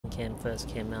game first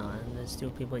came out, and there's still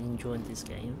people enjoying this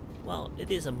game. Well, it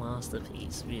is a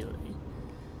masterpiece, really.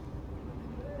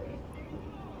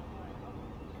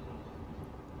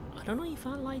 I don't know if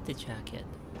I like the jacket.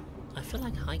 I feel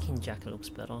like hiking jacket looks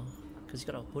better because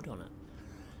it's got a hood on it,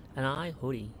 and I like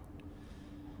hoodie.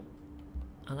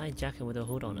 I like jacket with a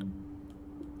hood on it.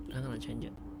 I'm gonna change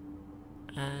it.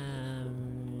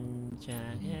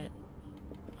 Jacket,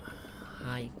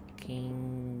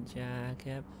 hiking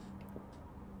jacket.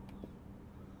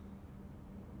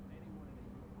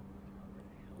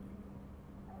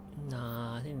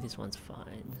 Nah, I think this one's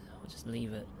fine. I'll just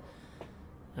leave it.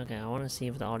 Okay, I want to see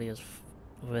if the audio's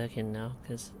working now,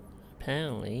 because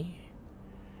apparently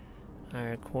I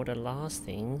recorded last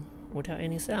thing without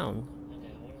any sound. Okay,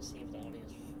 I want to see if the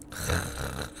audio's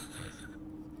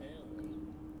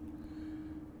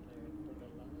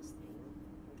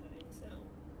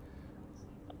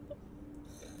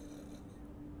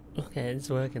Okay, it's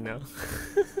working now.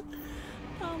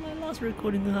 Oh, my last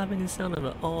recording didn't have any sound of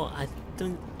it. Oh, I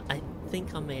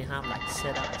think I may have like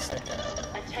set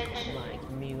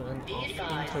like mute and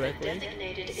off incorrectly,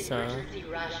 so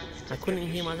I couldn't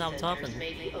hear myself talking.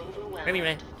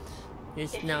 Anyway,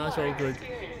 now it's all good.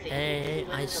 Hey,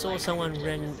 I saw someone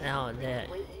went out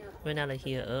of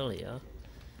here earlier.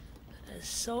 It's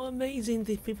so amazing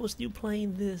that people still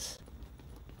playing this.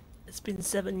 It's been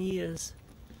 7 years.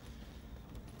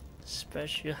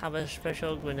 You have a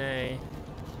special grenade.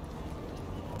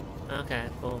 Okay,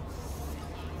 cool.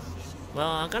 Well,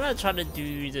 I'm gonna try to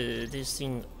do this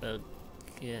thing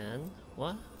again.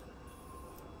 What?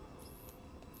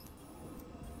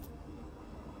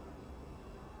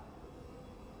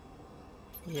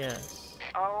 Yes.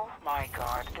 Oh my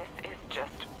god, this is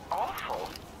just awful.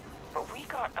 But we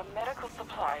got a medical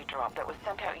supply drop that was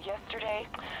sent out yesterday,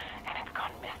 and it's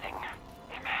gone missing.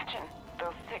 Imagine,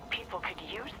 those sick people could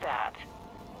use that.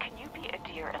 Can you be a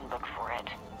dear and look for it?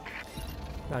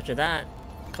 Roger that.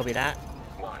 Copy that.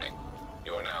 Warning.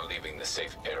 You are now leaving the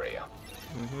safe area.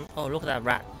 Oh, look at that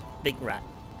rat. Big rat.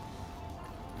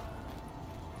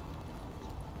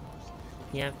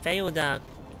 Yeah, I failed that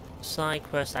side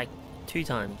quest like 2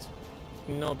 times.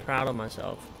 I'm not proud of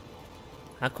myself.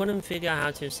 I couldn't figure out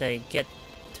how to say get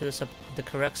to the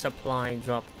correct supply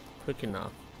drop quick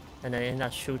enough, and I ended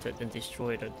up shoot it and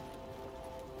destroyed it.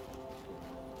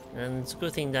 And it's a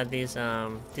good thing that this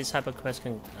type of quest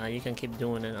can you can keep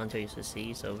doing it until you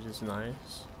succeed, so which is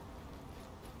nice.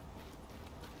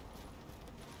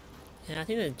 Yeah, I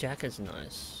think the jacket's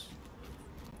nice.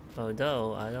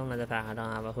 Although I don't like the fact I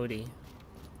don't have a hoodie.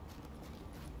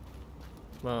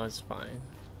 Well, it's fine.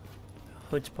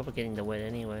 Hood's probably getting the weight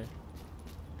anyway.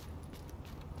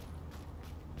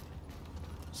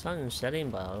 Sun's setting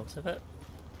by the looks of it.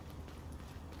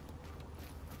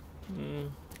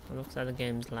 It looks like the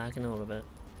game's lagging a little bit.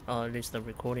 Or at least the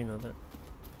recording of it.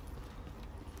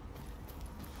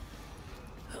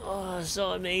 Oh,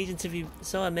 so amazing to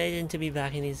be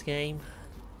back in this game.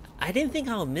 I didn't think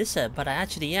I would miss it, but I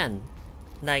actually am.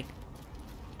 Like,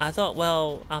 I thought,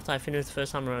 well, after I finished the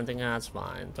first time around, I think, that's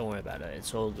fine. Don't worry about it.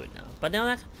 It's all good now. But now,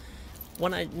 like,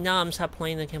 now I'm start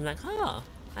playing the game, like,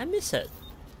 I miss it.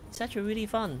 It's actually really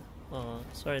fun. Oh,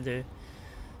 sorry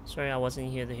I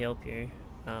wasn't here to help you.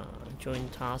 Join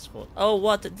task force. Oh,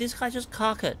 what? This guy just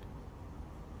cocked it.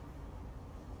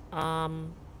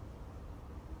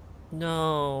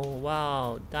 No.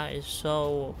 Wow, that is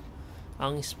so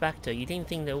unexpected. You didn't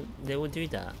think they would do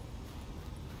that.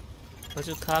 Let's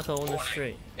just cock it on the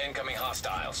street. Incoming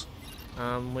hostiles.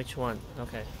 Which one?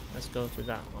 Okay, let's go to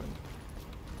that one.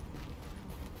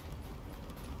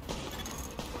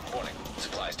 Warning.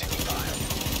 Supplies taking fire.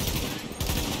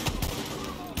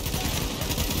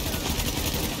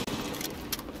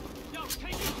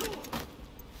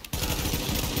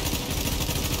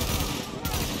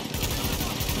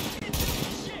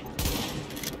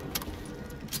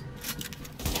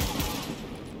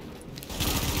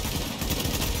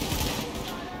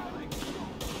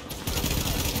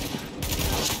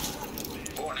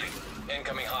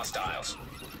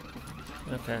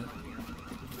 Okay.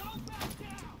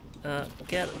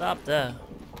 Get up there.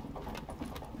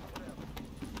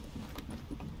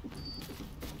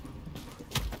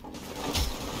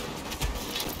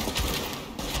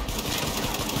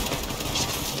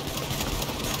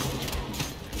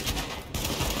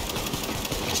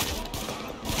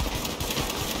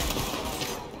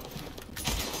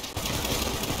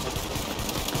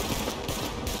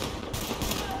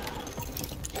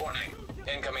 Warning.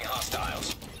 Incoming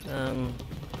hostiles.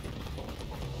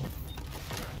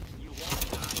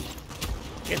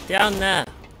 Get down there.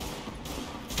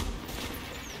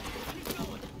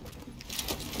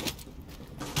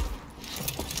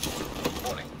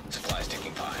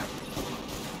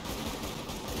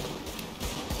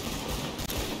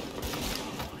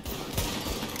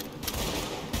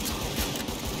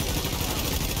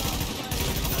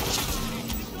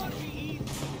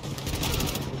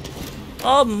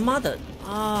 Oh, mother!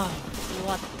 Ah,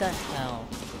 what the hell?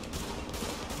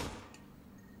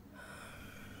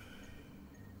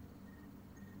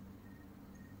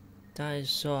 That is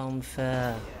so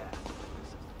unfair.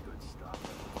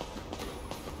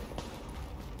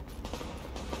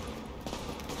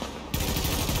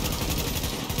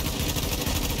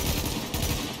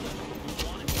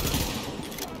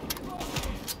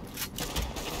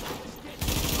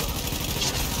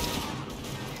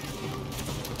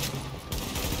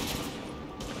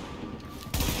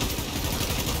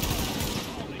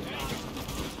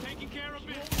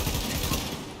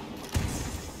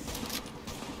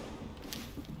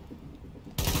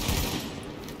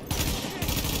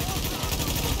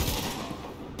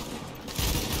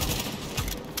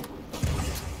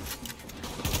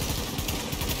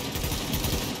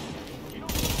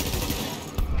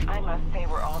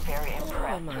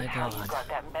 You got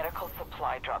that medical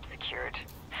supply drop secured.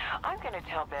 I'm gonna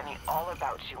tell Benny all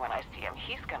about you when I see him.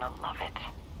 He's gonna love it.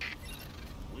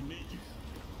 We need you.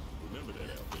 Remember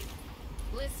that out there.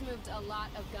 Bliss moved a lot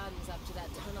of guns up to that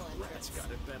tunnel entrance. That's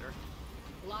got it better.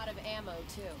 A lot of ammo,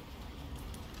 too.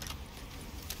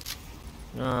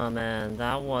 Oh man,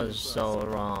 that was so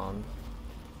wrong.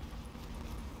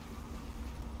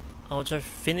 I was just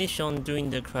finished on doing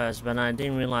the quest, but I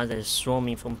didn't realize they saw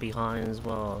me from behind as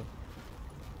well.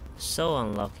 So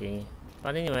unlucky.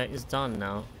 But anyway, it's done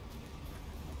now.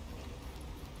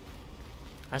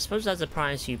 I suppose that's the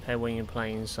price you pay when you're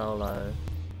playing solo.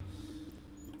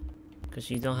 Because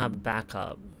you don't have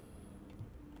backup.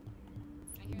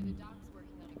 I hear the doc's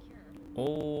working on a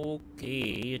cure.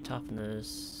 Okay,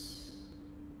 toughness.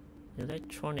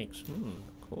 Electronics,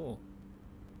 cool.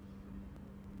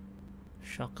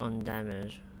 Shotgun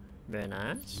damage. Very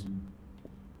nice.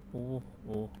 Ooh.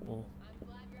 I'm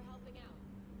glad you're helping out.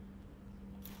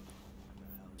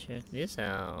 Check this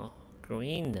out.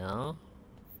 Green now.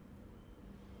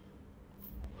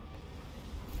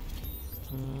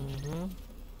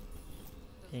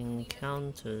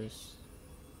 Encounters.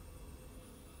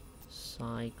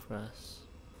 Side quests.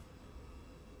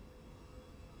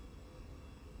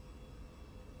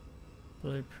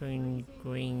 Blueprint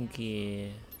green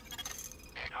gear.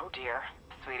 Oh dear,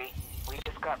 sweetie. We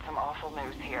just got some awful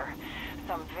news here.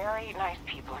 Some very nice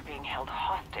people are being held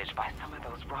hostage by some of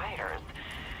those rioters.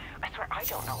 I swear I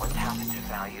don't know what's happened to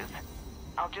values.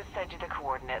 I'll just send you the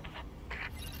coordinates.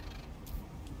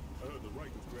 I heard the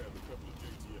Rikers grabbed a couple of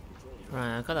JTF patrols.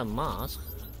 Right, I got a mask.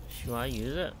 Should I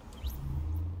use it?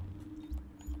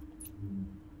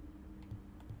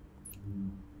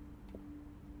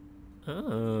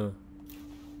 Oh.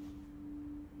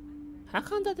 How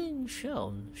come that didn't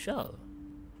show?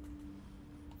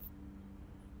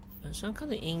 Some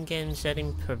kind of in-game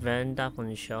setting prevent that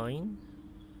from showing?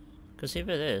 Because if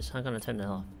it is, I'm gonna turn it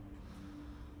off.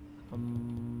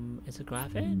 It's a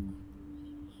graphic?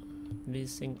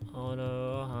 Missing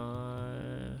auto,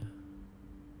 high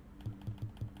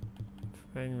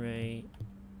frame rate.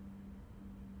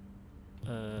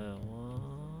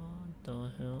 What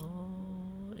the hell?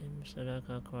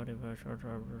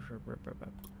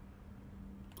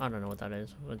 I don't know what that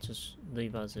is. We'll just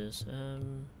leave as is.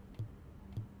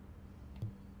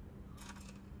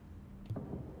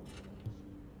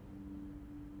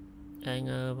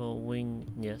 Anger will win.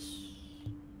 Yes.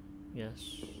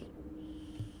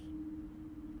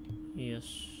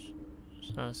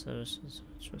 Star services.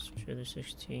 Trust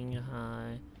 16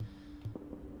 high.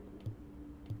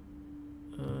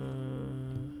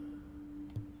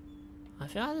 I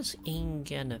feel like there's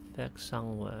in-game effect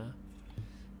somewhere.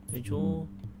 Visual.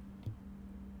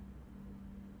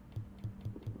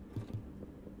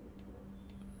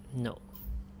 No.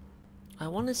 I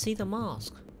want to see the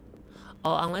mask.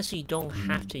 Oh, unless you don't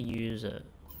have to use it.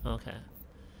 Okay.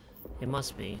 It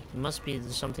must be. It must be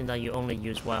something that you only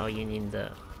use while you're in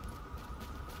there.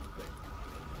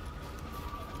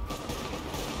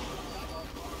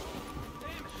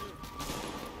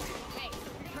 Hey,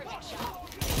 perfect shot.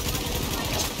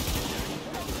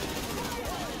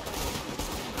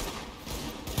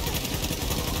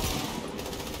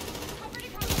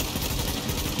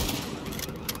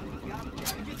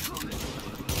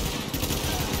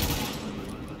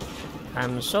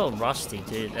 I'm so rusty,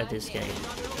 dude, at this game.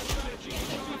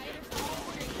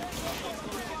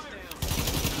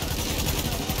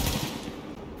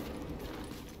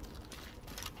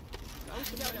 I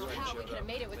don't know how we could have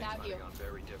made it without you.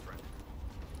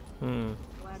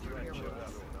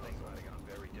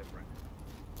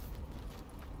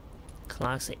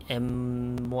 Classic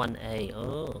M1A.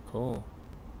 Oh, cool.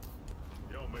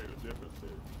 Y'all made a difference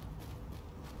there.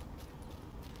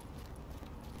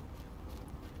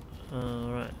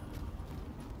 Alright.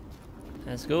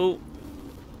 Let's go.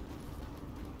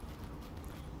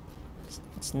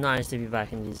 It's nice to be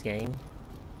back in this game.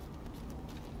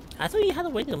 I thought you had to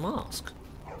wear the mask.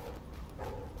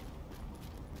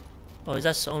 Oh, is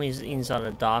that only inside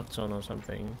a dark zone or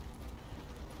something?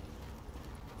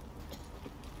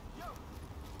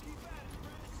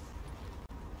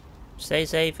 Stay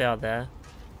safe out there.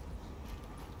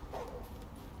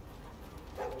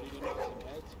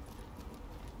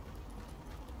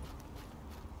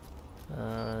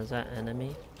 Is that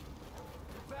enemy?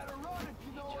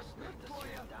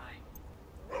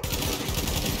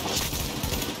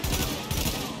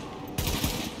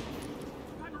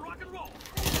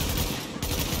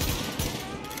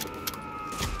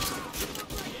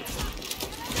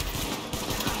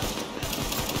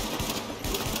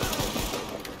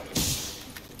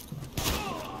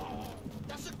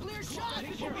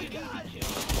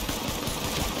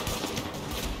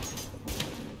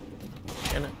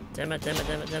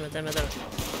 Damn it.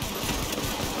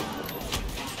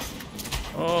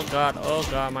 Oh god,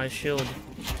 my shield.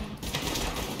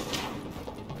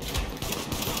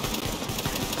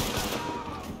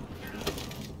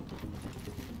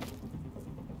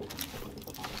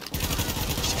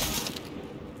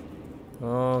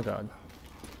 Oh god.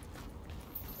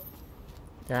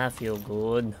 That feel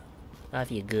good.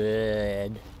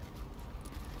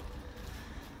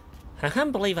 I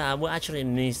can't believe I will actually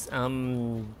miss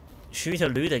shooter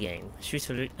looter game.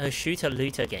 Shooter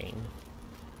looter game.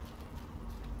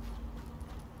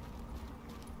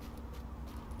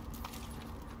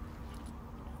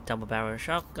 Double barrel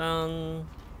shotgun.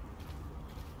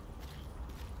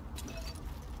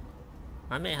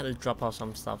 I may have to drop off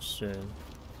some stuff soon.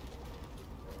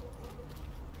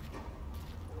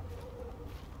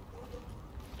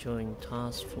 Join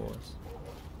task force.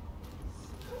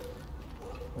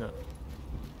 No.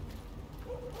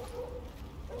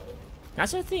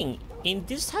 That's the thing. In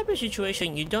this type of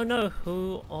situation, you don't know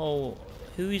who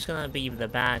is gonna be the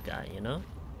bad guy, you know?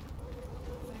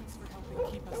 Thanks for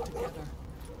helping keep us together.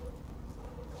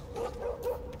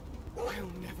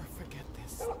 I'll never forget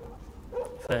this.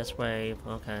 First wave,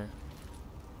 okay.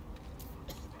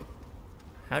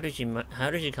 How did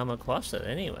you come across it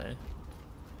anyway?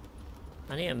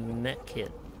 I need a med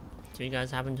kit. Do you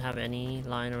guys happen to have any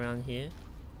lying around here?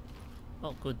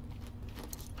 Oh, good.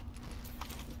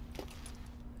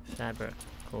 Fabric,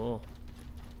 cool.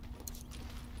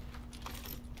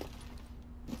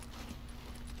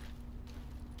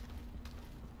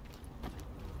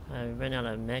 I ran out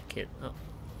of med kit. Oh.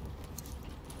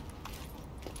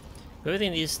 Good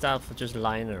thing these stuff are just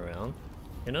lying around,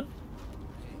 you know?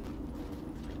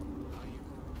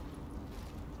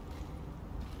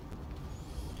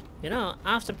 You know,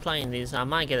 after playing this, I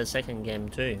might get a second game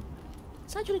too.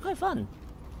 It's actually quite fun.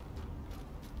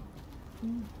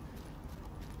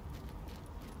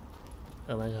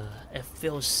 Oh my god, it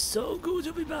feels so good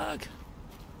to be back!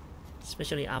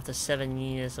 Especially after 7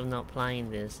 years of not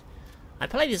playing this. I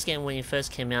played this game when it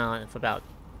first came out for about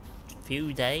a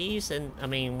few days, and I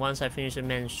mean, once I finished the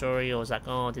main story, I was like,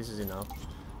 oh, this is enough.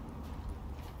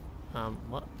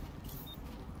 What?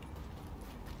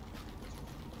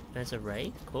 There's a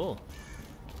raid? Cool.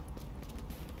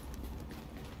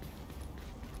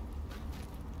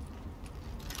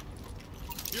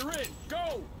 You're in.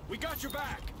 Go. We got your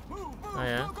back. Move. Oh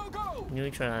yeah? Go.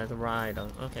 Neutralize the ride on.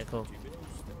 Okay, cool.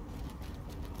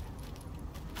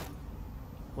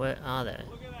 Where are they?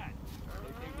 Look at that.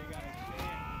 They think they got a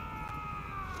chance.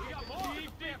 We got more.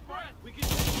 Deep breath. We can.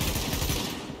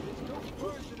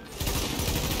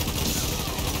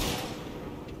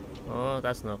 Oh,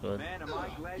 that's not good. Man, am I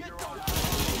glad you're on.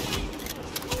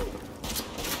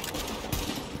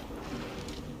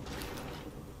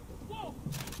 Whoa.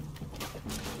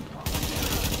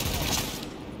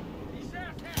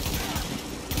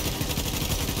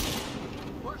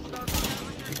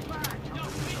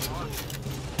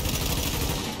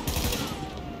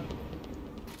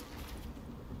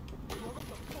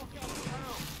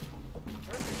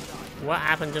 What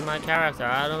happened to my character?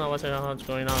 I don't know what's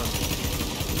going on.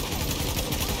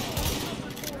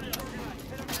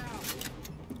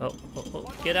 Oh,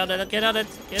 get out of it, get out of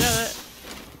it, get out of it!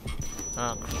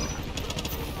 Oh.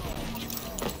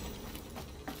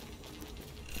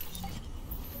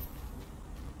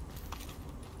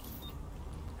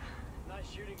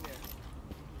 Nice shooting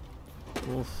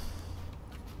there. Oof.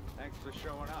 Thanks for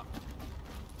showing up.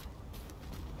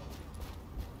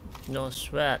 No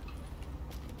sweat.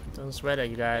 Don't sweat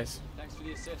it, you guys. Thanks for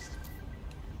the assist.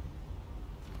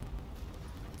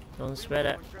 Don't sweat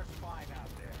it.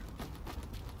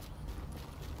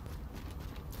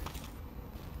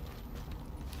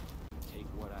 Take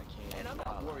what I can. And I'm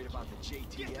not worried about the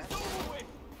JTF.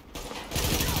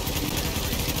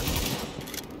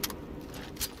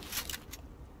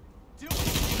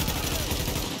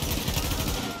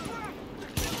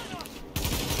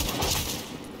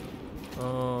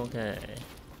 Okay.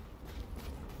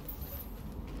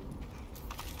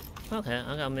 Okay,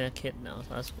 I got me a kit now,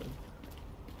 so that's good.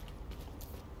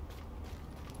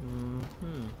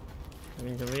 I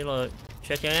need to reload.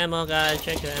 Check your ammo, guys.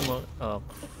 Check your ammo. Oh,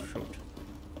 shoot.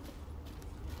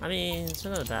 I mean, it's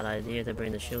not a bad idea to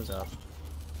bring the shields up.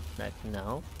 Like,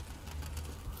 now.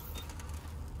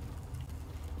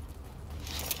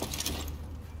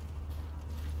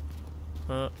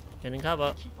 Getting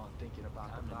cover. Keep on thinking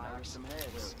about them and knock some heads.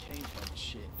 Where it came from,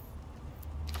 shit.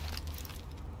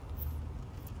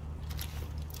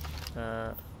 Is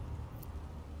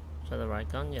that the right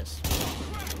gun? Yes.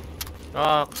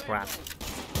 Oh, crap.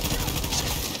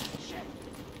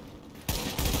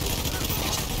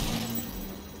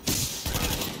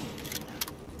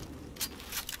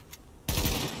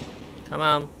 Come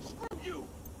on.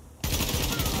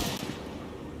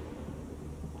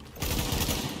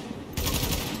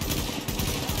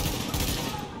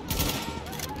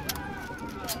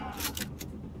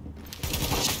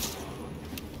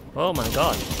 Oh my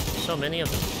god, so many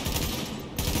of them.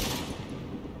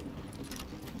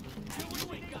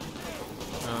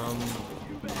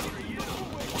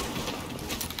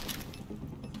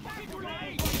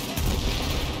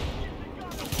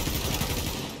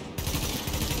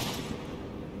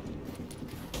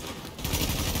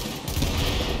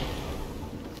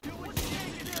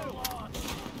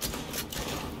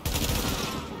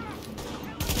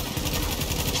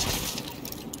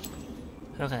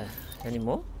 Okay, any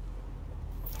more?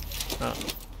 Oh.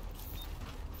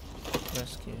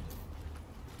 Rescue.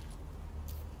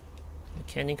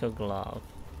 Mechanical glove.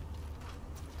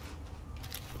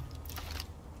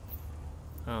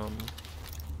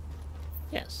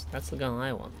 Yes, that's the gun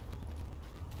I want.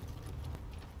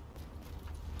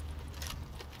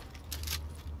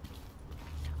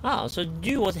 Oh, so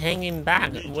you was hanging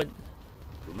back with...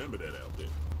 Remember that out there.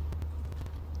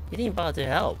 You didn't bother to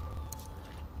help.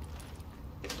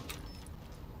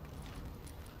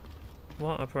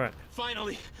 What a prick.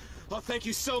 Finally! Oh, thank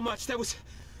you so much. That was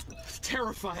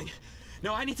terrifying.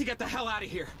 No, I need to get the hell out of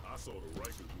here. I saw the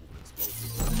Rikers moving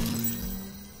explosives.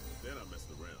 Then I messed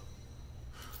around.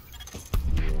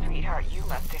 Sweetheart, you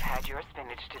must have had your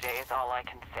spinach today is all I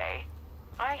can say.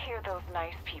 I hear those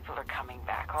nice people are coming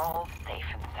back all safe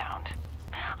and sound.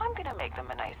 I'm gonna make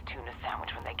them a nice tuna sandwich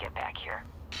when they get back here.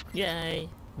 Yay!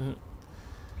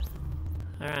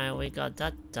 Alright, we got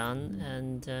that done,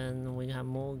 and then we have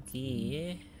more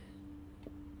gear.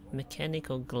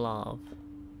 Mechanical glove.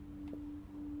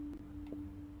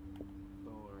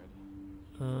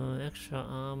 Extra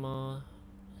armor.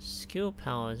 Skill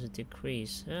power is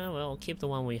decreased. Yeah, well, we'll keep the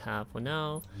one we have for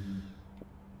now.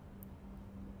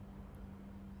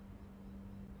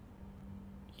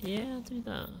 Yeah, do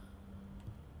that.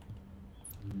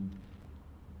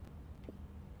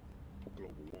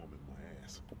 Global warming my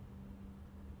ass.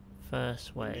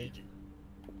 First wave. Need you.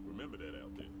 Remember that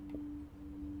out there.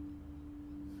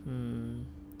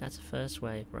 That's the first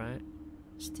wave, right?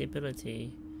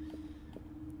 Stability.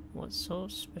 What's so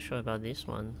special about this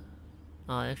one?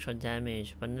 Oh, extra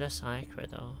damage, but less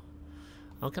accurate though.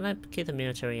 Oh, can I keep the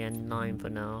military N9 for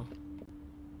now?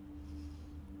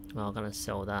 Well, I'm gonna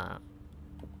sell that.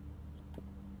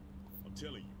 I'm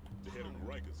telling you, the head of the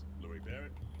Rikers, Lori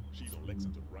Barrett, she's on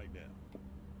Lexington right now.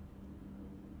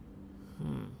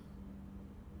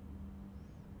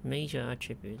 Major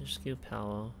attribute, skill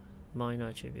power, minor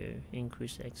attribute,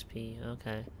 increase XP,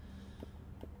 okay.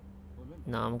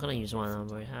 No, I'm gonna use one I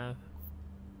already have.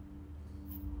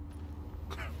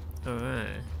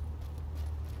 Alright.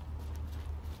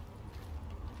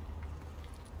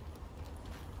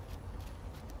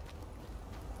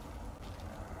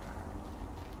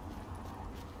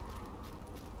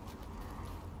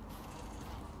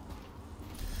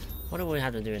 What do we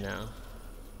have to do now?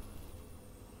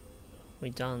 We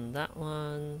done that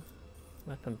one.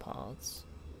 Weapon parts.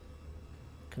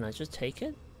 Can I just take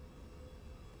it?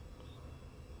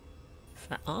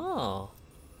 Oh.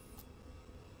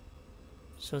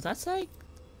 So that's like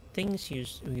things you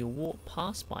walk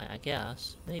past by, I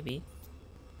guess. Maybe.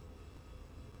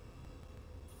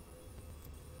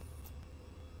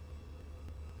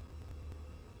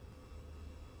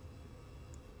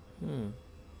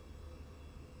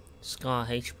 Scar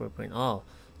H blueprint. Oh,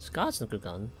 Scar's a good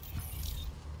gun.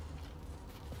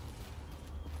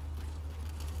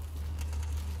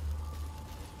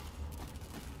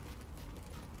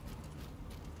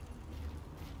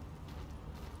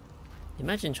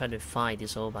 Imagine trying to fight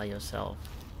this all by yourself.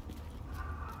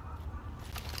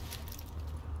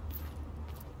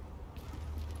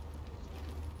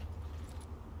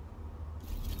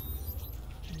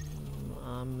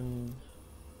 I'm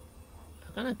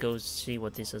gonna go see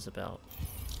what this is about.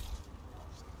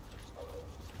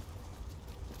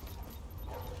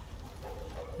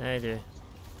 Hey, dude.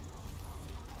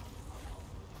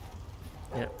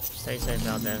 Yep, stay safe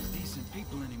out there. Decent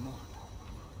people anymore.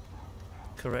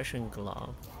 Correction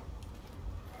glove.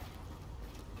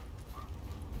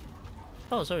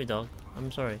 Oh, sorry, dog.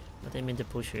 I'm sorry. I didn't mean to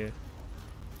push you.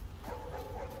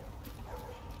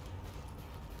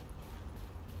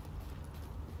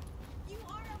 You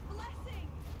are a blessing.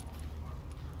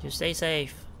 You stay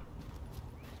safe.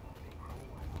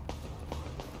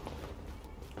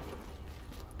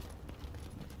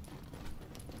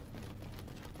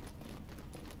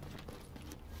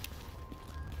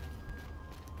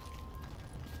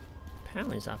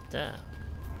 Apparently it's up there.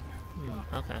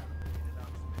 Okay.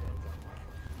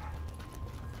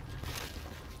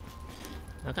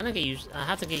 I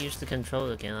have to get used to the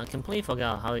controller again. I completely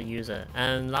forgot how to use it.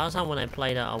 And last time when I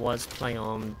played it, I was playing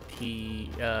on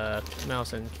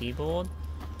mouse and keyboard.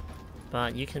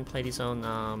 But you can play this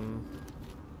on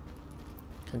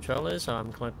controller, so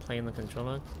I'm playing the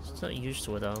controller. It's not used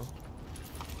to it though.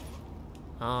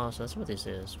 Oh, so that's what this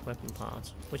is. Weapon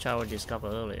parts, which I already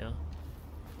discovered earlier.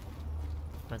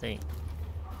 I think.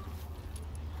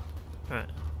 Alright.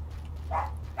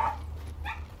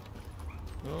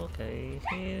 Okay,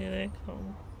 here they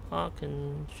come.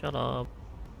 Fucking shut up.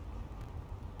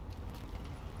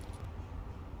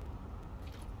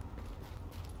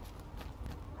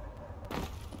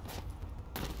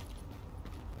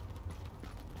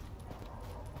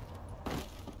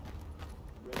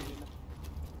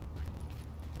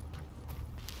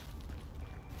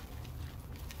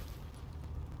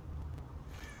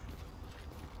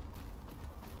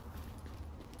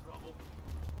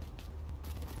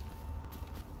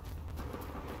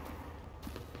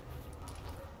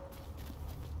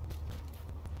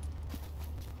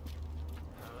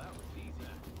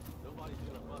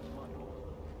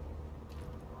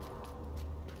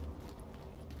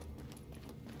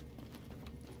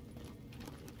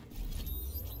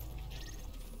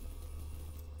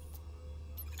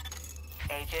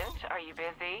 Agent, are you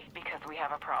busy? Because we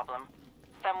have a problem.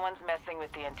 Someone's messing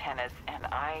with the antennas, and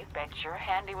I bet you're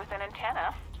handy with an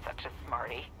antenna. Such a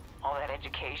smarty. All that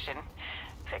education.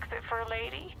 Fix it for a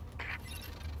lady?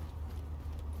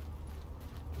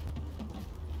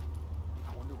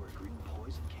 I wonder where green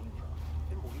poison came from.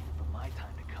 Been waiting for my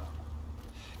time to come.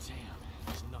 Damn,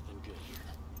 there's nothing good here.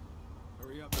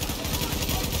 Hurry up.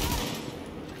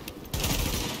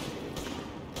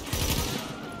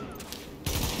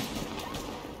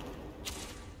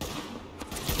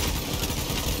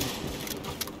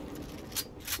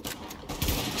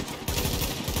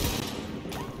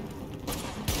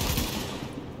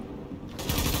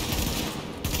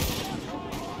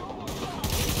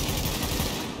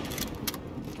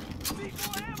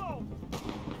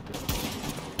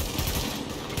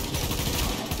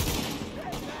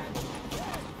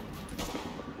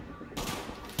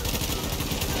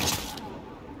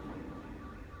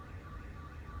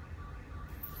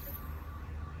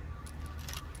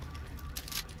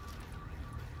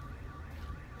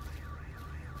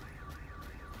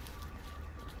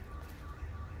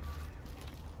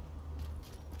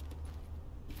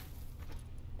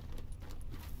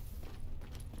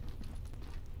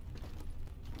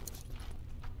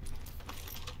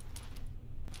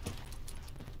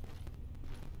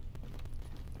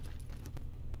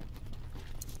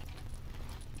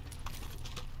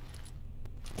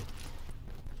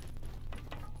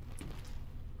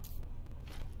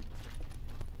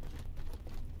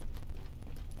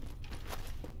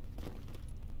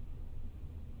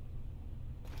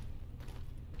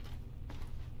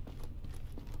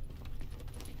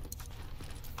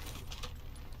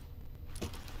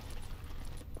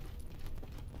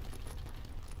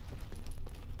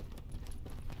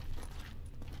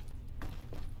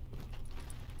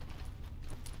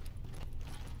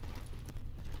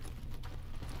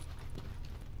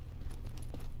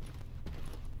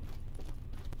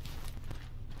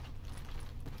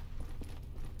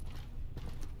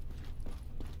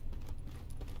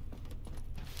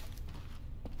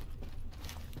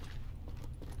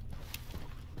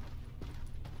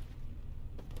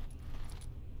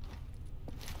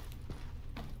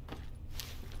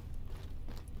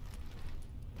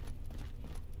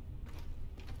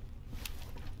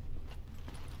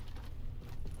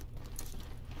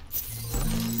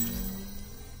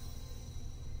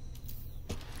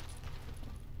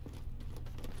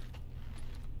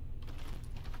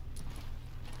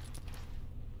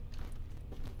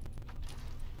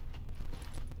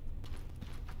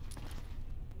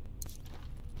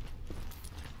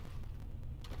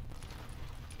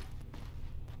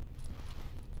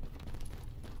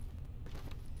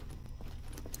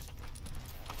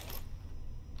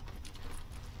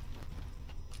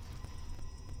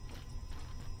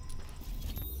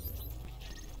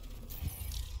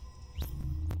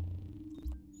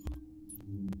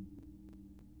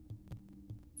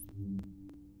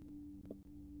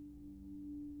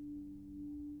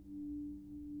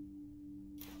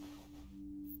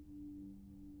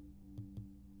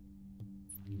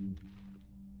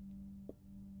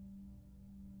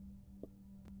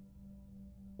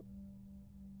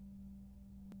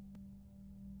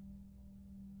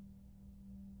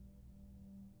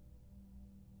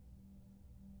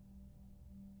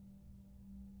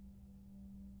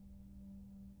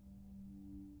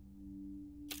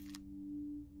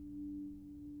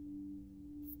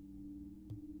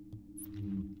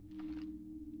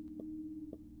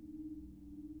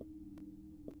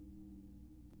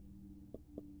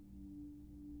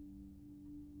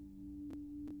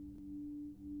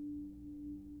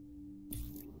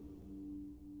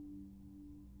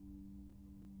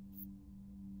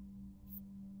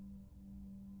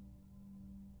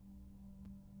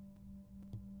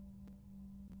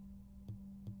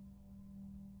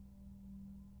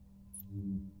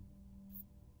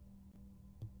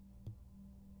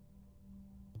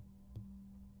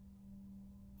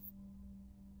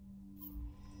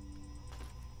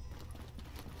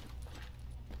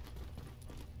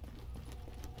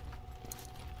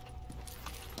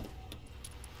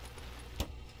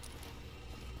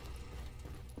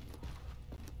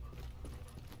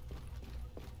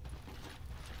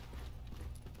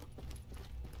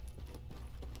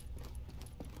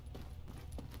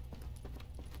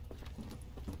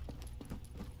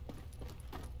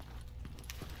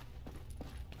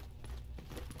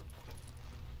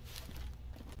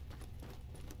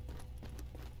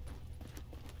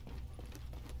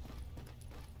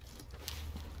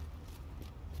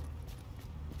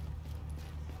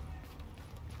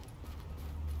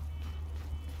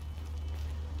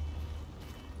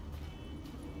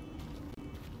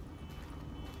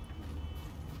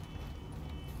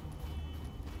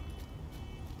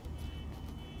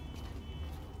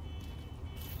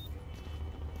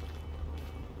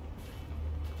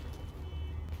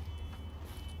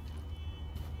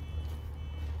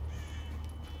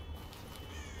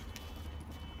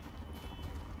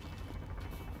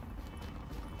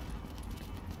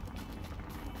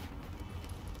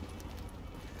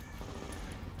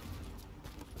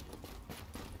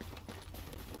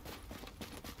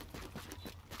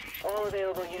 All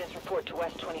available units report to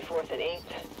West 24th and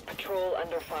 8th. Patrol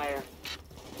under fire.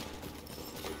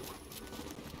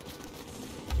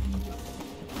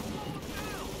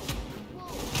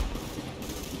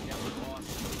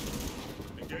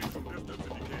 Engage from distance if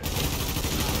you can.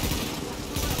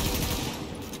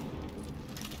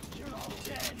 You're all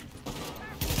dead.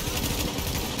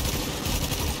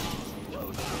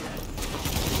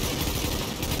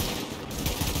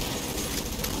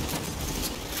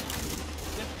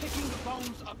 They're picking the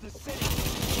bones of the city.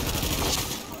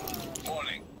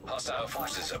 Warning. Hostile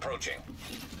forces approaching.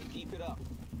 Keep it up.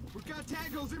 We've got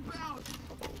tangos inbound!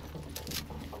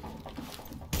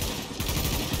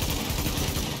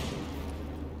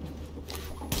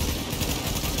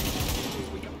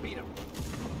 We can beat them.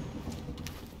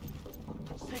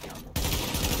 Take them.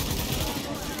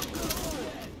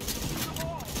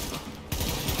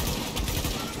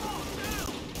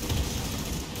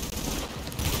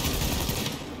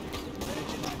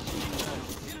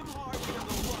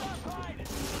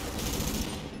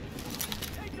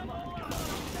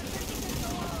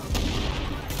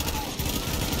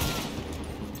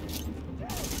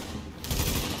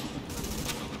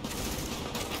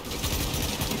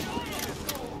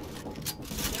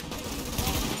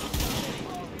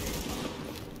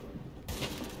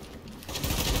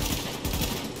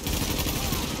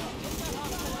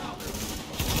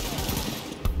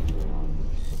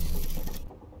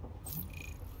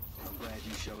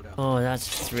 Oh, that's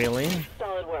thrilling.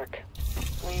 Solid work.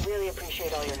 We really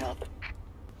appreciate all your help.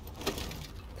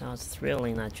 That was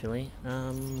thrilling, actually.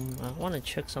 I want to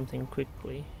check something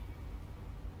quickly.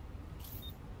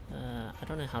 I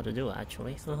don't know how to do it,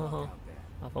 actually.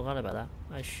 I forgot about that.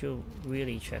 I should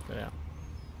really check it out.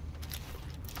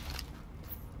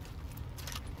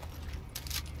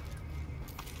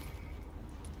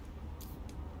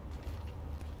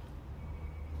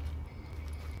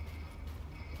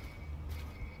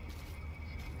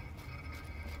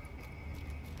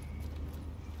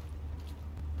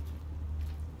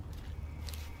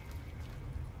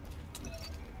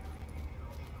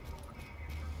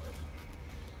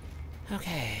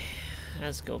 Okay,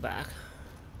 let's go back.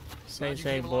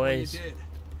 Say, boys.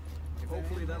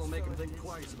 Hopefully that'll make him think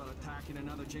twice about attacking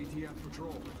another JTF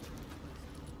patrol.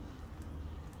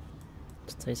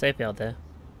 Stay safe out there.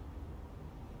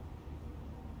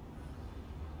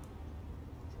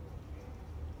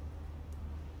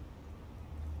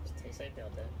 Stay safe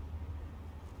out there.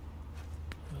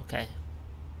 Okay.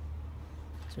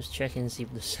 Just checking see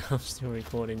if the sound's still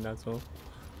recording, that's all.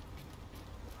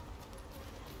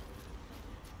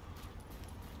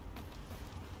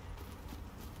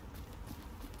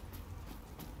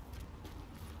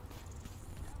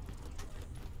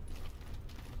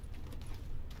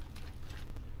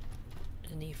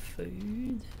 Any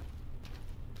food?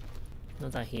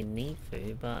 Not that he need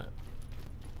food, but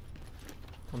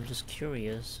I'm just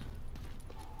curious.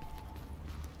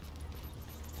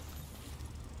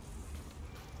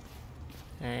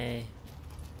 Hey.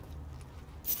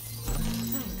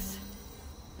 Thanks.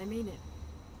 I mean it.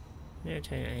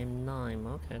 Military aim 9.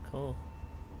 Okay, cool.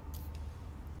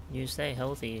 You stay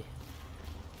healthy.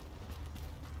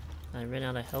 I ran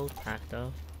out of health pack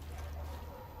though.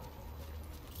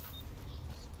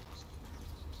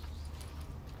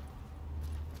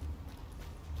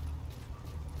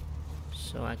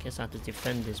 So I guess I have to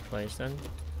defend this place then.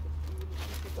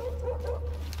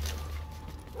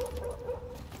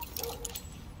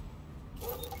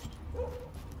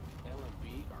 LMB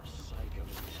are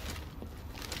psychos.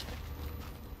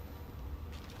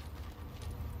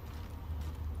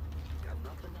 Got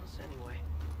nothing else anyway.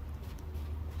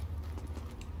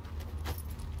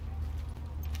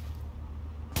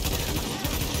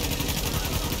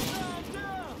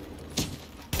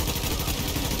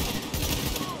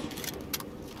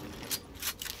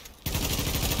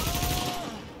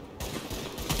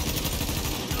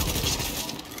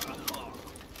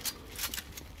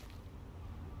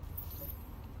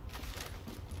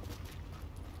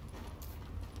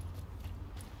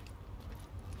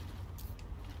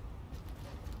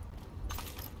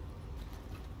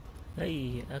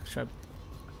 Hey, extra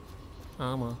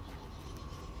armor.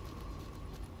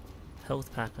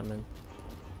 Health pack, I mean.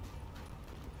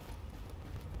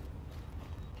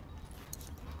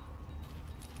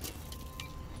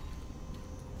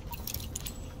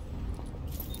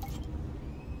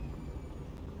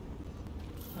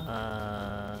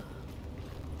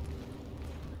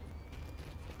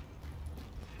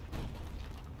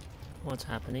 What's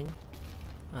happening?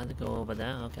 I had to go over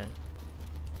there, okay.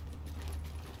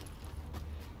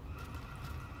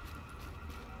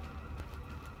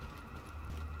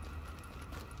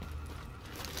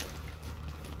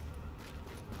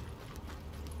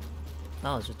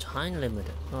 Oh, it's a time limit.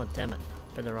 Oh, damn it.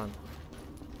 Better run.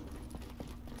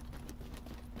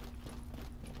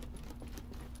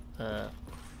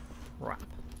 Crap.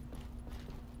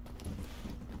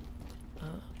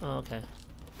 Oh, okay.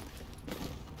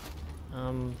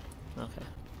 Okay.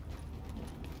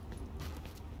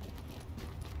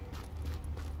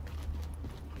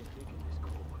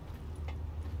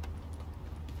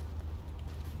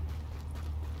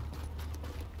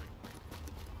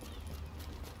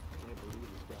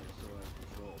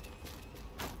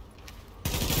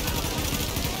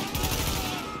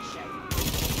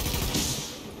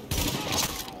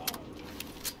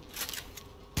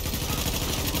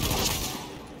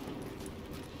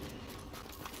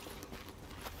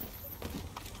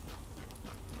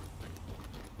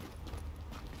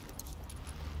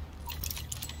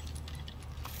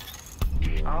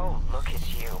 Oh, look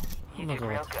at you. You Oh my did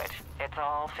real God. good. It's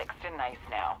all fixed and nice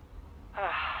now.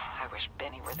 I wish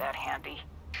Benny were that handy.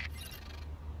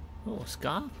 Oh,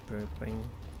 scarf bring.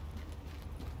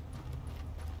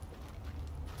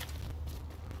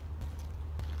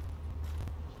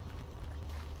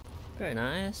 Very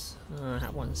nice. I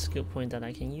have one skill point that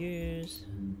I can use.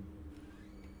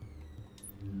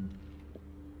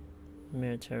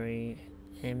 Military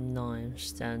M9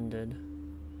 standard.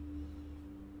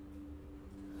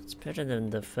 It's better than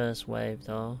the first wave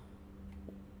though.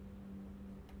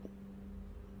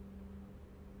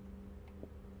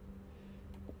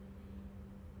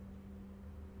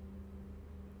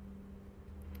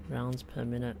 Rounds per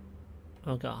minute.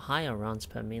 Oh, got higher rounds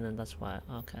per minute, that's why.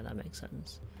 Okay, that makes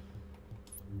sense.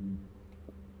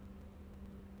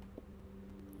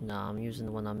 Nah, I'm using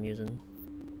the one I'm using.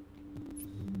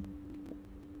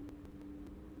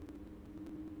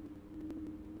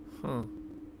 Huh.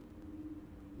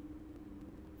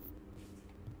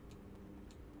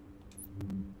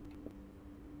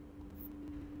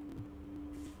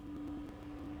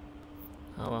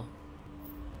 Oh well.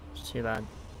 It's too bad.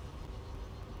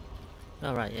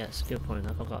 Alright, yeah, skill point,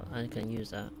 I forgot. I can use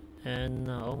that. And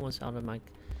almost out of my...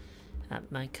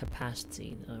 at my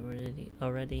capacity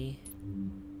already.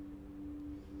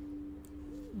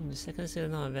 The second skill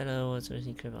not better was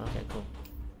okay, cool.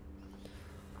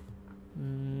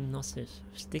 What's this?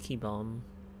 Sticky bomb.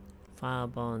 Fire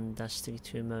bomb that sticks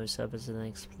to most surfaces and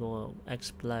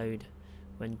explode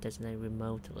when designated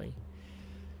remotely.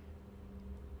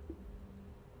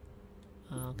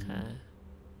 Okay.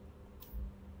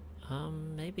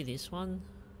 Maybe this one?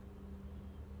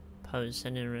 Post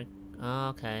sending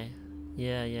okay.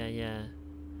 Yeah. Yeah.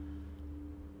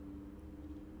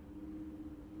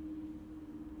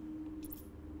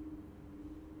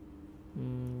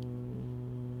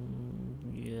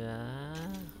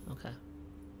 Okay.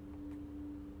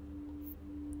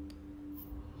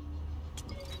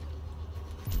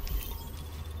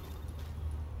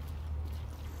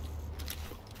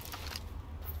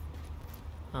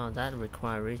 Oh, that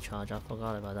requires recharge. I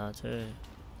forgot about that too.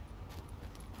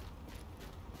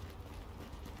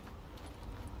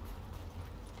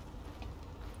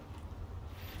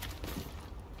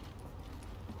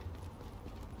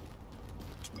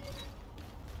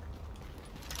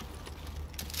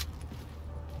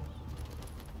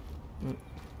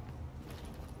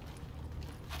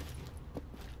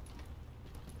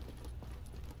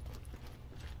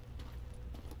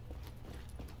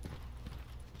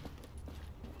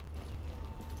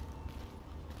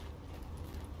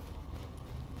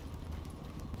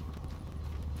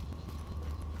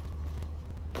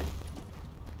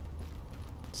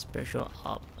 special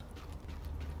up.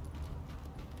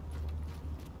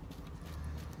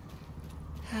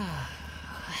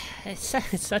 It's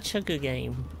such a good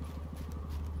game.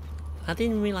 I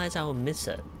didn't realize I would miss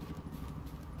it.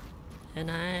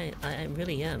 And I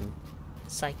really am.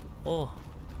 It's like, oh,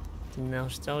 the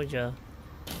nostalgia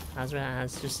as well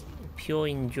as just pure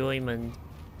enjoyment.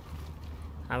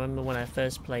 I remember when I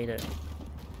first played it,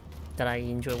 that I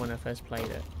enjoyed when I first played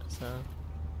it. So,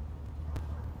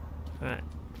 alright,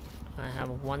 I have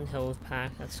 1 health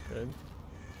pack. That's good.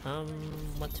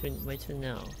 Where to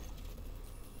now?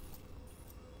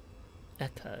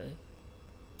 Echo.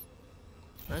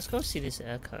 Let's go see this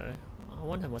Echo. I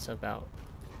wonder what's it about.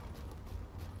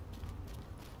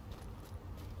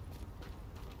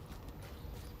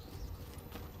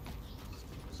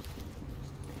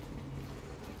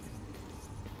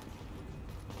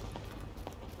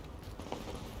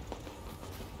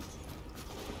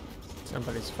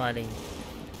 Somebody's fighting.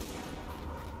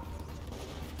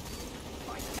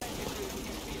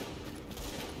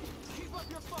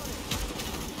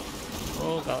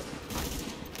 Oh god.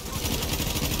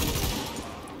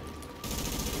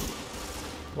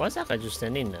 Why is that guy just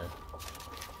standing there?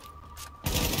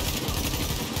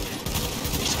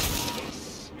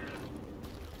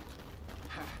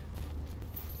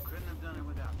 Couldn't have done it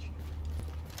without you.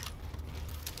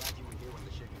 Glad you were here when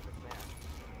the shit hit the fan.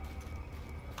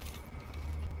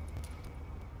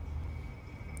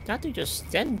 That dude just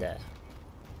stand there.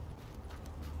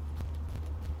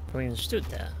 Or even stood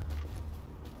there.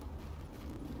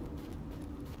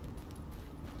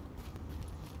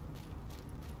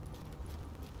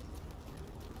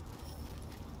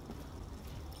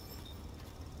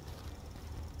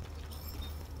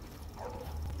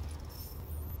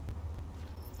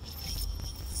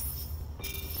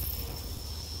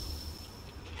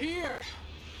 Here!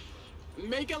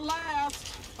 Make it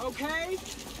last, okay?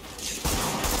 This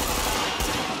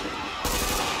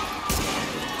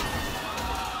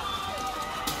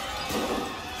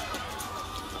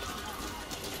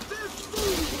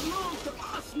food belongs to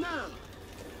us now!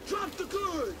 Drop the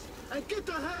goods and get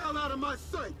the hell out of my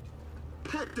sight!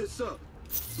 Pack this up.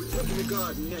 We're taking the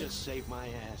garden next. Just save my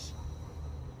ass.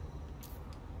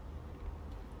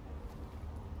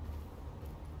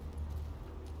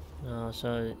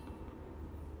 So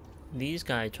these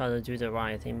guys try to do the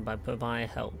right thing by provide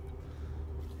help,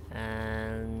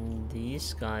 and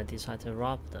these guys decide to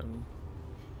rob them.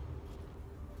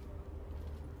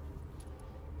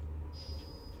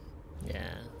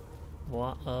 Yeah,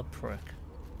 what a prick.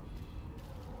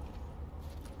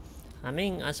 I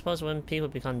mean, I suppose when people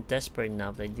become desperate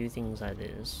enough, they do things like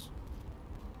this.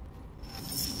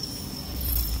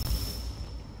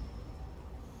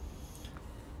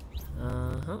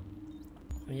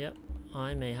 Yep,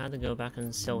 I may have to go back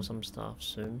and sell some stuff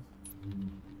soon.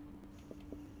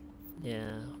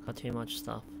 Yeah, got too much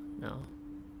stuff now.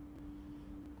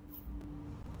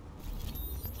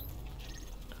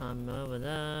 I'm over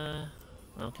there.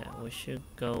 Okay, we should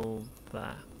go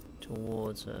back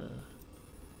towards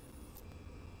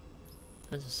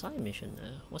there's a side mission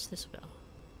there. What's this about?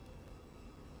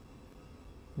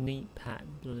 Neat pad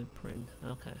blueprint.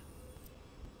 Okay.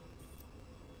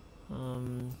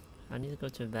 I need to go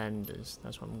to vendors.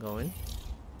 That's where I'm going.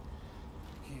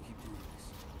 Can't keep doing this.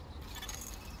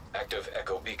 Active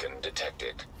echo beacon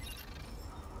detected.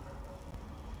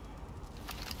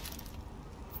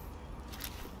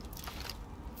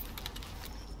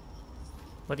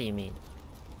 What do you mean?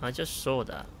 I just saw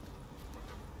that.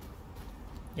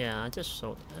 Yeah, I just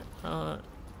saw that.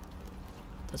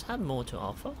 Does it have more to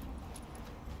offer?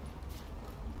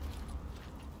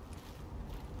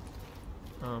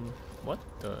 What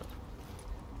the?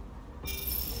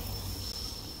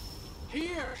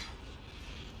 Here!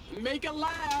 Make it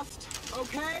last,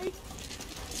 okay?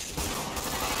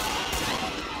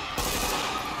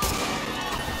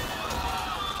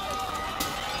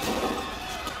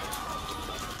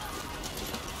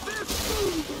 This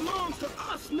food belongs to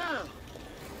us now!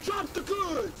 Drop the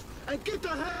goods and get the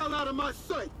hell out of my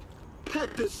sight!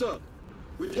 Pack this up.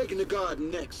 We're taking the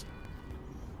garden next.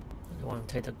 I want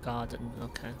to take the garden,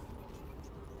 okay.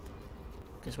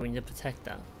 Guess we need to protect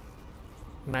that.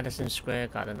 Madison Square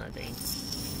Garden, I think.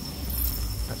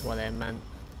 That's what I meant.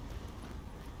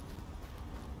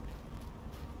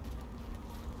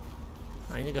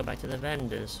 I need to go back to the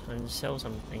vendors and sell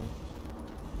something.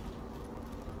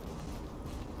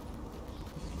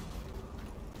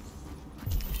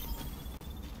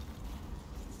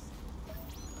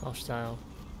 Hostile.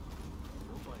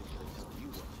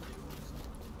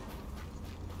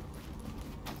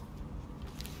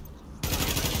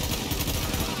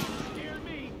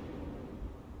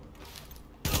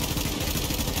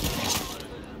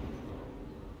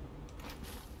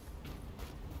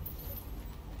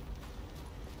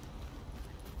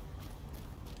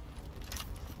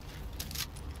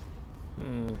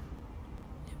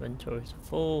 Inventory's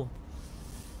full.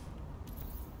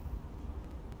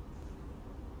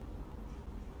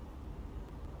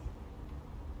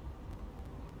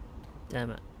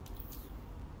 Damn it.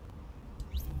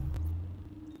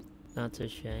 That's a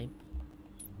shame.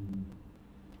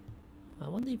 I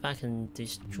wonder if I can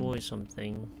destroy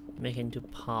something, make it into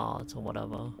parts or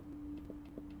whatever.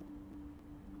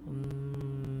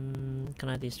 Can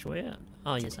I destroy it?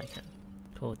 Oh yes I can.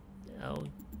 Cool. Oh,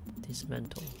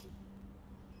 dismantle.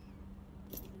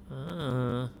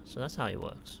 Ah, so that's how it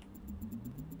works.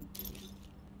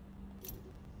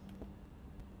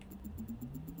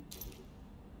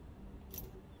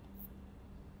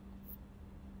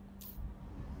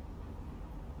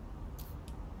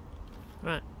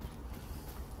 Right.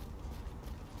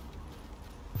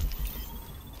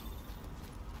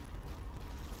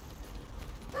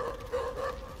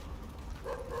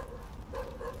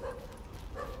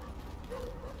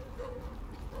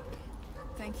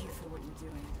 Thank you for what you're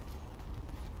doing.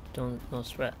 No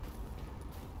sweat.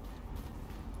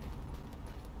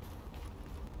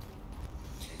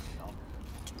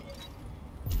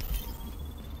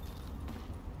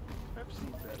 I've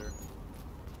seen better.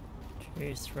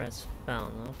 True threats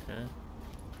found, okay.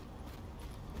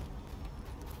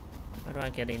 How do I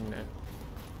get in there?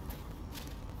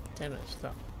 Damn it,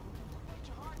 stop.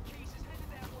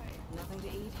 Nothing to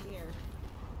eat here.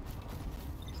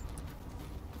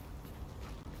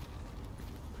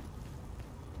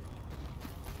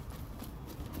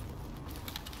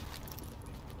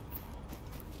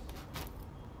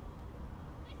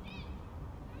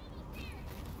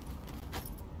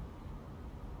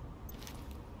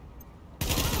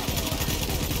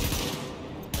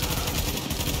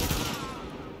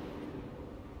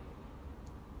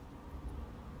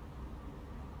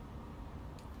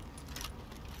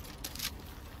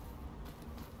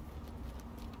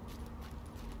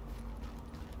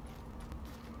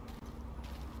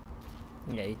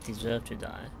 Yeah, he deserved to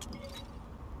die.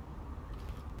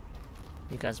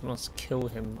 You guys must kill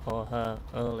him or her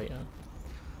earlier.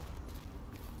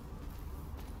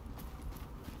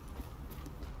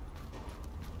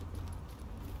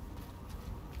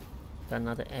 Got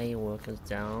another A workers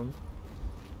down.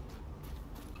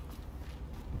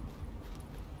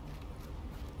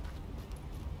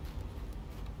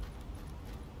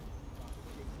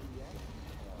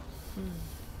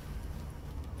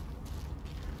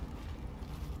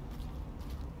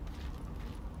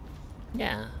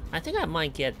 Yeah, I think I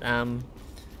might get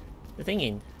the thing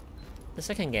in the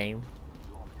second game.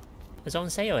 It's on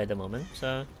sale at the moment,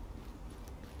 so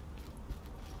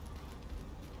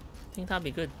I think that'll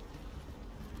be good.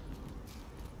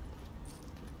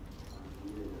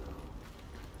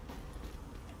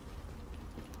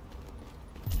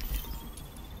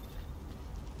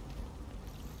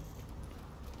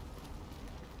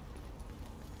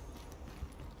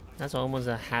 That's almost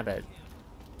a habit,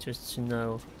 just to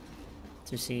know,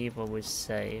 to see if we're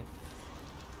safe.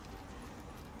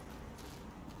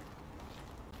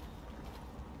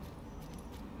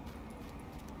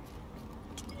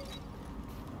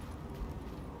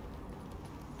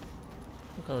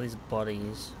 Look at all these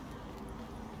bodies.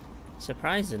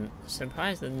 Surprised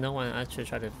that no one actually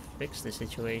tried to fix the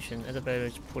situation. Everybody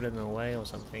just put it away or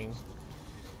something.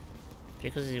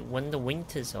 Because when the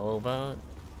winter's over,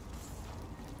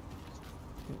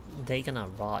 they're gonna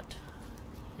rot.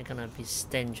 They're gonna be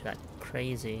stench like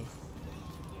crazy.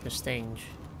 The stench.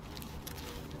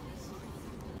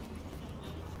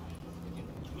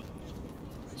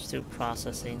 Still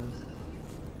processing.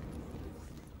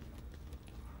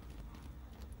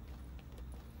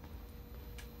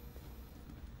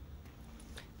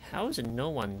 How is it no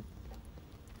one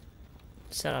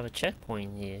set up a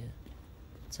checkpoint here?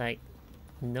 It's like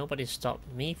nobody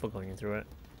stopped me from going through it.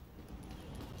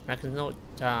 Like there's no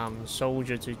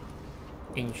soldier to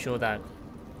ensure that.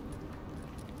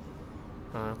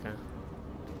 Oh, okay.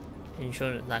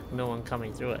 Ensure that like no one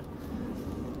coming through it.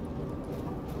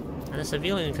 And the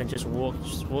civilian can just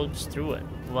walks through it,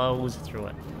 rolls through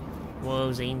it,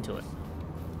 rolls into it,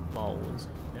 rolls.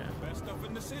 Yeah. Best stuff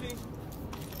in the city.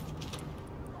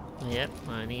 Yep,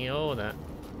 I need all that,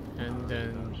 and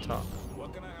then talk.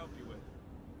 What can I help you with?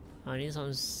 I need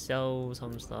some sell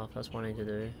some stuff. That's what I need to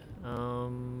do.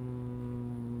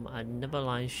 I never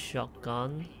liked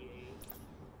shotgun.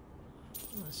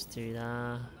 Let's do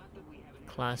that.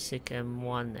 Classic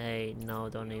M1A. No,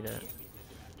 don't need it.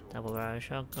 Double barrel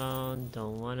shotgun.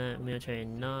 Don't want it. Military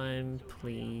 9.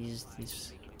 Please,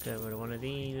 just get rid of one of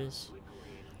these.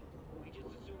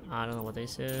 I don't know what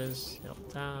this is. Yep,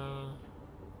 that.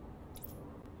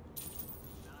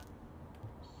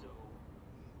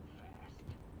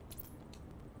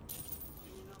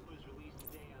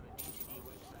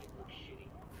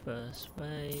 first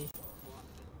way.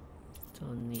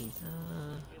 Don't need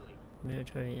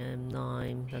military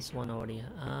M9. That's one already.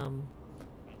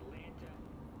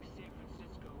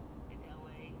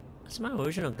 That's my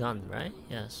original gun, right?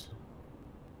 Yes.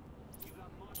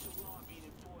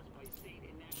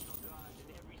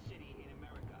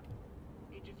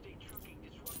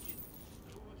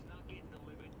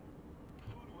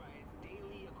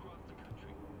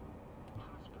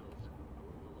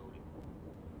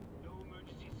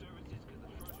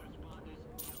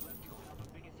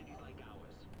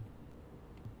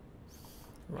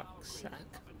 Rucksack.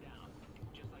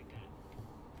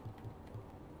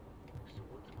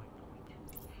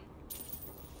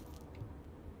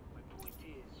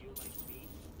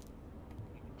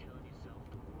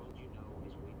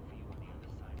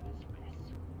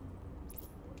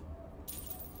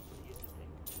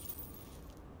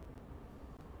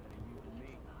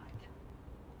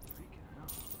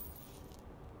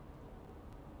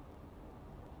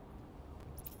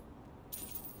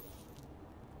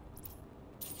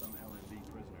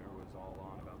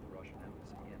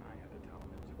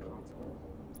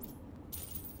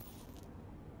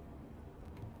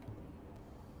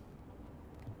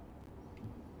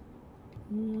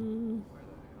 Where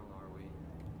the hell are we?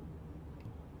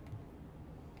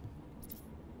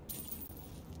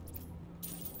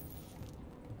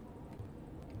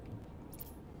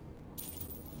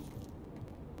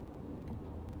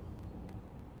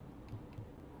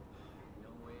 No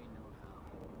way, no how.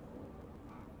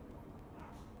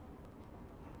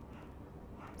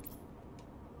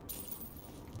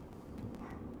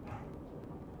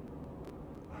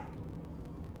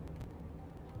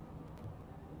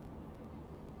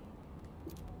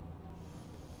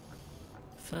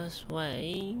 First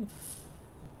wave.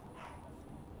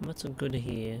 What's so good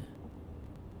here?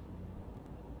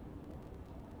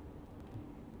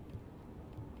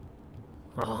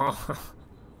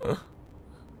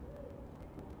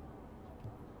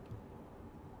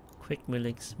 Quick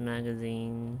Milix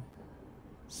magazine.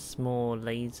 Small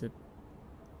laser.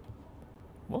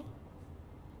 What?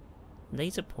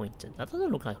 Laser pointed. That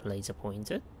doesn't look like laser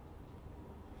pointed.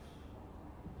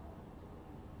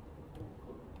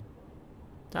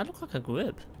 That looks like a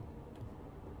grip.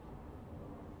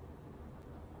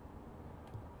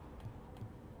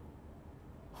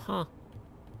 Huh.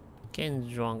 Getting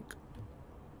drunk.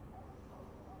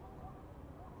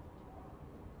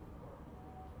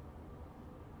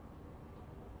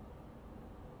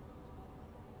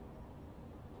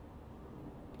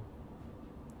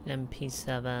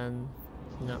 MP7.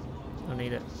 No, don't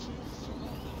need it.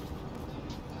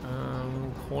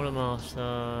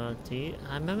 Quartermaster.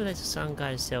 I remember there's some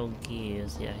guys sell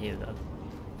gears. Yeah, here we go.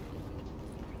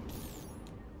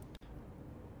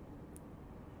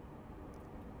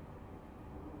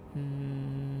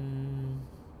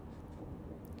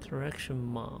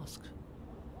 Correction mask.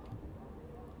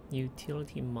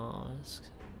 Utility mask.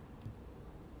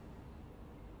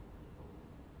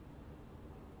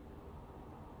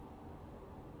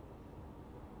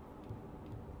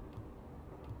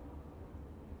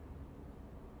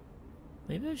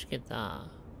 Maybe I should get that.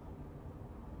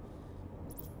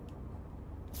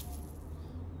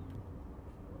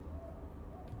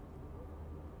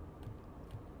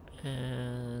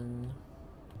 And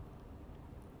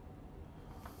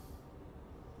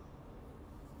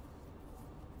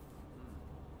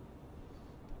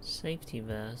safety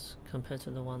vest compared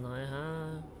to the one I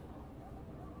have.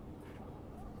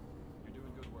 You're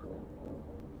doing good work.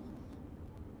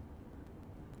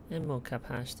 And more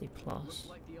capacity plus. Looks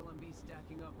like the LMB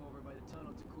stacking up over by the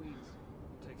tunnel to Queens.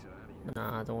 Takes it out of you.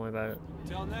 Nah, don't worry about it.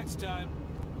 Till next time.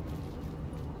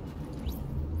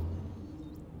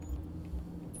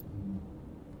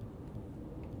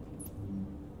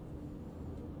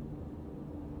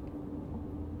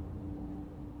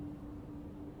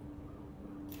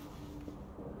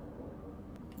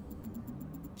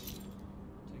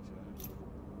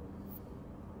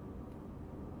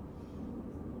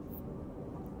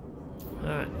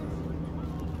 Alright.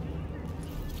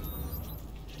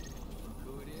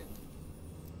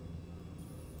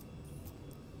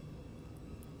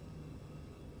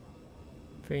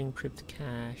 Free encrypt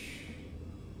cache.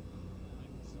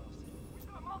 We've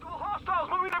got multiple hostiles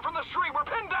moving in from the street. We're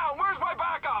pinned down. Where's my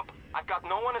backup? I've got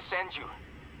no one to send you.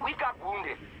 We've got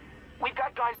wounded. We've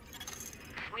got guys.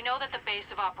 We know that the base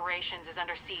of operations is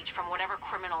under siege from whatever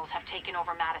criminals have taken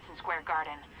over Madison Square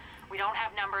Garden. We don't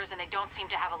have numbers and they don't seem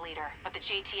to have a leader, but the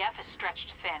JTF is stretched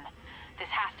thin.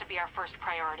 This has to be our first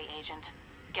priority, Agent.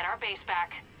 Get our base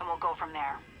back and we'll go from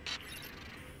there.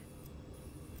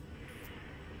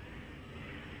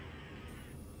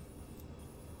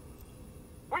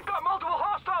 We've got multiple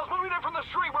hostiles moving in from the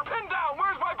street. We're pinned down.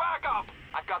 Where's my backup?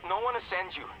 I've got no one to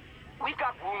send you. We've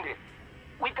got wounded.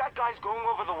 We've got guys going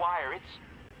over the wire.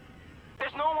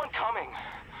 There's no one coming.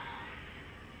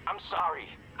 I'm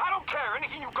sorry. I don't care.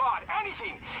 Anything you got.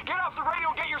 Anything. Get off the radio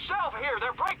and get yourself here.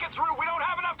 They're breaking through. We don't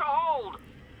have enough to hold.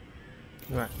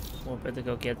 Right. Well, better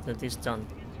go get this done.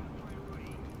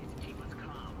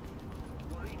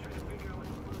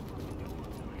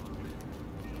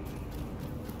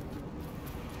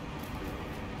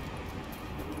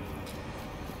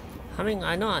 I mean,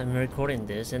 I know I'm recording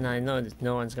this, and I know that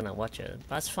no one's gonna watch it.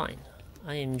 But that's fine.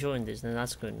 I'm enjoying this, and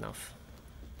that's good enough.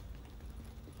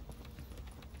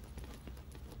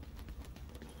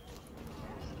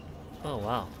 Oh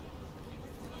wow.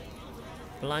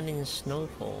 Blinding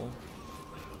snowfall.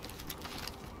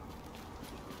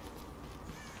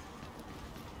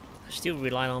 I still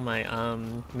rely on my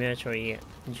military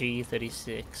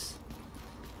G36.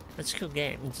 That's a good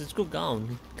game. It's a good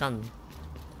gun.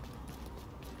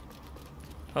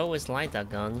 I always liked that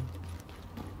gun.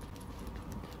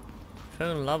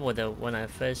 Fell in love with it when I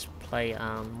first played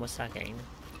what's that game?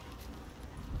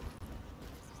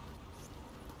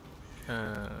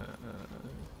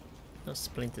 Not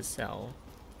Splinter Cell.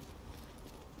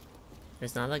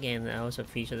 There's another game that also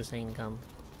features the same gun.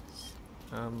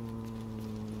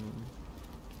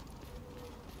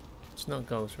 It's not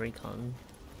Ghost Recon.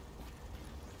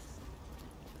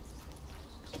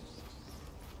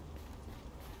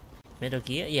 Metal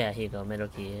Gear? Yeah, here you go, Metal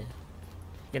Gear.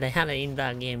 Yeah, they had it in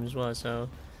that game as well, so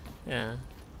yeah.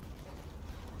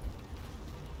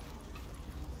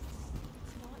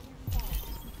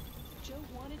 Joe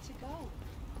wanted to go.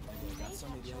 You made that choice.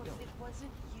 It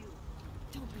wasn't you.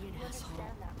 Don't be an asshole.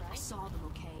 That, right? I saw them,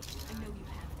 okay? I know you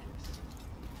have them.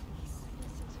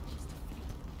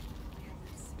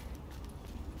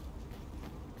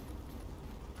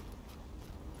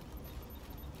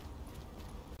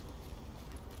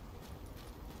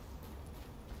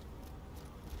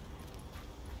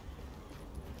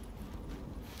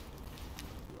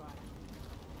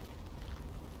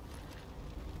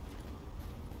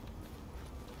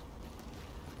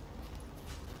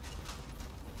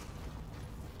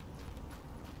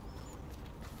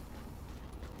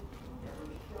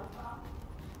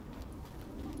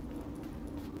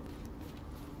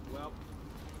 Well,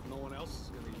 no one else is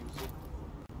gonna use it.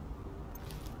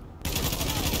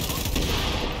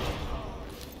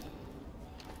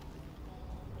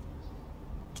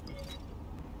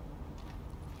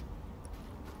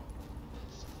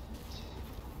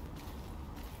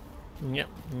 Yep,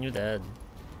 you're dead.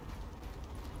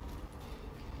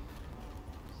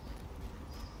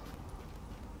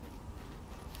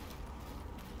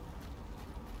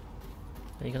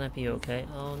 Are you gonna be okay?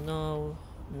 Oh no,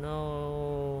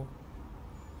 no.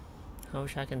 I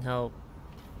wish I can help.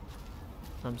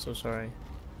 I'm so sorry.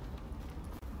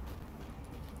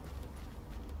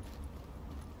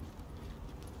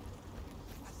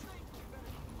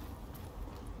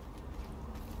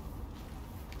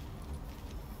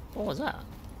 What was that?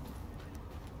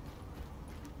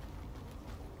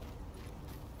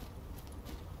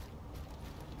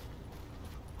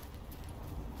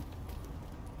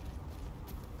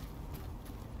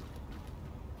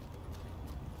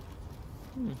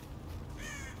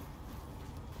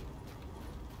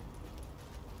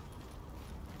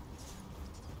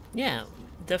 Yeah,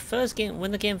 the first game,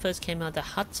 when the game first came out, the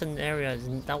Hudson area,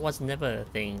 that was never a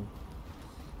thing.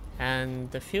 And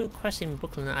the field quest in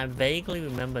Brooklyn, I vaguely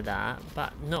remember that,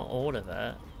 but not all of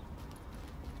it.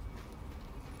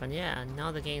 But yeah,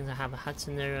 now the games have a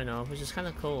Hudson area now, which is kind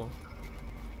of cool.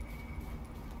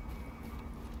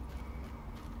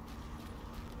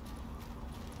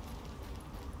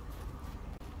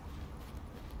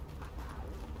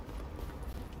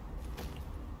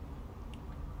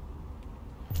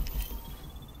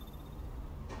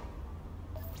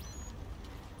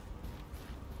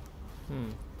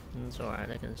 It's alright,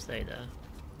 I can stay there.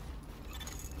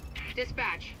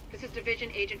 Dispatch, this is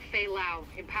Division Agent Fei Lau,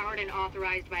 empowered and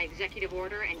authorized by Executive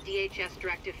Order and DHS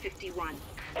Directive 51.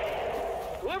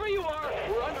 Whoever you are,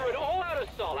 we're under an all-out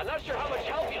assault. I'm not sure how much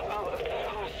help you...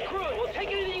 screw it, we'll take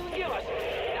anything you can give us.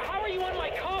 Now, how are you on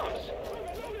my comms?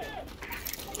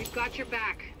 We've got your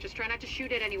back. Just try not to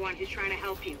shoot at anyone who's trying to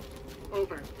help you.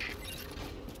 Over.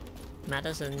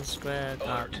 Madison Square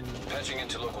Garden. Patching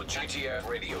into local GTF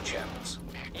radio channels.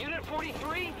 Unit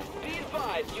 43, be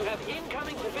advised, you have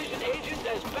incoming division agents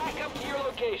as backup to your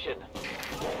location.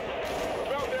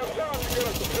 Found downtown to get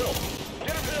us the bill.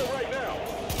 Get him here right now.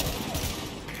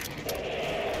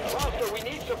 Foster, we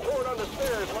need support on the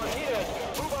stairs. Martinez,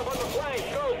 move up on the flank.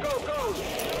 Go, go, go.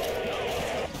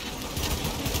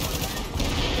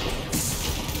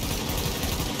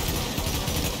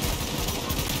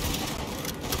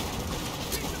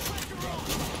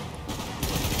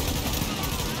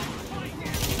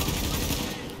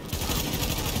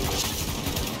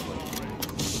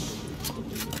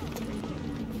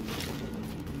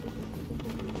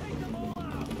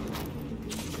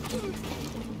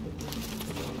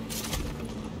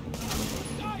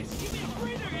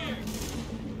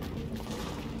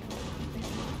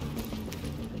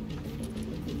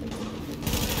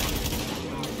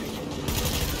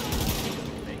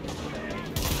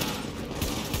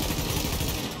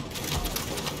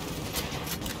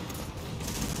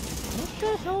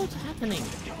 hell is happening?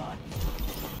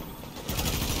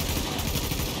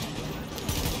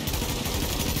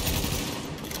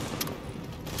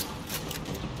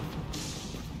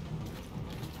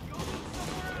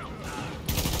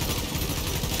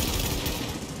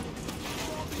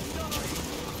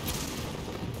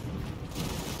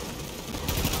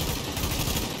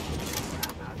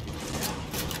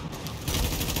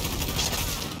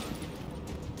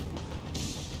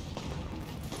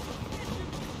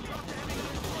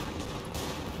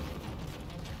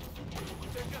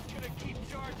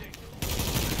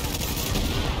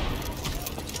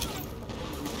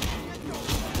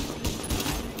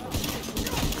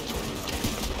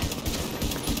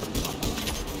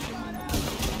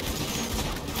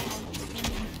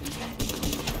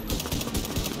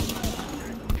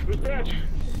 Dispatch,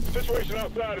 situation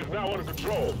outside is now under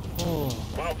control.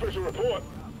 My official report,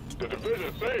 the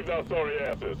division saved our sorry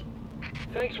asses.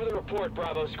 Thanks for the report,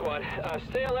 Bravo Squad.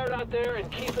 Stay alert out there and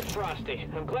keep it frosty.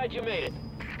 I'm glad you made it.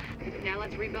 Now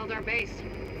let's rebuild our base.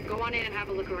 Go on in and have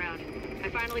a look around. I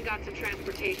finally got some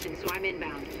transportation, so I'm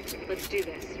inbound. Let's do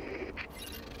this.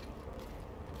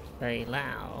 Very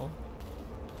loud.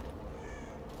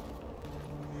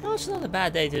 No, it's not a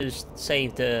bad day to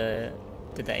save the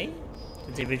day.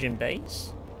 The division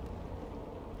base.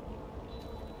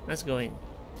 Let's go in.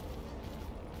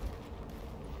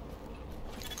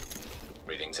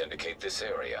 Readings indicate this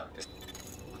area is...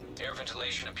 Air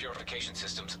ventilation and purification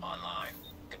systems online.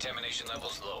 Contamination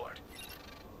levels lowered.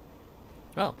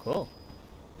 Oh, cool.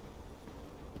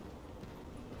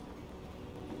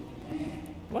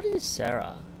 What is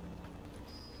Sarah?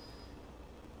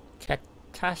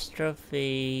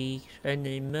 Catastrophe and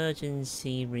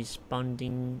emergency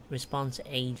response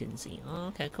agency. Oh,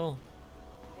 okay, cool.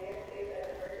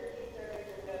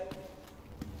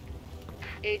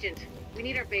 Agent, we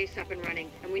need our base up and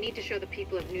running, and we need to show the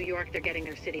people of New York they're getting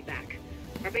their city back.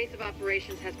 Our base of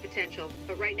operations has potential,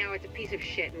 but right now it's a piece of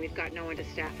shit and we've got no one to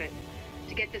staff it.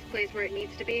 To get this place where it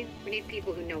needs to be, we need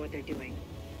people who know what they're doing.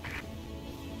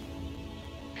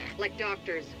 Like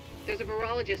doctors. There's a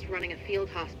virologist running a field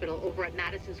hospital over at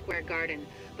Madison Square Garden,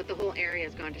 but the whole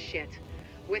area's gone to shit.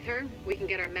 With her, we can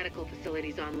get our medical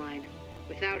facilities online.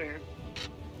 Without her...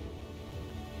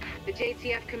 The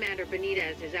JTF commander,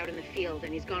 Benitez, is out in the field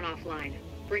and he's gone offline.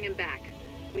 Bring him back.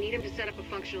 We need him to set up a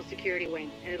functional security wing,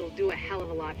 and it'll do a hell of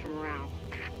a lot for morale.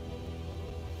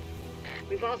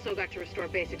 We've also got to restore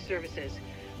basic services.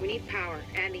 We need power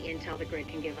and the intel the grid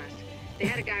can give us. They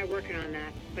had a guy working on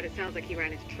that, but it sounds like he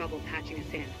ran into trouble patching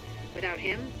us in. Without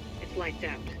him, it's lights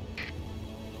out.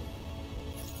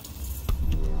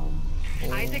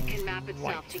 Isaac can map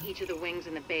itself to each of the wings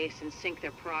in the base and sync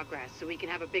their progress so we can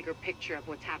have a bigger picture of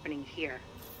what's happening here.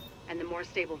 And the more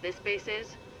stable this base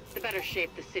is, the better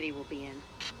shape the city will be in.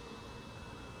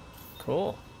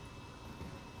 Cool.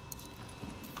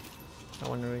 I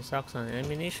want to restock on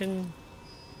ammunition.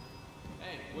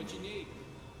 Hey, what you need?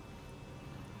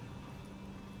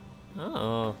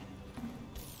 Oh.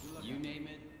 You name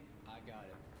it, I got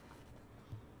it.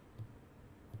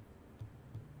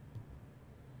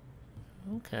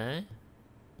 Okay.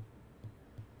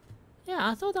 Yeah,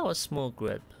 I thought that was small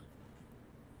grip.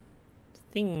 The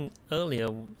thing earlier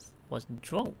was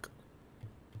drunk.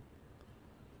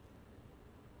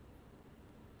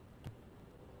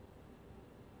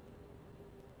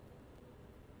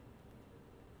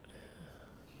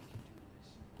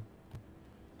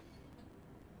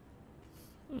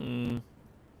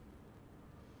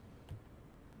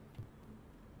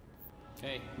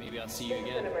 Hey, maybe I'll see you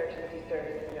again.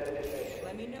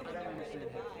 Let me know when you're ready to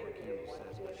buy.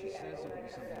 She says it'll be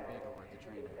something big over at the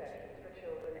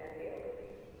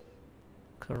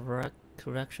train.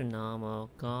 Correction armor.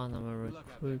 God, I'm a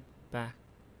recruit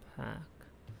backpack.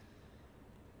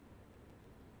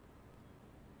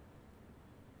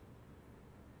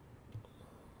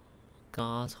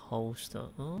 Guard holster.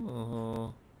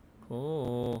 Oh,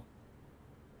 cool.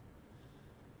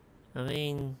 I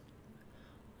mean,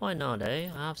 why not, eh?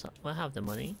 I have the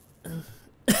money.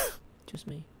 Just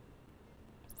me.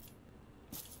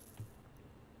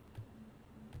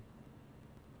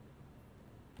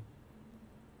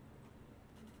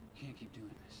 Can't keep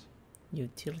doing this.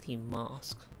 Utility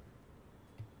mask.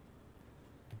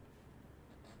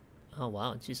 Oh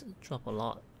wow, it just dropped a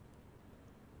lot.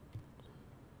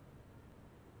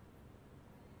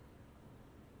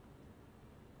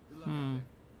 I'm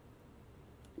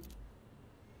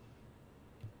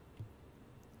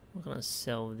gonna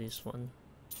sell this one.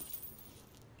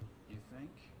 You think?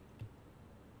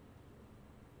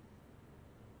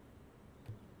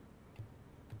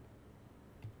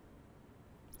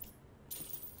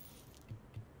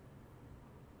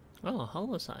 Oh,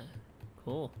 holocide.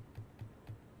 Cool.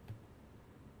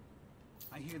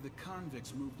 I hear the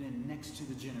convicts moved in next to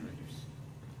the generators.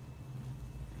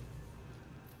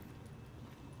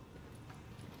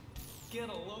 Get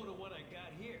a load of what I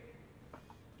got here.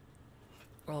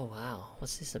 Oh wow,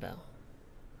 what's this about?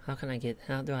 How do I get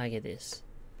this?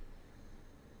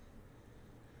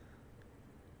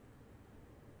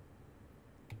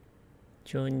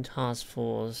 Joint task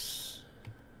force.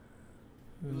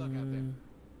 Good luck out there.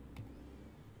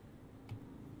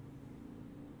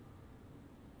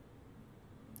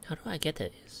 How do I get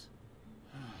this?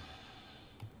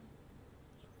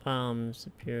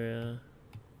 Superior.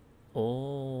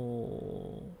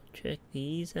 Oh, check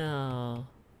these out.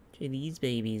 Check these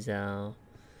babies out.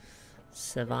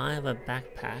 Survivor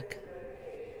backpack.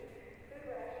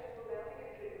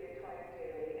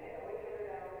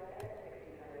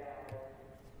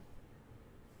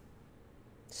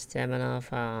 Stamina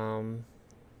farm.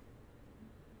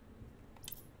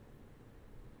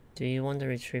 Do you want to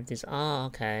retrieve this? Oh,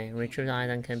 okay. Retrieved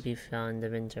item can be found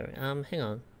in the inventory. Hang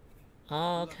on.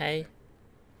 Oh, okay.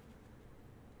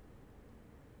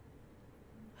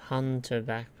 Hunter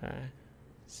backpack.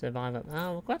 Survivor.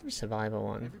 Oh, we've got the survivor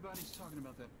one. Everybody's talking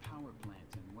about that power plant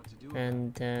and what to do.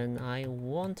 And then I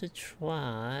want to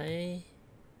try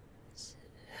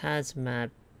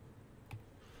hazmat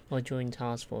or joint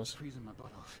task force. Freezing my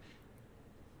butt off.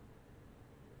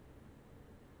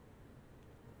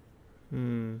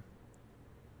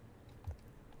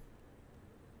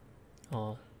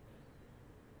 Oh,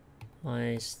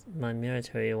 my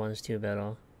military one's still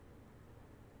better.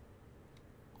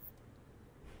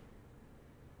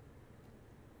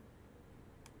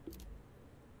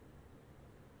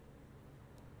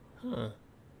 Huh.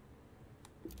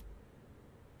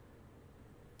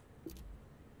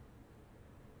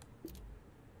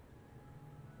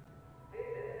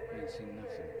 Ain't seen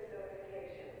nothing.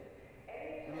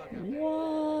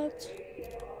 What?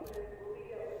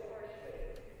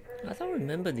 I don't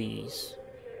remember these.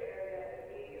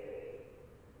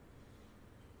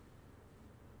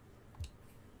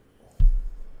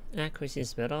 Accuracy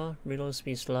is better, reload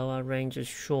speed slower, range is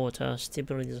shorter,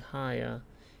 stability is higher.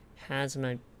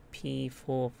 Hazmat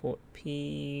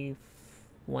P16.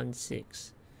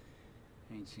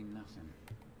 Ain't seen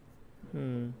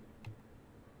nothing.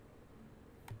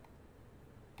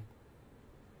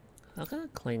 How can I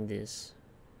claim this?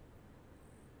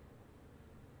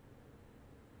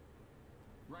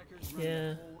 Rikers Yeah.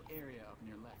 run the whole area up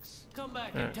near Lex. Come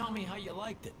back and tell me how you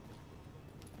liked it.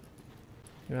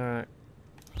 Alright.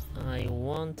 I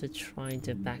want to try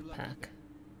the backpack.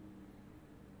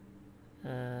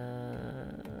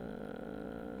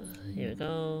 Here we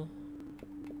go.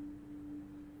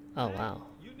 Oh wow.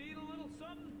 You need a little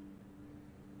something?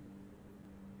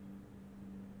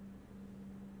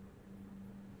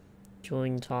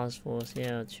 Join task force.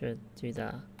 Yeah, I should do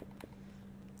that.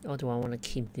 Or do I want to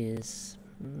keep this?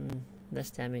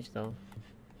 Less damage though.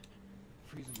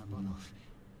 Freezing my butt off.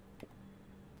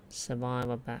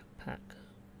 Survivor backpack.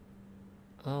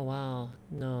 Oh wow,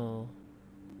 no.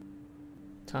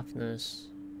 Toughness.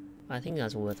 I think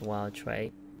that's a worthwhile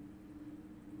trade.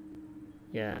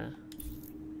 Yeah.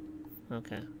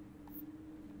 Okay.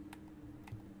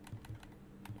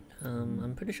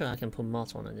 I'm pretty sure I can put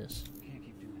mods on this. Can't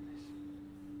keep doing this.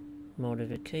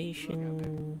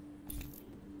 Modification.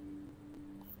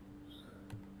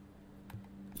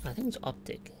 I think it's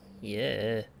optic.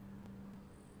 Yeah.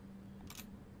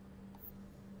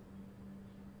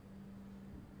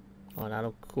 Oh, that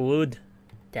look good.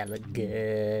 That look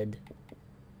good.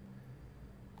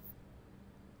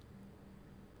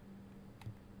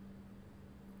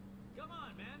 Come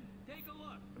on, man. Take a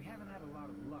look. We haven't had a lot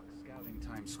of luck scouting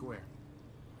Times Square.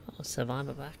 Oh,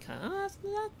 Survivor backpack. Ah,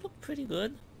 that looked pretty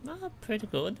good. Ah, pretty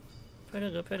good.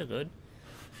 Pretty good.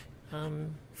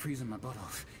 Freezing my butt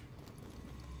off.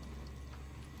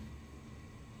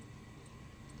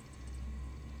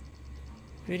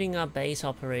 Building up base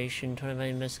operation, trying to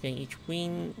investigate each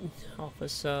wing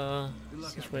officer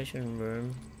situation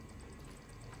room.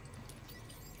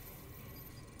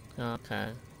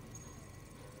 Okay.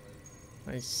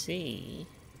 I see.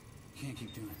 Can't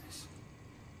keep doing this.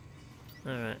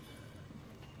 Alright.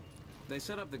 They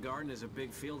set up the garden as a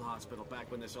big field hospital back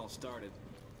when this all started.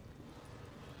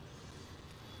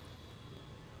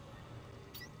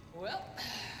 Well,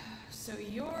 so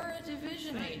you're a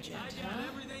division agent, I got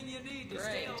everything you need to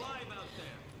stay alive out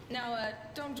there. Now,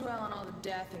 don't dwell on all the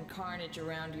death and carnage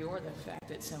around you, or the fact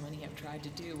that so many have tried to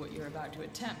do what you're about to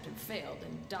attempt and failed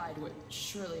and died what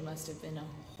surely must have been a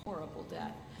horrible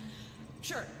death.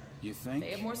 Sure, You think?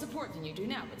 They have more support than you do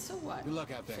now, but so what? Good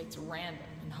luck out there. Fate's random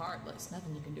and heartless.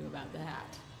 Nothing you can do about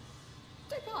that.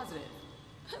 Stay positive.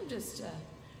 I'm just,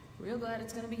 real glad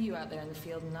it's gonna be you out there in the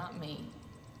field and not me.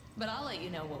 But I'll let you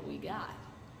know what we got.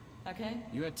 Okay?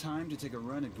 You had time to take a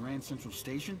run at Grand Central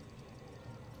Station?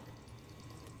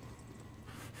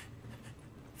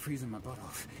 Freezing my butt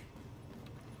off.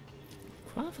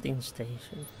 Crafting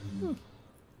station.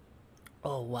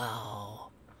 Oh wow.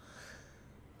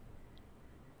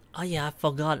 Oh yeah, I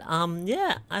forgot.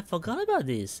 Yeah, I forgot about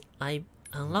this. I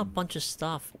unlocked a bunch of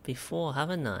stuff before,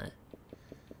 haven't I?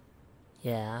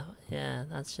 Yeah,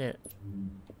 that's it.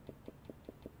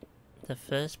 The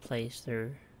first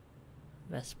playthrough.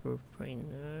 Vesper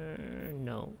Brainer.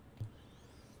 No.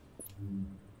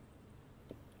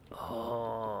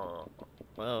 Oh,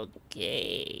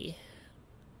 okay.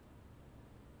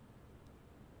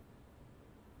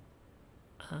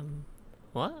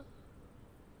 What?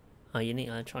 Oh, you need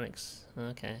electronics.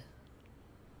 Okay.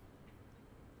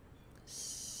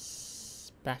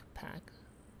 Backpack.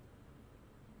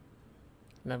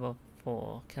 Level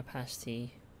 4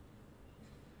 capacity.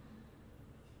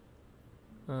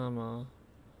 Armor.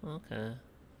 Okay.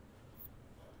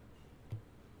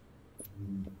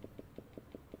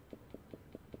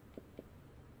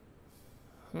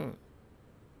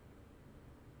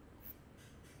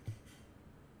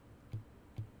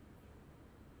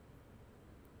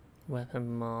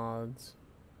 Weapon mods.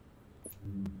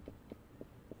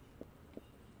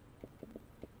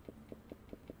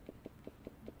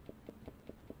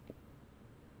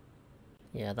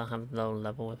 Yeah, I don't have low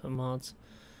level weapon mods.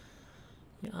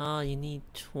 Ah, you need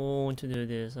tool to do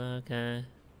this, okay.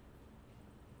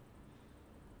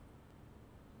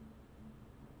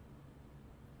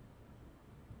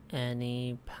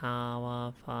 Any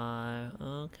power fire,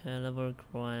 okay, level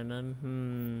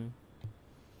requirement,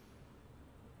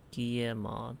 Gear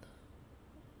mod.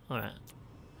 Alright,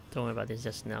 don't worry about this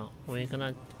just now. We're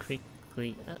gonna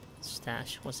quickly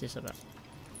stash. What's this about?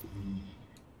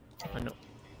 Oh no.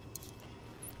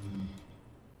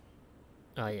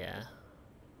 Oh yeah.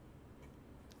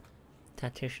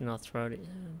 Tactician's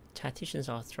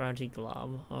Authority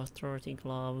Glove. Authority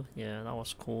Glove. Yeah, that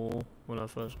was cool when I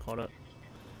first got it.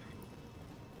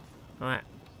 Alright.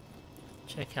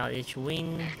 Check out each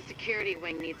wing. The security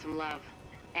wing needs some love.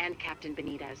 And Captain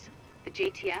Benitez. The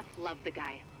JTF love the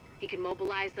guy. He can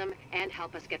mobilize them and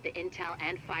help us get the intel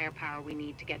and firepower we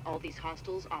need to get all these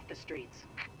hostiles off the streets.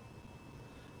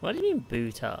 What do you mean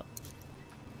boot up?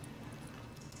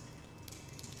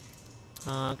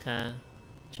 Oh, okay.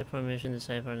 Check permission to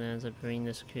save Fernandez and bring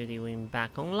the security wing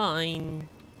back online.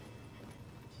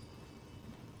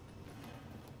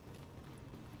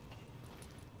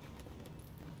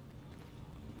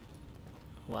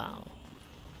 Wow.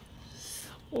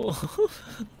 Oh,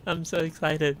 I'm so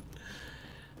excited.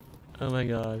 Oh my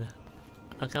god.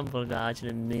 I can't believe I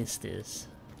actually missed this.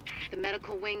 The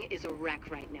medical wing is a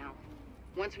wreck right now.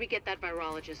 Once we get that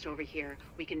virologist over here,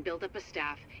 we can build up a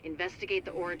staff, investigate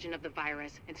the origin of the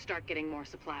virus, and start getting more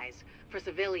supplies. For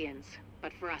civilians,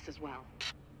 but for us as well.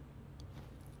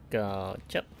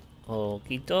 Gotcha.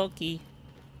 Okie dokie.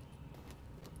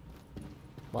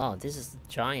 Wow, this is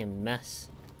a giant mess.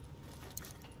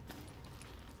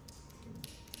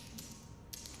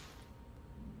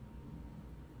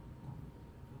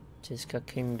 Just a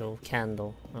candle.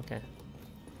 Okay.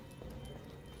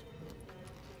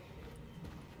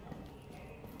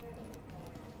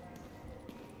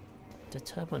 The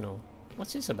terminal.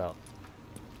 What's this about?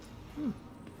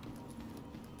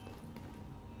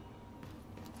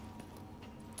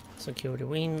 Security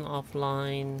wing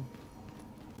offline.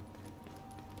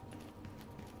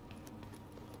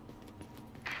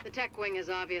 The tech wing has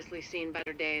obviously seen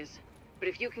better days. But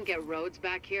if you can get Rhodes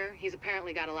back here, he's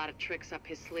apparently got a lot of tricks up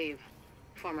his sleeve.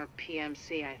 Former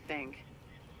PMC, I think.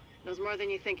 Knows more than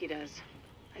you think he does.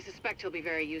 I suspect he'll be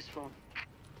very useful.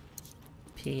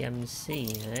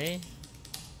 PMC, eh?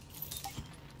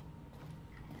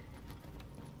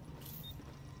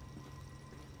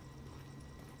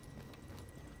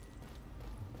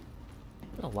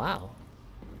 Oh wow.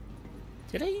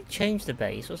 Did I change the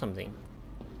base or something?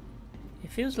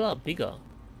 It feels a lot bigger.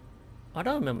 I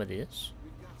don't remember this.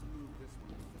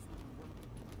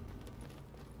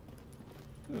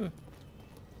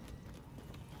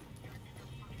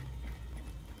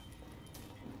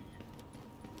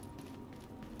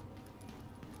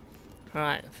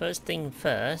 Alright, first thing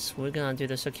first, we're gonna do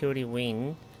the security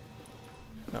wing.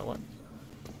 Oh, what?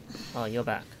 Oh, you're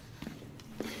back.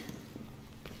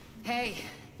 Hey,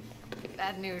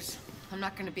 bad news. I'm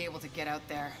not gonna be able to get out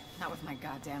there. Not with my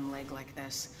goddamn leg like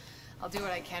this. I'll do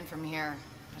what I can from here,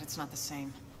 but it's not the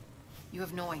same. You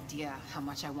have no idea how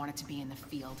much I wanted to be in the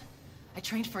field. I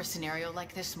trained for a scenario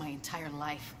like this my entire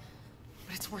life.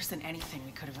 But it's worse than anything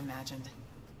we could have imagined.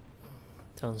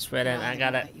 Don't sweat it, I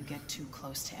got it. Let you get too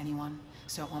close to anyone,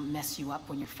 so it won't mess you up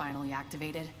when you're finally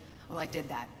activated. Well, I did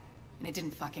that, and it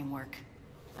didn't fucking work.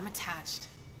 I'm attached.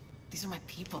 These are my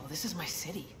people. This is my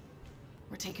city.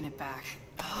 We're taking it back.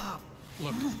 Oh.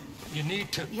 Look, you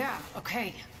need to... Yeah,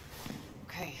 okay.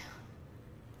 Okay.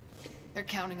 They're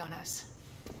counting on us.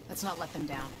 Let's not let them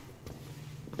down.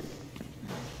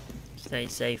 Stay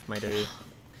safe, my dude.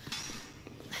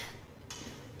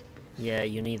 Yeah,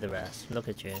 you need the rest. Look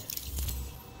at you.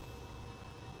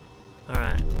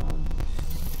 Alright.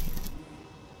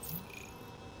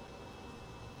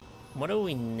 What do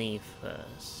we need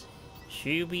first?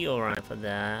 Should be alright for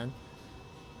that.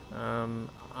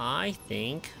 I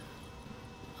think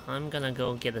I'm gonna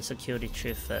go get a security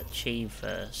chief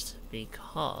first,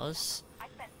 because I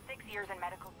spent 6 years in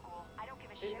medical school. I don't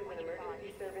give a shit what you thought.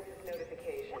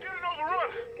 We're getting overrun!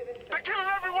 They're killing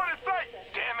everyone in sight!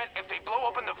 Damn it, if they blow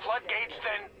open the floodgates,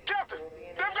 then... Captain!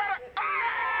 They've got a... Ah!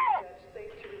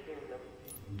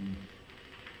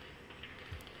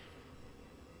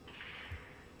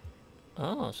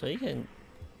 oh, so you can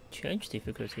change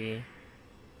difficulty.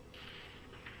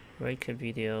 Record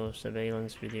video,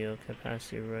 surveillance video,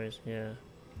 capacity raise, yeah.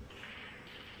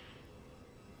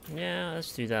 Yeah,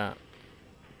 let's do that.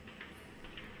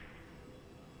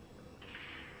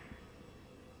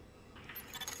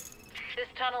 This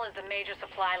tunnel is a major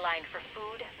supply line for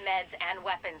food, meds, and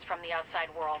weapons from the outside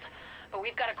world. But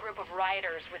we've got a group of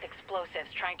rioters with explosives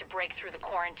trying to break through the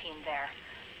quarantine there.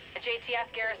 The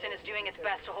JTF garrison is doing its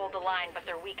best to hold the line, but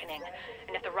they're weakening.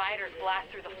 And if the rioters blast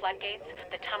through the floodgates,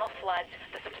 the tunnel floods,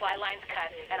 the supply lines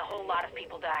cut, and a whole lot of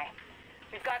people die.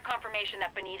 We've got confirmation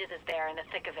that Benitez is there in the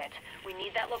thick of it. We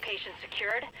need that location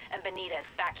secured, and Benitez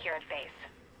back here at base.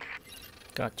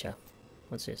 Gotcha.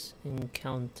 What's this?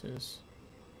 Encounters.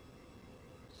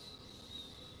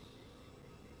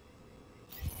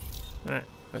 Alright,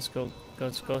 let's go.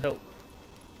 Let's go help.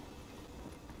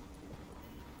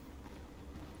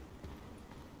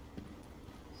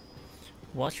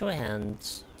 Wash your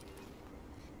hands.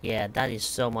 Yeah, that is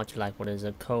so much like what is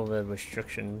the COVID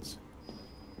restrictions.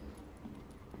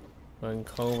 When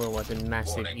COVID was a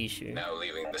massive issue. Now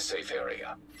leaving the safe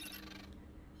area.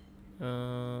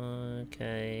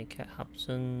 Okay, Camp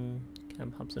Hobson.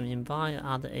 Invite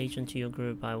other agents to your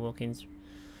group by walking.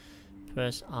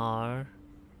 Press R.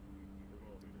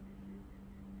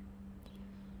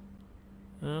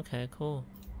 Okay, cool.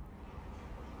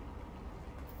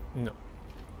 No.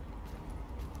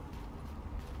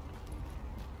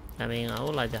 I mean, I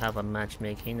would like to have a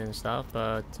matchmaking and stuff,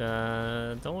 but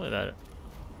don't worry about it.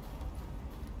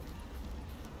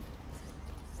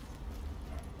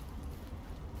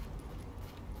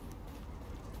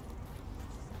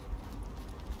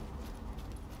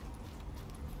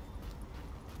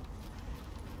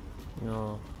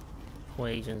 No, poor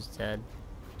agent's dead.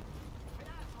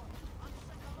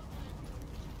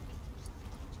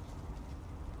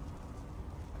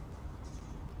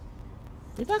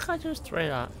 Did that guy just throw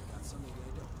that?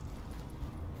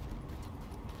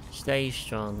 Stay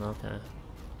strong, okay.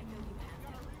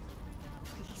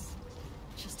 Please,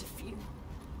 just a few.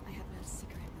 I haven't had a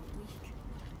cigarette in a week.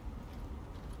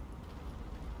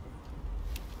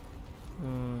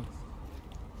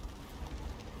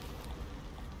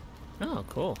 Oh,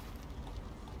 cool.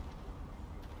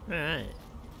 Alright.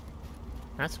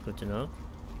 That's good to know.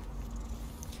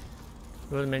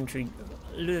 Rudimentary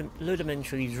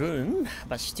room,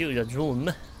 but still a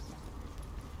room.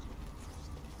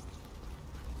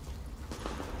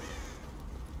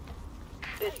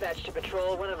 Dispatch to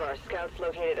patrol. One of our scouts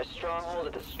located a stronghold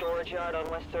at the storage yard on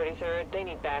West 33rd. They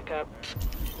need backup.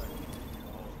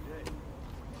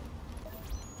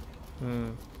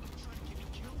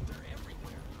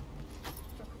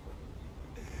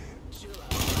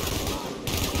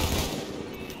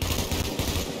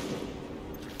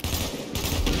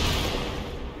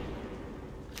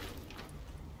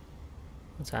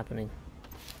 What's happening?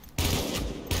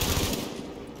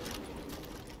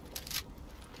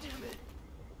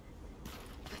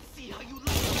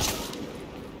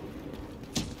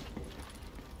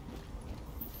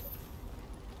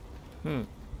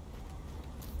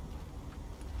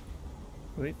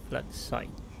 Reflex sight.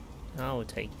 I will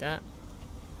take that.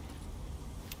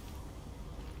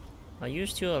 Are you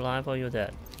still alive or you're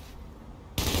dead?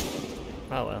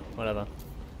 Oh well, whatever.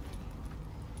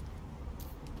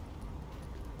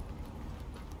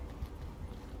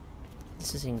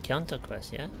 This is encounter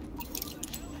quest, yeah?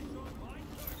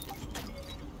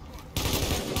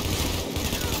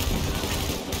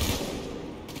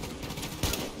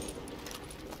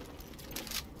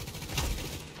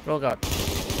 Oh god.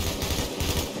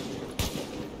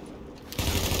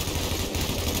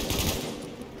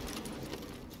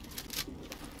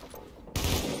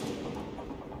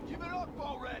 Give it up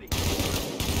already.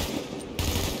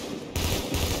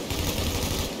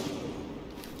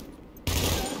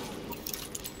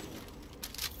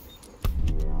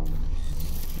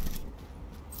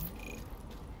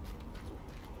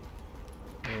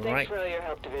 Thanks for all your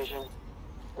help, Division.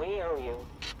 We owe you.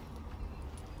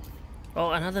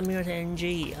 Oh, another mirror to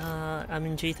NG. I'm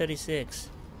in G36.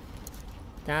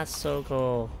 That's so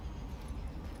cool.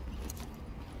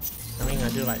 I mean, I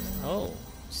do like, oh,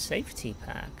 safety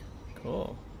pack.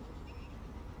 Cool.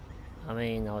 I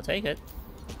mean, I'll take it.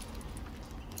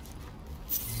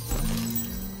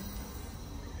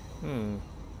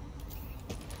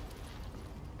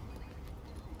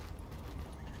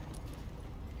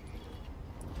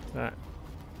 Right.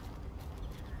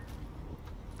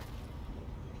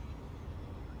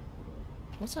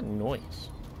 What's that noise?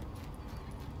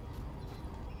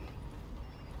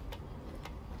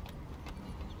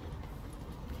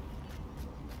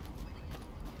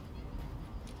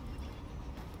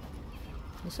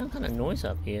 There's some kind of noise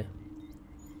up here.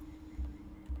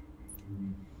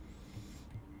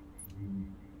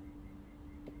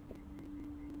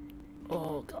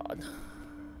 Oh god.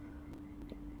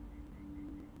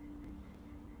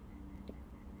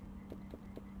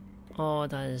 Oh,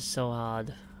 that is so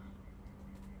hard.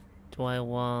 Do I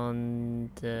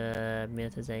want the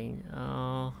Mirtazane?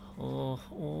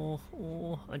 Oh,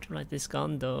 I do like this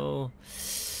gun though.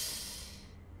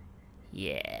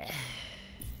 Yeah.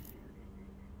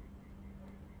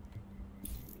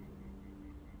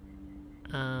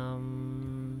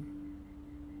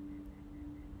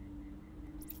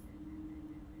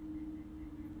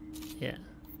 Yeah.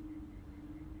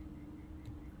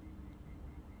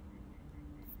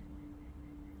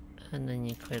 And then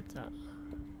you equip that.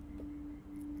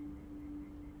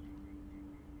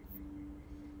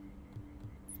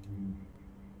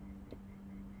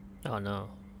 Oh no,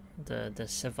 the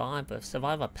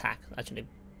survivor pack actually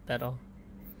better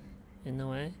in a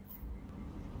way.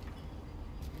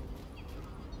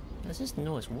 What's this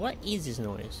noise? What is this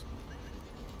noise?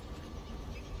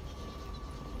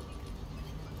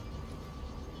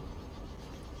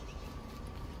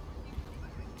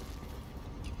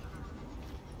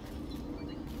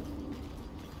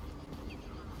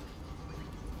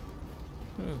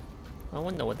 I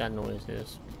wonder what that noise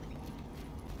is.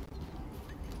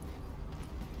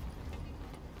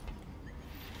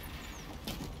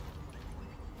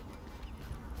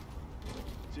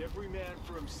 It's every man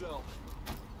for himself.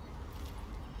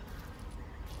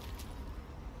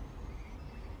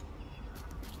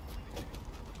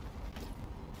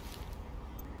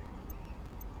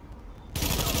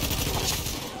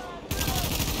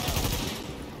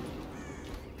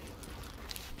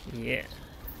 Yeah,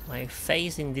 my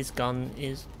face in this gun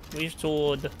is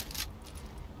restored.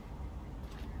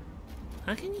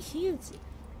 I can hear it.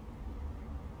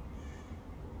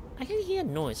 I can hear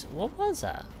noise. What was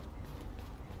that?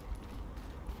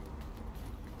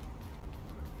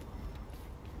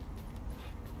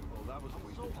 Oh, that was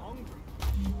so hungry.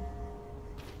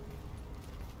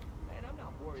 Man, I'm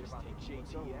not worried about the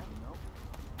JTF.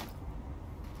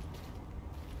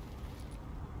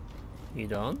 You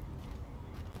done?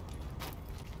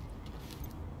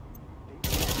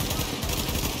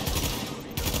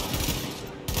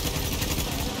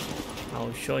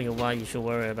 I'll show you why you should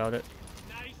worry about it.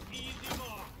 Nice, easy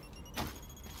mark.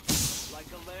 Like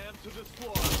a lamb to the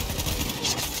slaughter.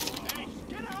 Hey,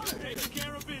 get out of here! Take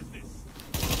care of business.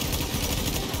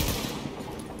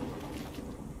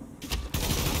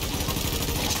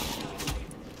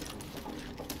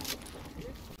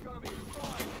 It's gonna be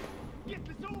fine. Get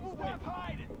this over with.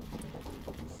 Hide it.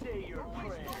 Say your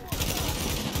prayers.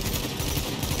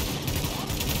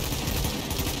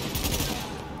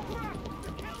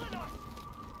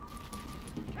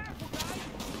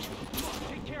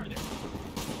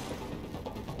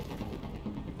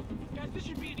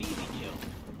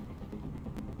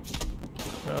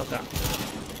 Okay.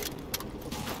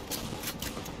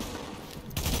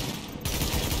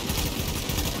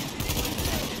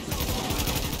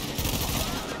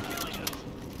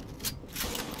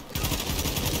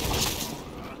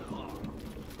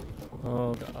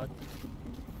 Oh god.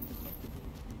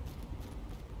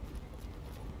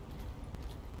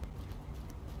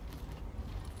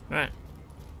 Right.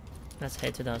 Let's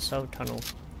head to the assault tunnel.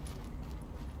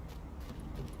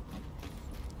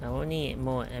 I will need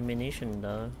more ammunition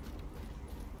though.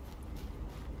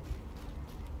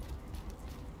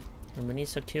 And we need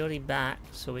security back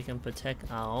so we can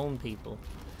protect our own people.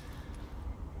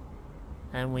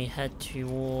 And we head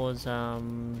towards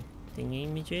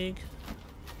thingy-majig.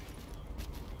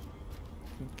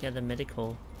 Get the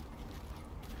medical.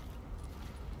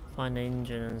 Find the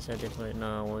engine and set it for it.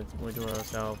 No, we'll do it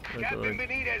ourselves. We're Captain good.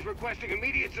 Benitez requesting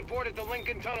immediate support at the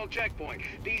Lincoln Tunnel checkpoint.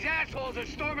 These assholes are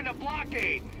storming the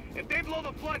blockade. If they blow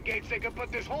the floodgates, they can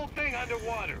put this whole thing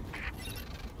underwater.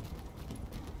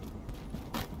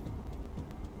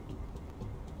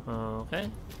 Okay.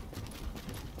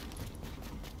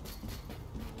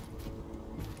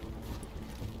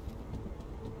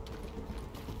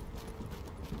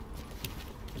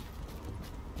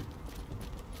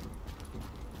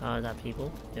 Oh, is that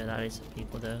people? Yeah, that is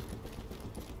people there.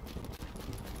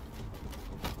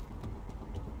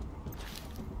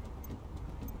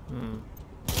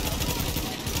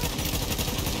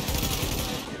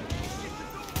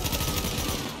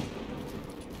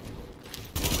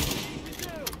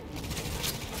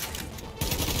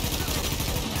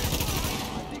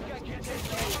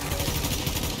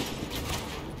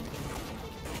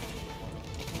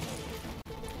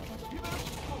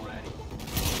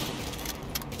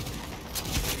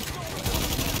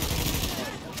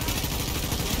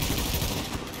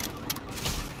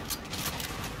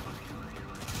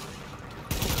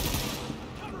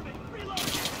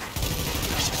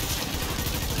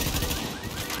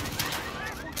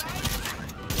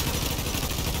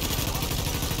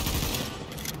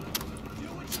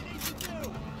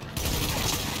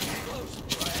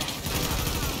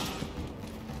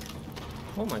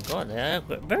 Oh my god, they're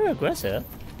very aggressive.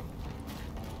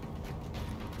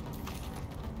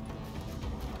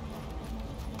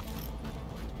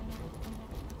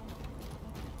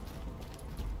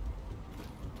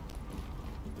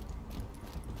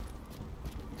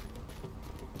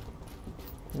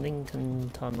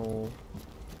 Lincoln Tunnel.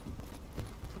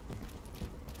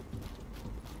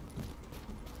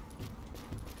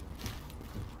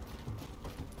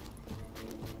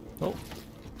 Oh.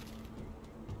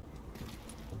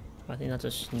 I think that's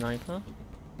a sniper.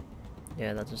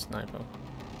 Yeah, that's a sniper.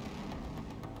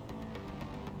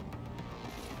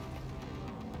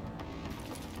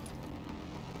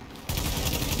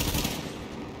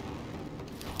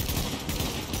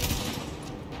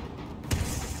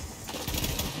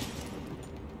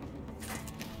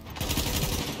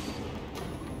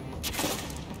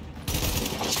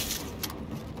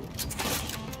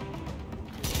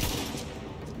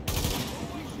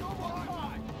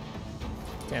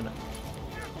 Damn it.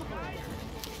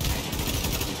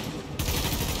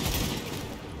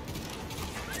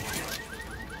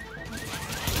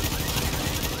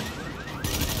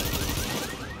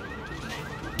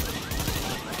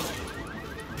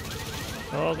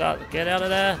 Oh god, get out of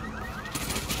there!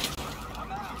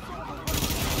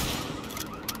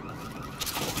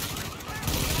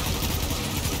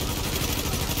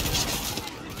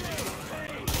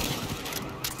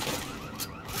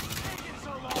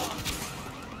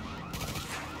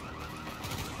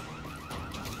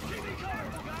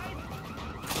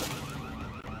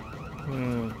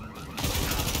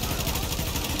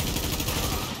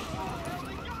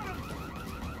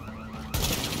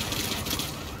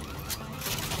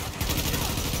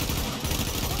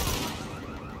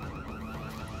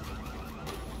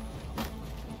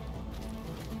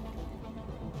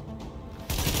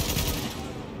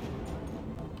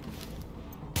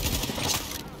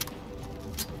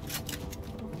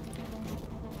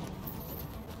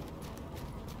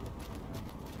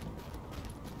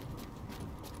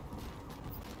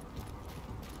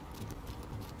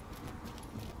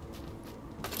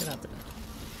 Get out there.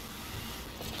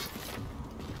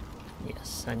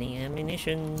 Yes, I need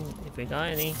ammunition if we got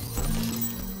any.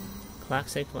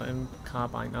 Classic and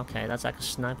carbine. Okay, that's like a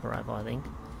sniper rifle, I think.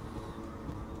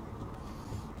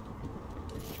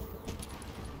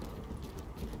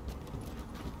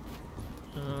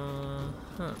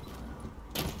 Huh.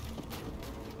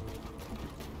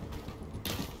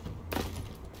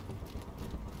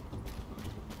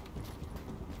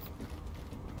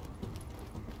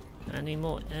 I need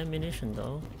more ammunition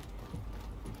though.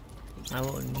 I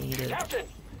won't need it. Captain!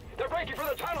 They're breaking for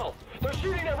the tunnel! They're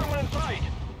shooting everyone in sight!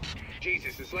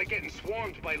 Jesus, it's like getting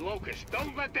swarmed by locusts.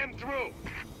 Don't let them through!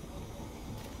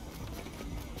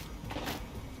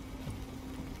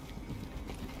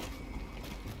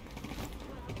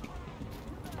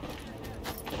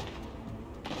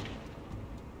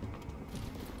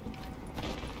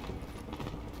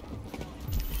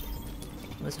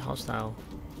 Where's the hostile?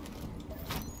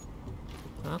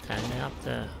 Okay, they're up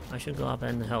there. I should go up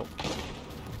and help.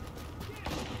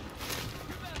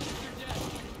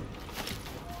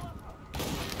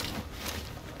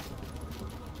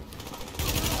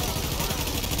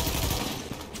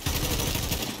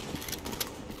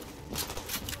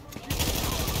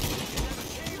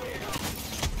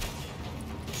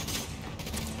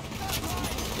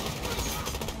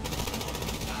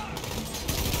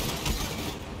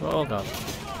 Oh god.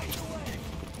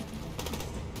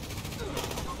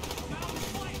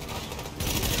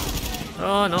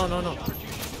 Oh no no no.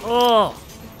 Oh.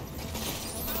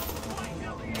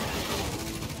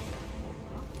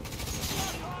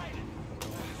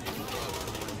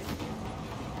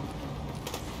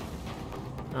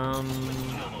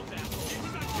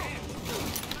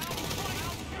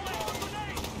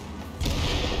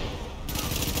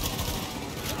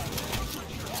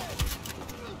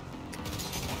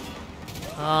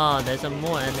 Oh, there's a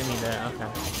more enemy there. Okay.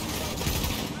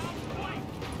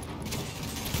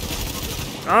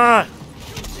 Ah!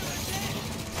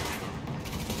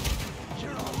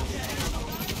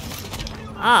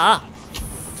 Ah!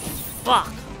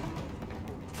 Fuck!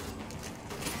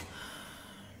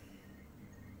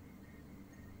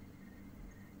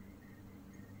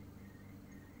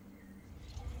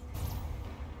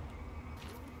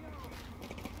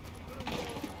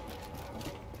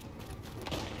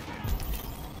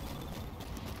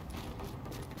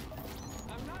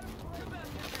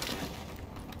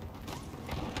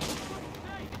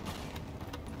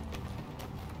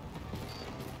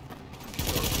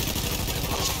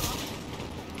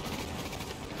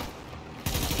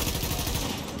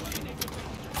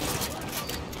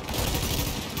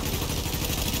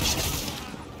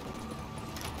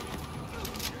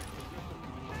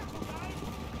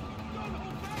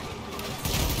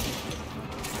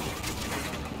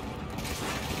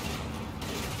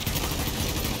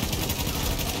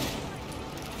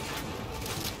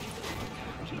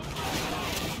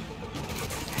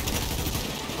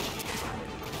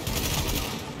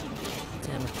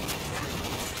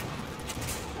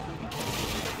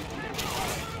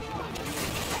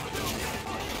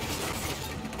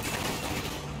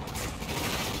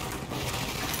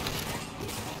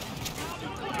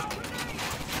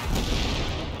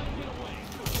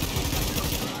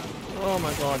 Oh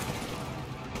my god.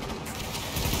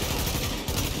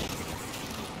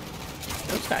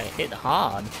 Looks like it hit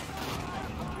hard.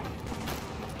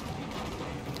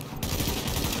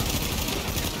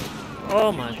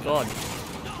 Oh my god.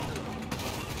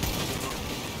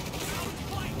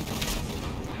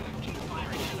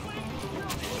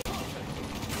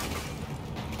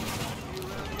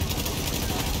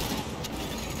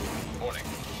 Warning.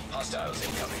 Hostiles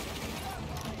incoming.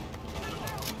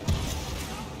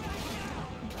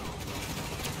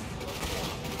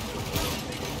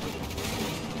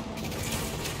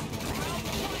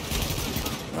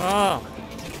 Oh.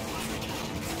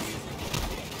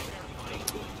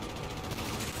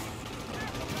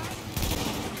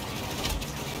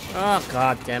 Oh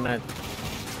god damn it.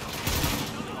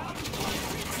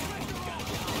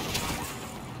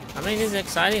 I mean it's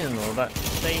exciting and all, but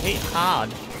they hit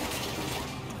hard.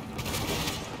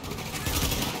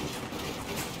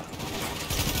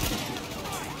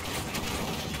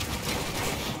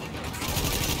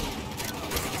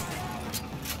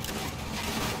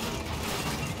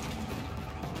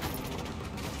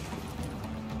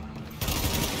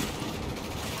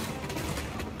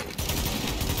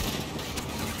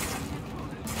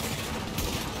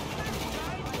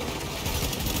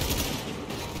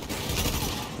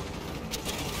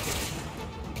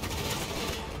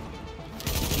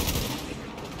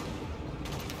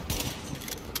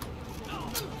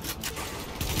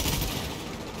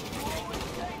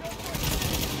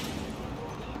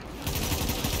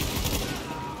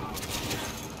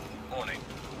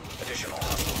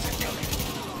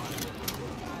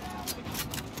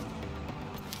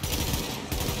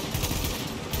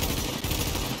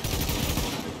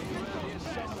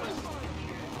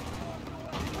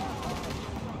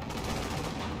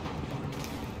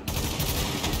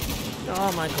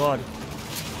 Oh my god.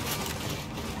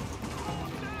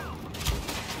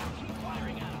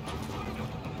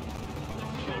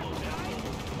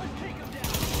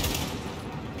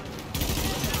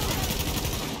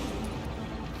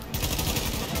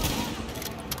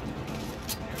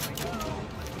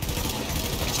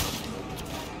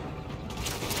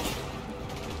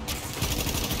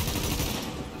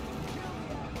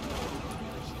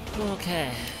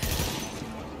 Okay.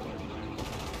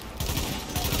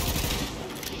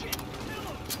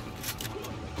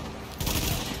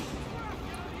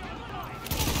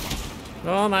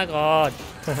 Oh my god.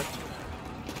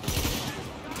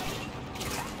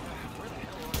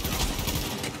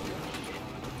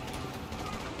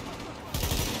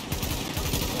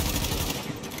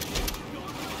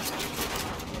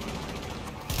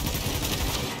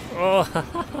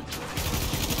 Oh.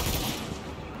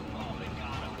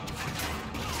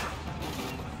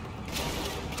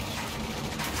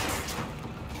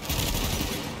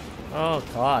 Oh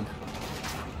god.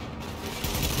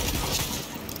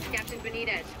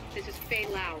 Benitez. This is Faye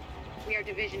Lau. We are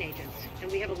division agents,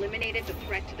 and we have eliminated the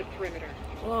threat to the perimeter.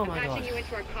 Oh my I'm God. patching you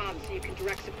into our comms so you can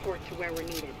direct support to where we're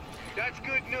needed. That's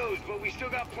good news, but we still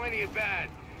got plenty of bad.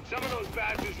 Some of those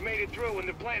bastards made it through and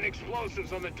they're planting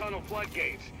explosives on the tunnel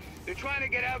floodgates. They're trying to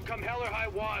get out come hell or high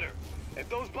water. If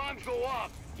those bombs go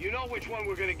off, you know which one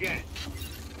we're gonna get.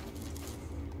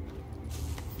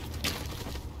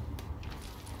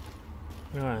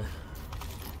 Alright.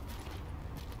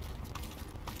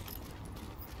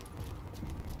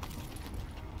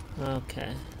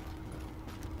 Okay.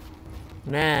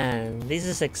 Man, this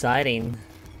is exciting.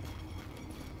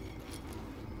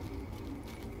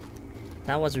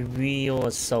 That was real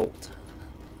assault.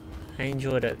 I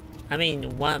enjoyed it. I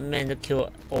mean, one man to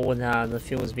kill all the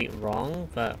field was a bit wrong,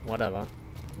 but whatever.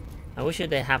 I wish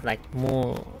they have like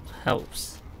more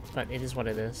helps, but it is what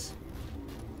it is.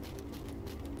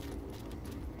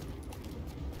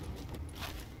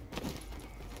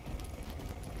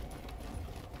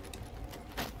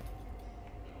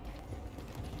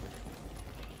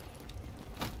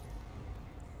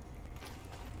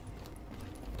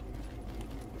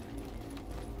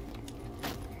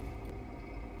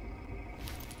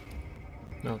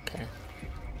 Okay.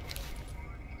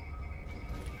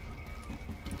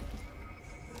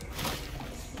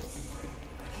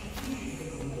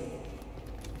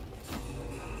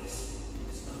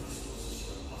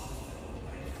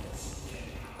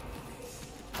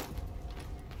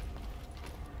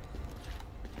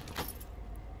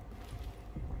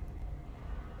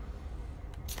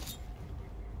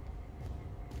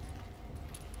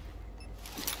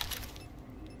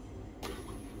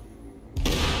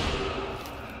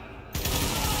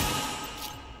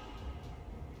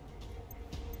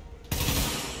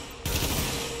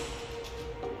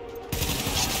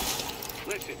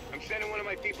 Listen, I'm sending one of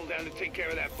my people down to take care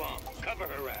of that bomb. Cover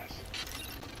her ass.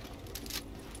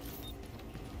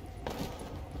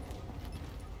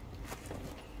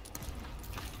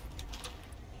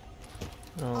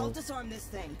 I'll disarm this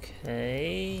thing.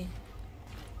 Okay.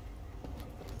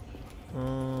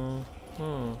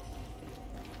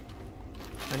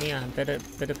 I need a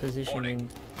better positioning.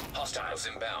 Hostiles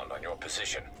inbound on your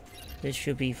position. This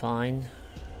should be fine.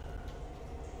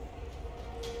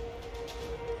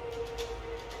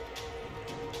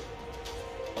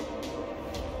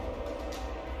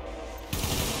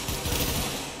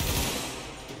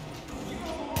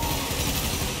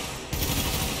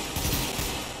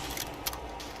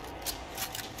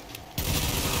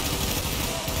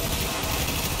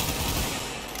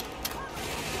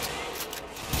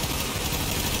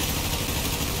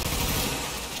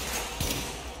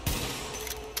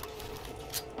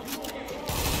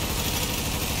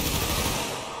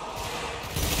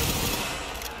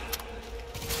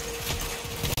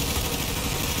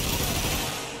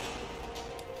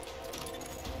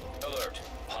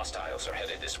 Hostiles are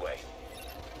headed this way.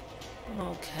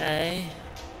 Okay.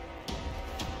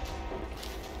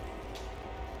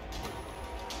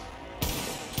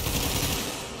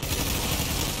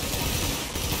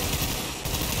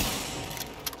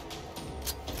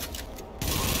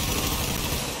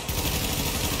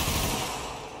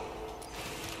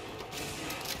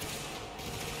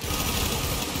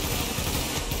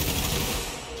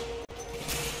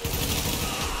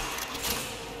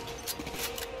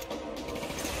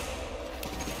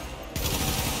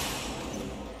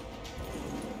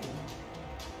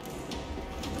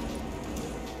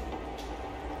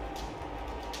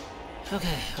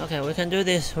 Okay, we can do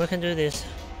this. We can do this.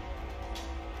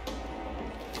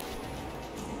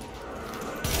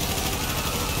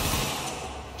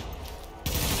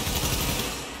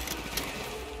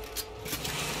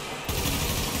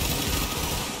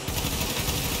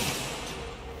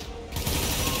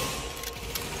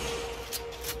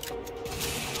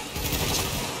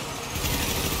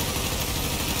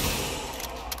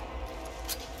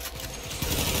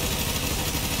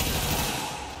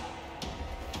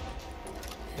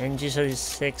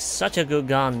 NG36, such a good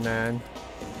gun, man.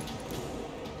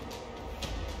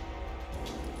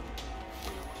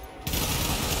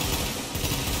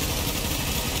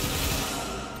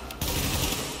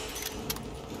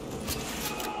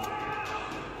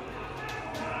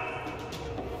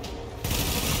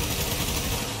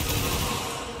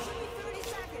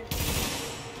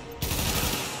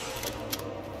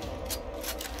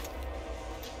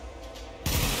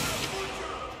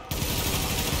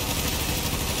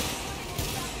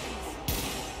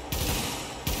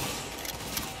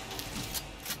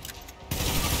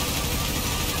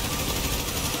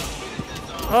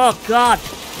 Oh God!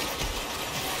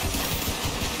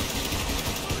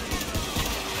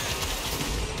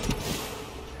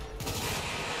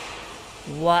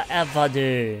 Whatever,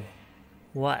 dude.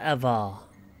 Whatever.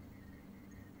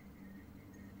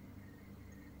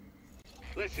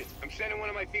 Listen, I'm sending one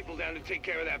of my people down to take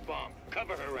care of that bomb.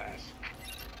 Cover her ass.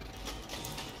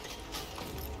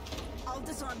 I'll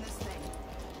disarm this thing.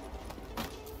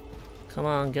 Come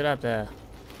on, get up there.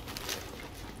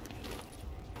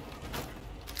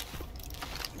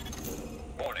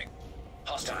 Warning.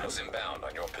 Hostiles inbound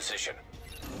on your position.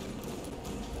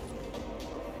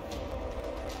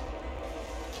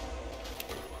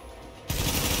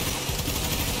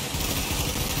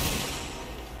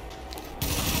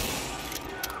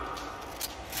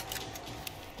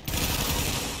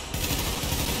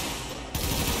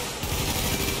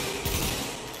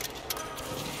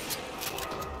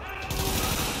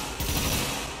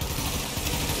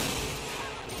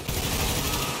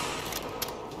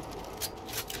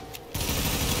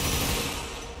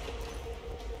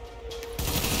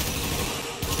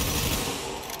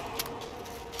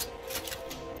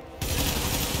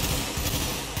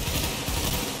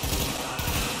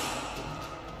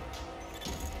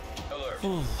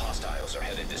 Hostiles are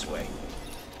headed this way.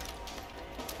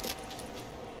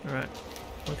 Alright.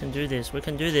 We can do this. We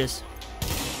can do this.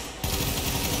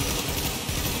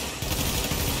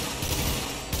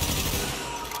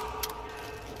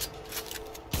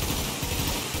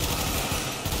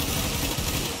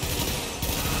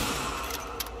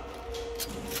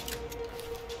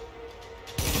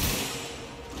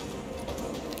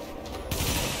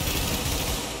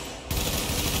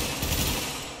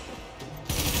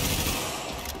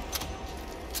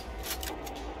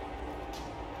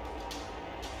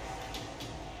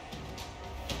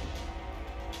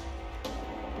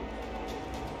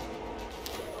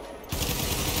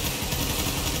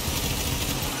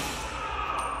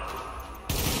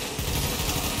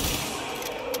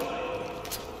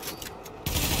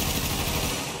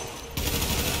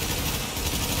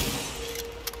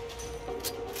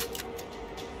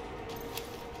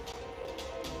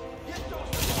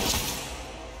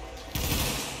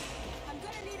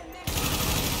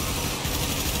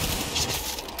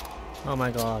 Oh my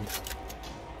god.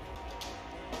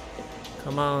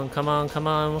 Come on, come on, come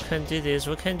on. We can do this.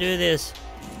 We can do this.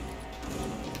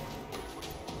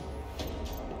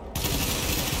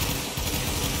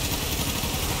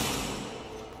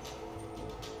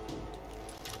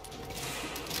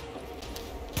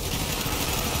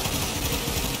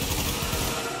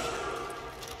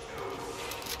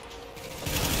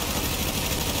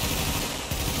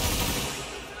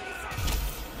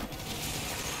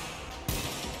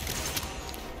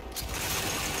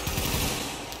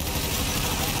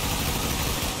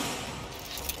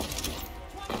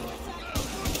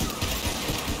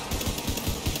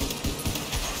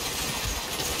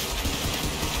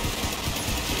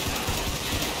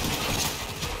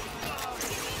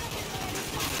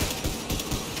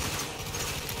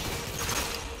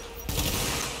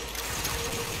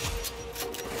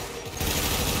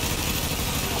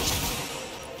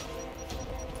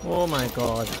 Oh my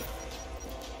god.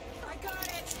 I got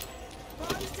it.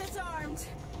 Bomb's disarmed.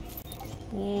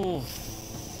 Ooh.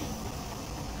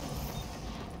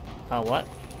 What?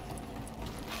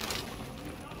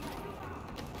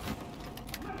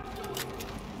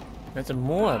 That's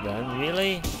more of them,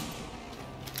 really?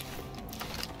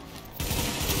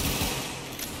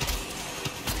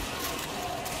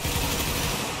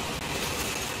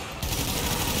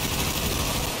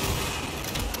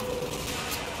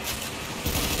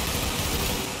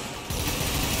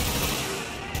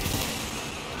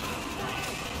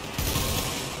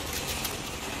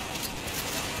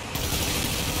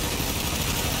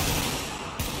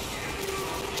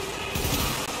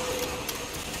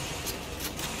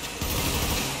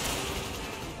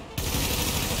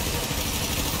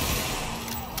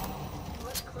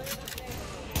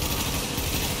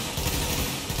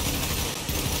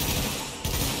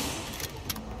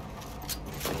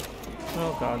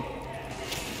 Oh god.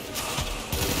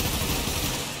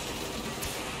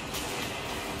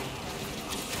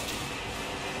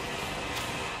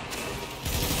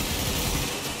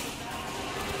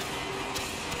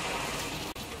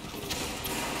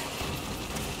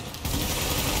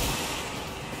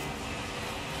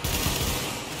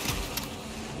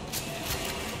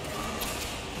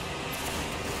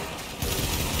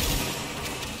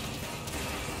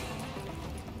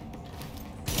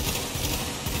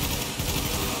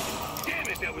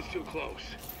 Too close.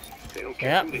 They don't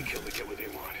care who they kill to get what they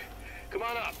want. Come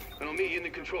on up, and I'll meet you in the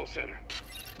control center.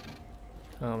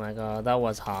 Oh my god, that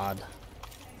was hard.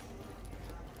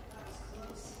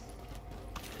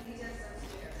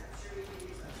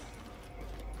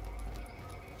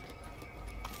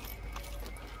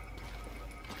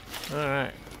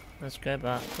 Alright, let's grab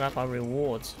our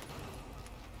rewards.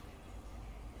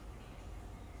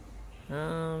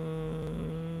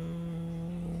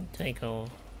 Take all.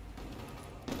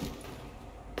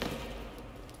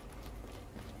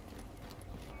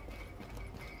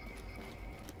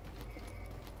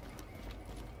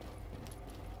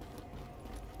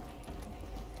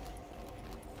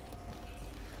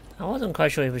 I wasn't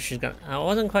quite sure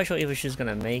if she's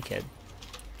gonna make it,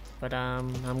 but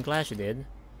I'm glad she did.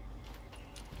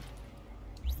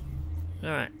 All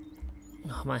right,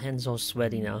 oh, my hands all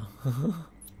sweaty now.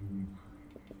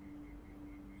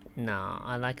 No,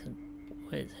 I like it.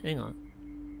 Wait, hang on.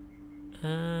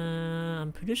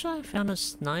 I'm pretty sure I found a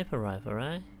sniper rifle,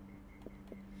 right?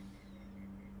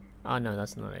 Oh no,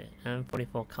 that's not it.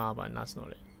 M44 carbine, that's not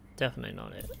it. Definitely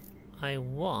not it. I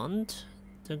want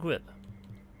the grip,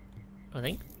 I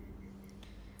think.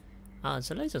 Ah, it's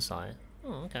a laser sight.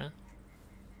 Oh, okay.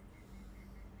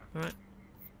 Alright.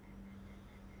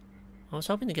 I was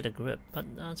hoping to get a grip, but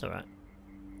that's alright.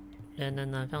 And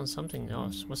then I found something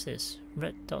else. What's this?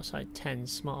 Red dot sight 10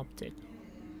 smart optic.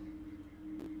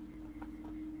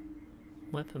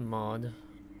 Weapon mod.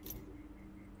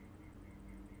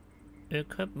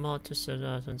 Equip mod to set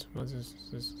out and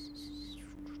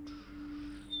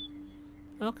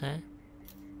okay.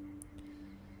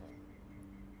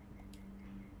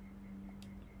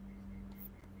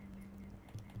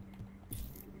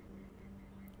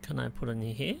 Can I put it in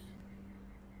here?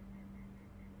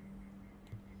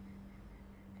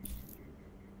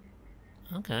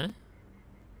 Okay.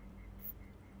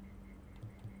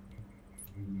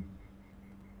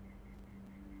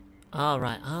 Oh,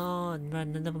 right. Oh, right,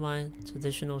 never mind.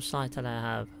 Traditional sight that I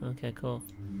have. Okay, cool.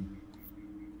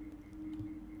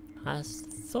 I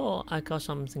thought I got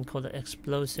something called the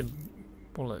explosive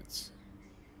bullets.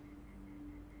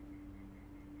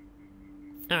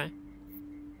 Alright.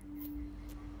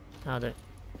 That'll do.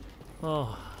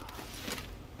 Oh.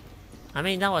 I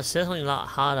mean, that was certainly a lot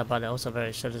harder, but also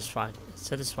very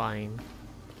satisfying.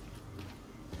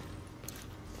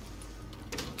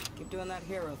 Keep doing that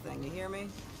hero thing, you hear me?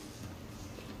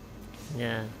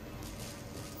 Yeah.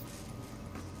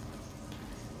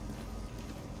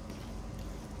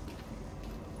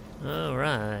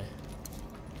 Alright.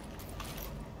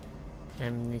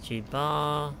 Energy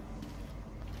bar.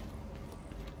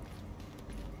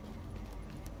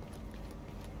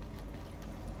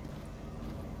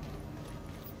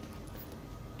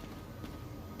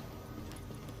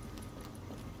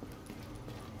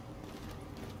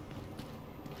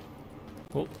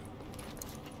 Oh.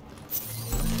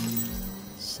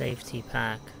 Safety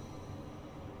pack.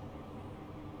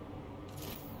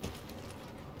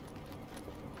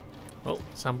 Oh,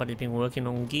 somebody been working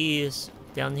on gears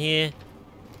down here.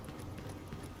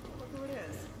 Look who it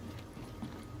is.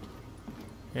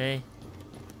 Hey.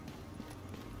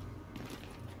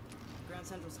 Grand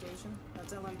Central Station?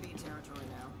 That's LMB territory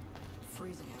now.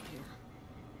 Freezing out here.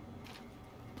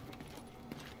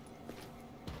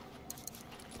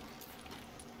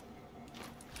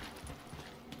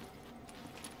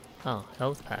 Oh,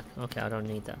 health pack. Okay, I don't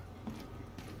need that.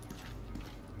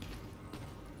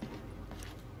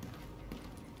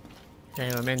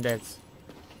 Hey, Menendez.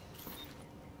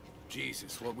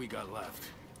 Jesus, what we got left.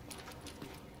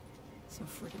 So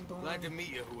freaking boring. Glad to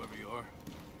meet you, whoever you are.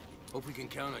 Hope we can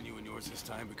count on you and yours this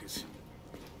time, because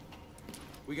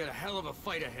we got a hell of a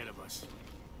fight ahead of us.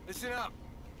 Listen up.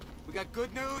 We got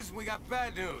good news and we got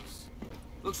bad news.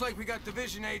 Looks like we got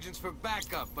division agents for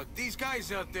backup, but these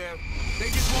guys out there, they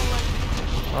just won't let...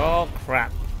 Oh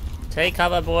crap. Take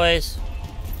cover, boys.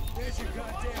 There's your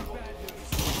goddamn bad news.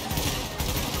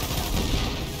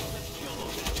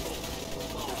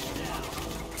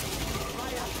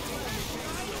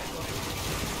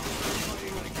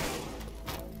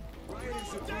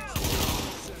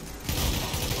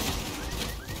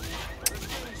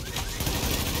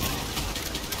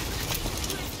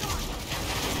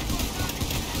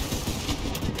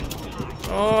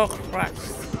 Oh crap.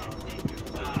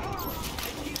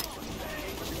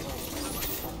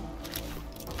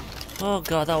 Oh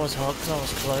god, that was hot, that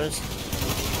was close.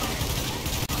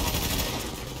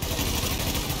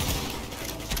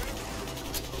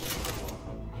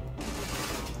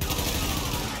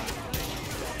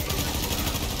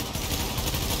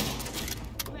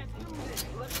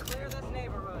 Let's clear this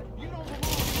neighborhood. You don't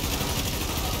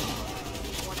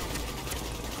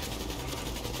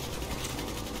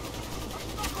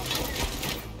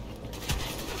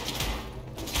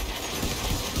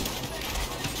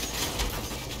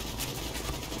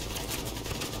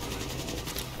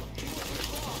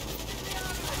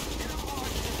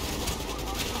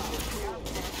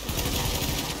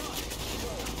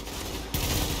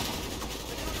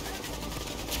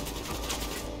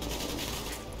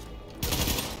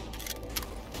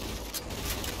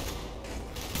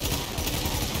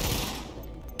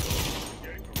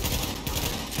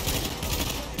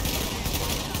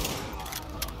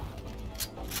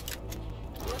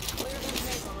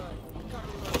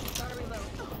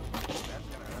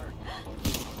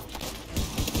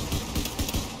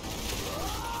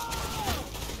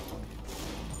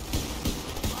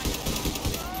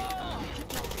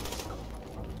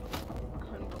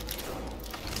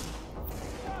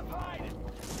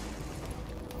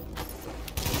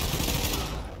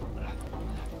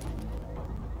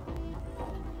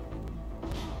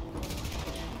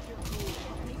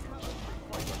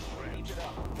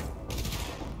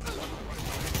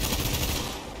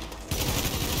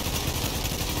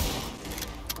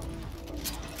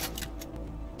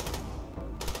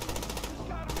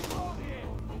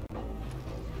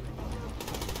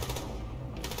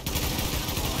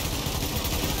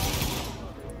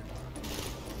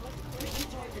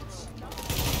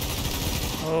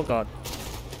Oh god.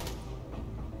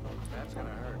 That's gonna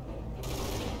hurt.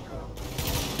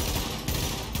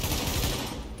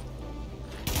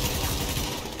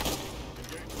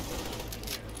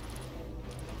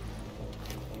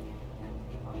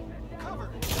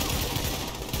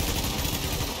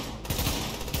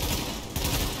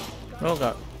 Oh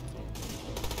god.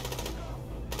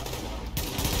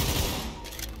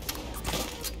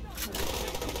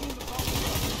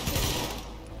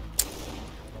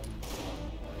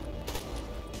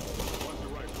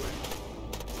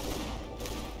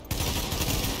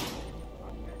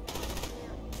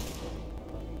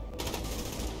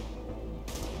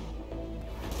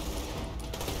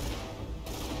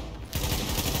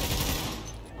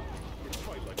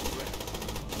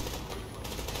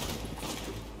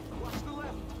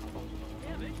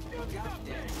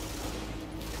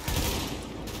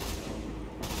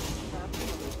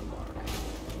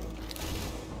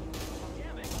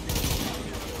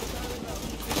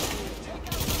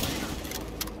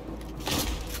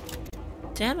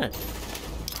 Damn it.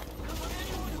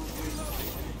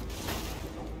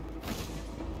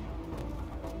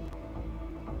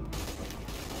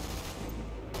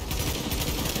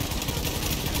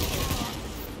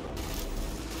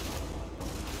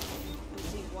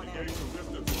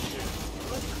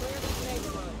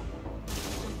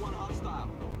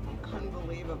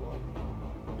 Unbelievable.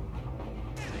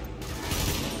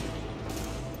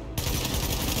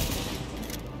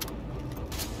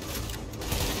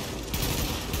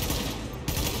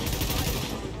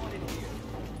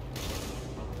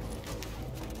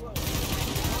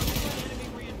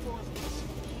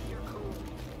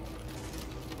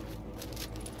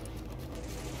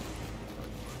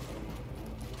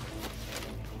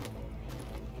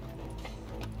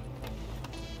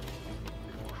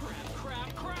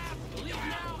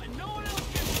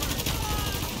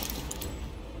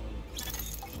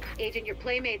 Agent, your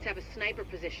playmates have a sniper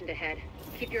positioned ahead.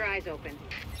 Keep your eyes open.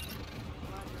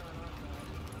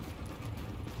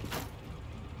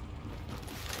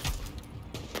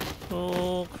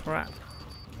 Oh crap.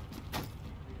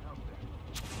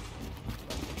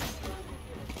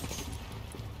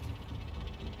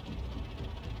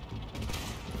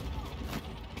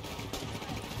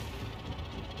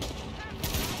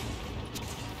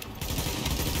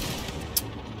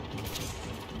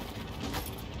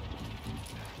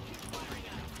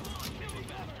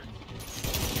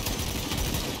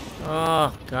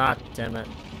 Oh, god damn it.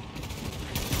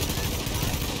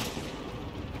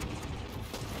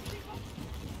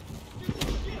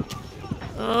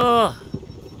 Oh.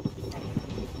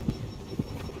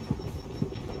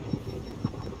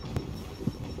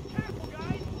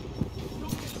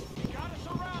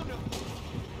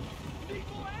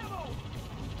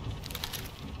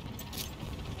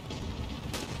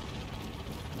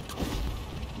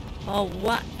 Oh,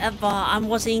 whatever. I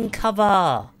was in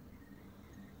cover.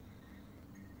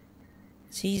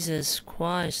 Jesus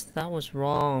Christ, that was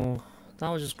wrong. That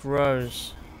was just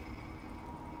gross.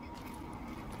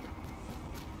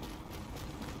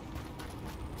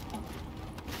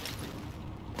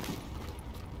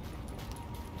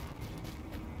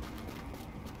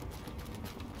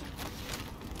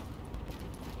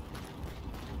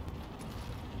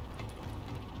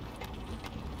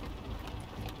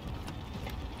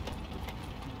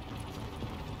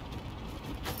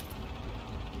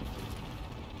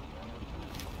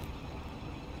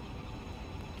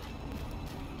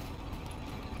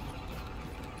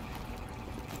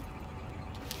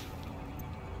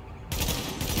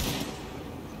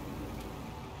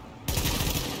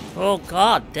 Oh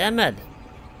god damn it.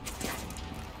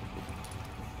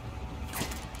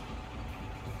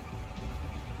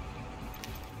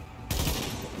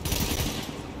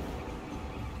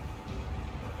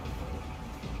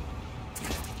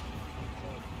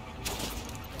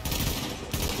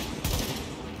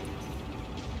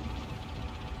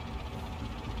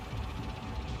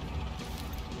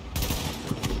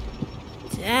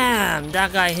 Damn,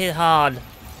 that guy hit hard.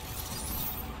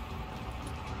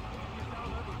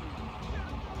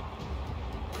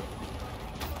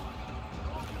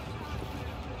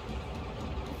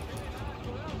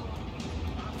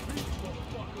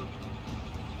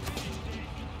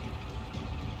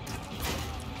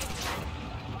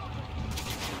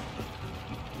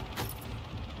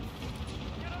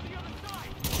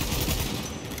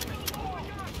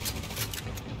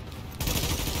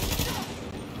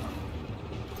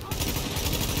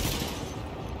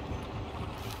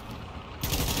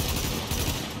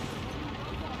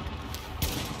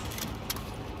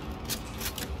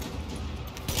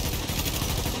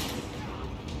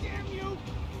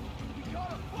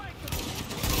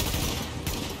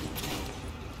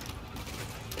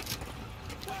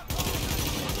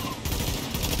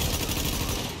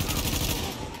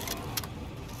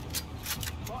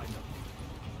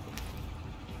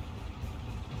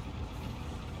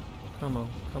 Come on,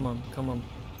 come on, come on.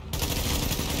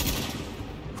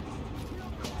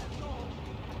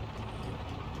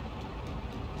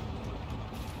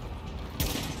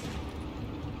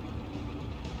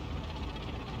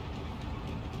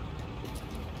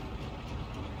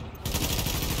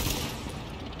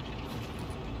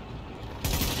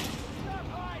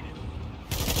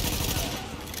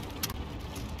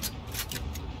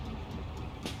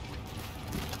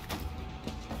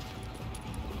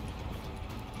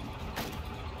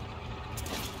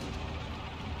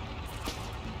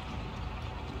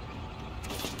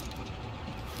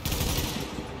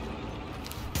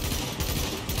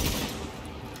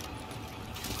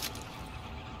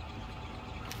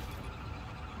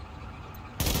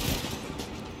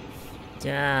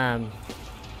 Damn.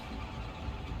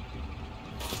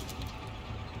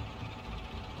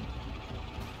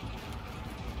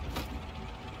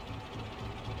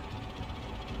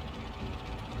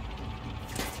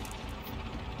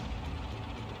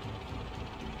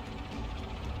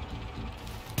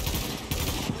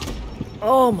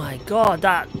 Oh my god,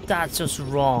 that's just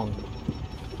wrong.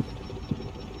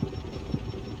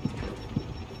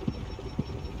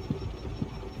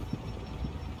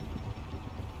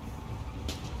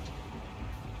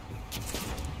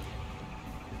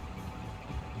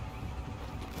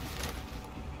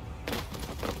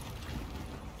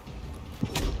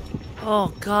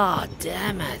 Oh god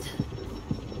damn it.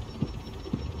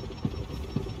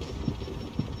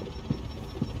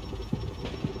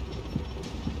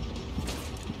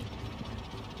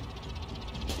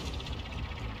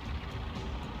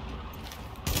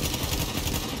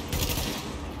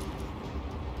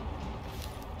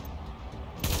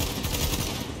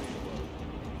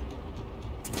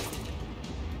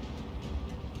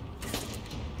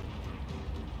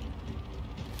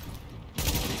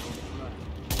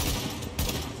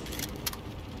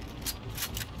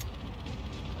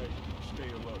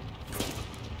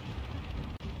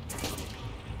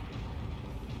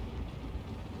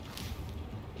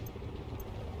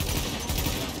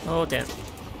 Oh damn.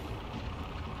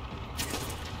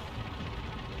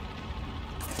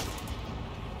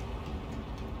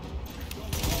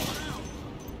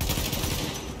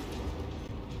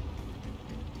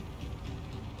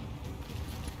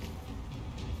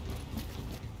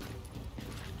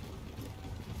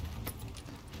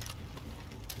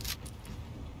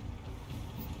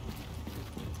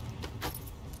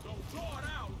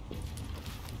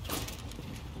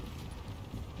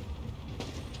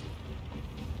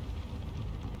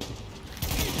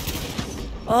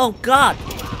 Oh god!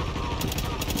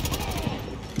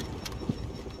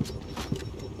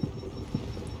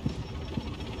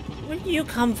 Where do you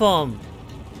come from?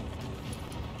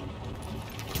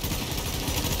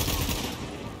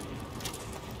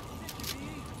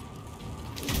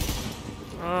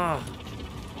 Ah.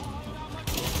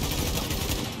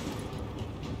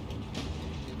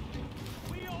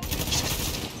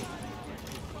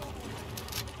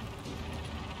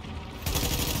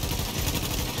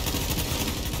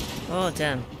 Oh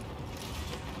damn.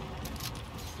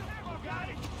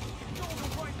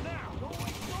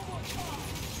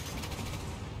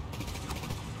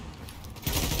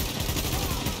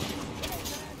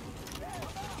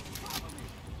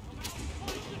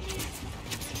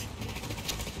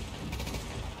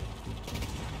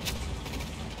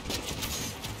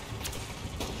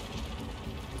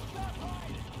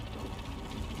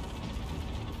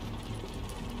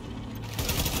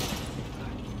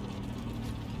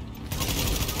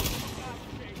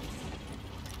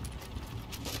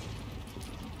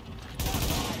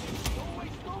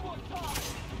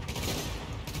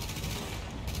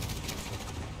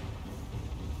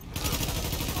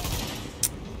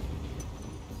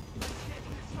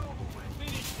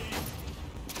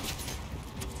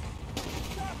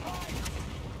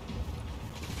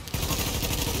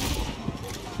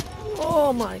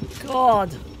 Oh my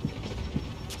god!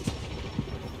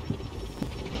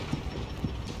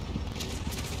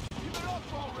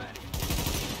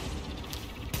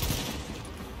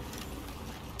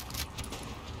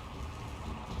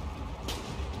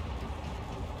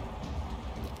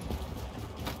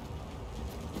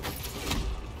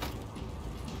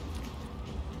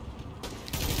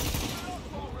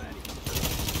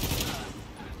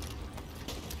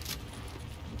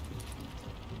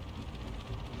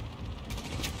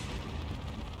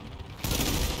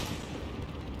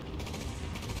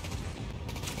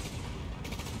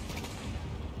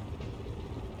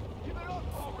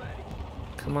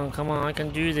 Come on, I can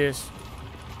do this.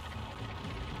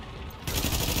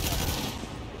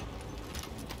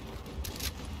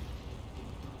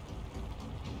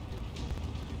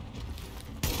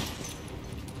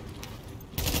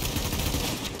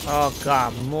 Oh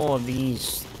god, more of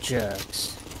these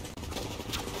jerks.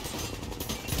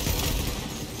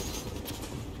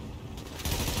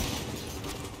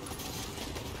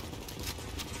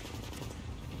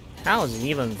 How is it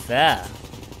even there?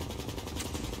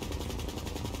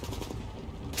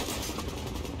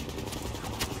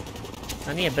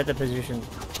 I need a better position.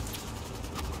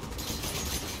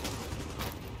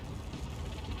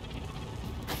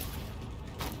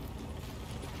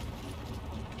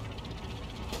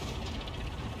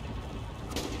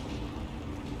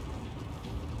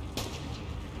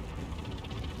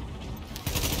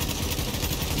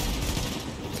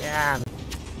 Damn.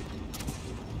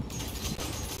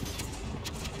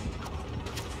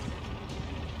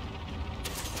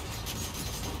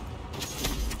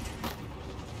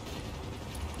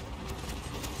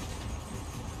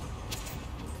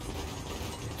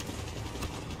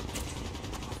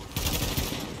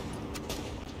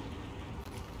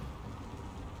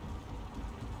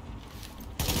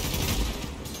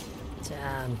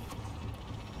 Damn.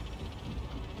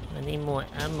 I need more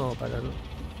ammo, but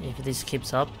if this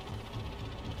keeps up.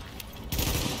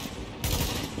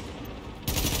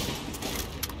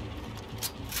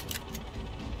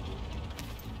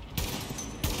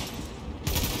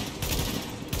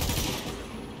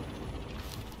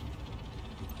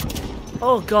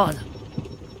 Oh god.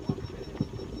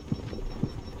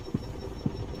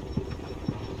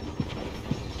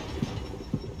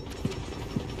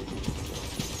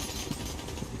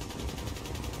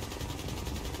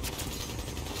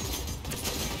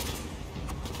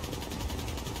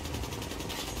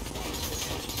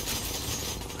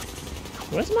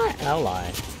 Where's my ally?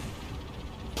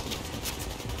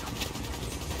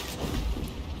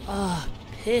 Ah,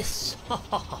 piss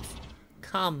off.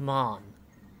 Come on.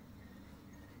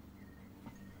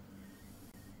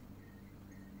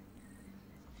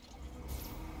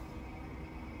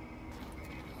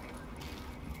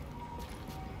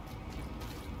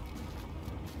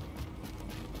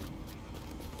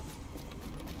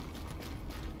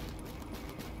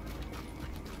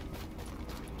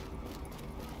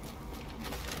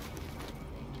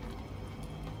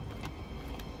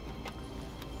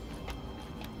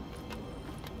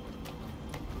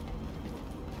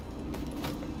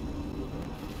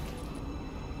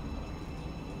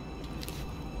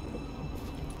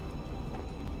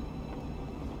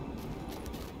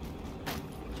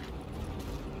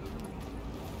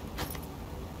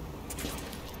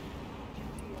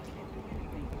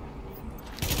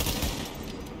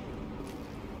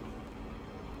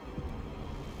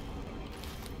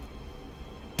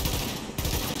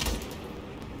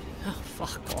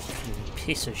 Fuck off, you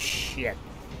piece of shit.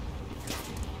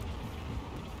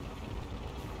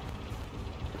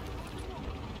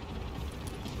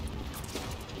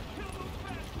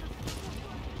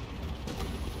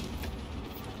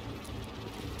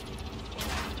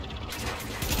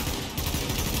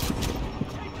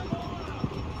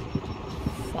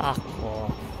 Fuck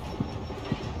off.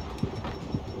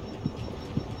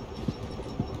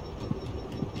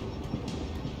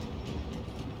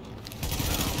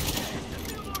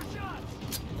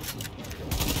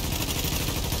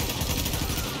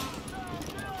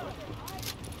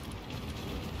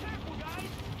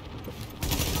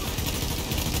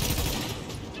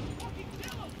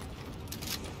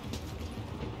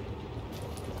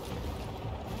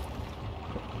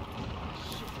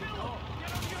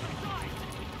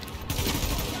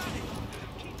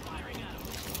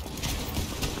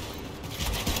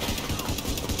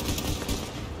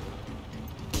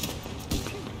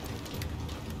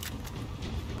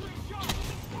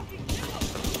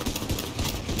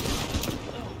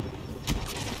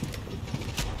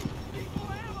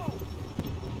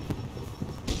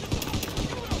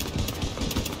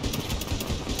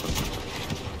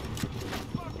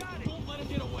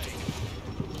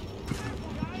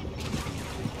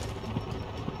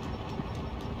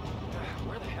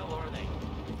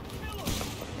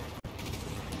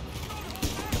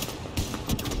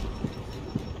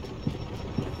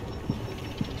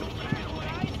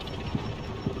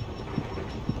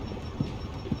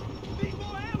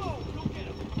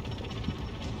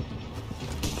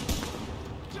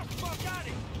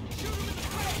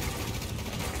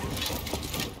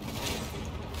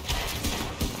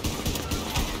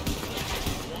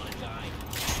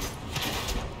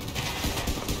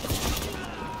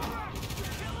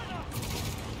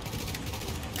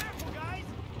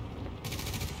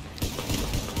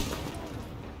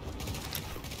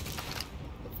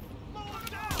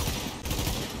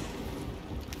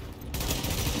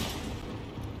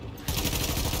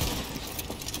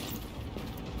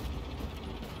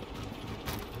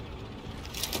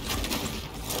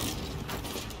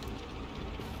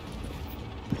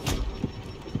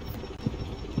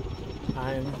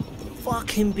 I'm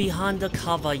fucking behind the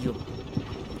cover, you.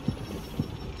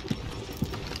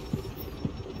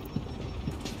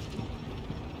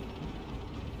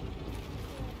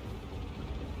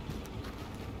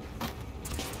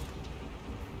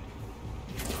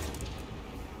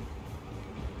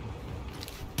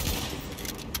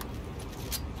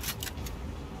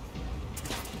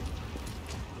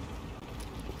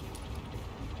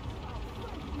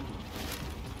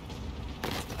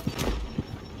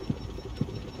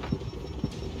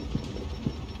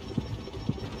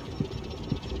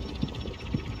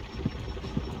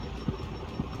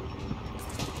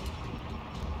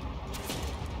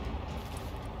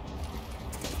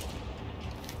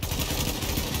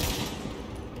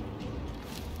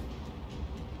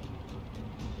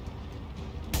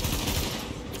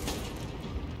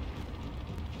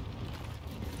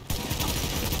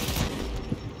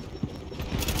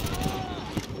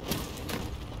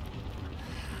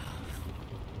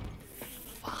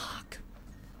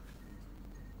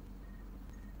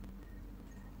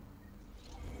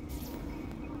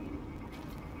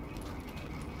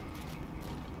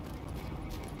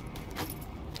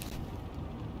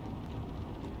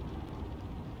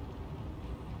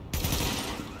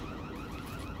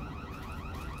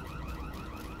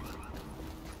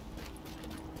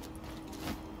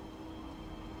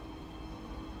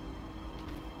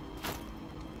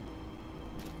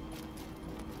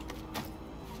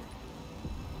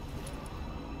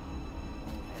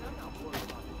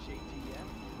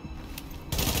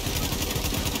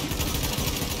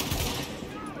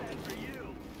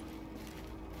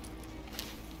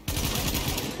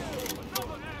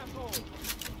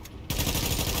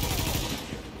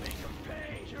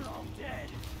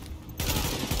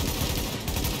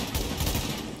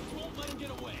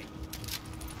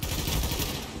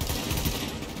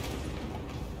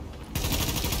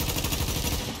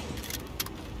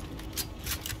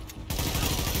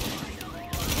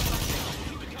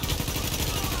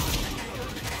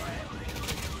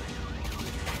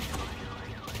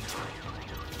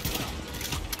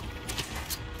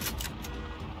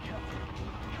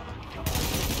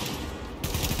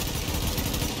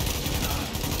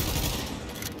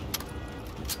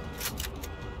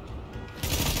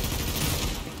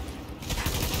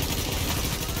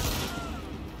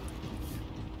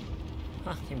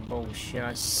 Fucking bullshit.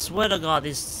 I swear to God,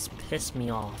 this pissed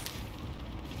me off.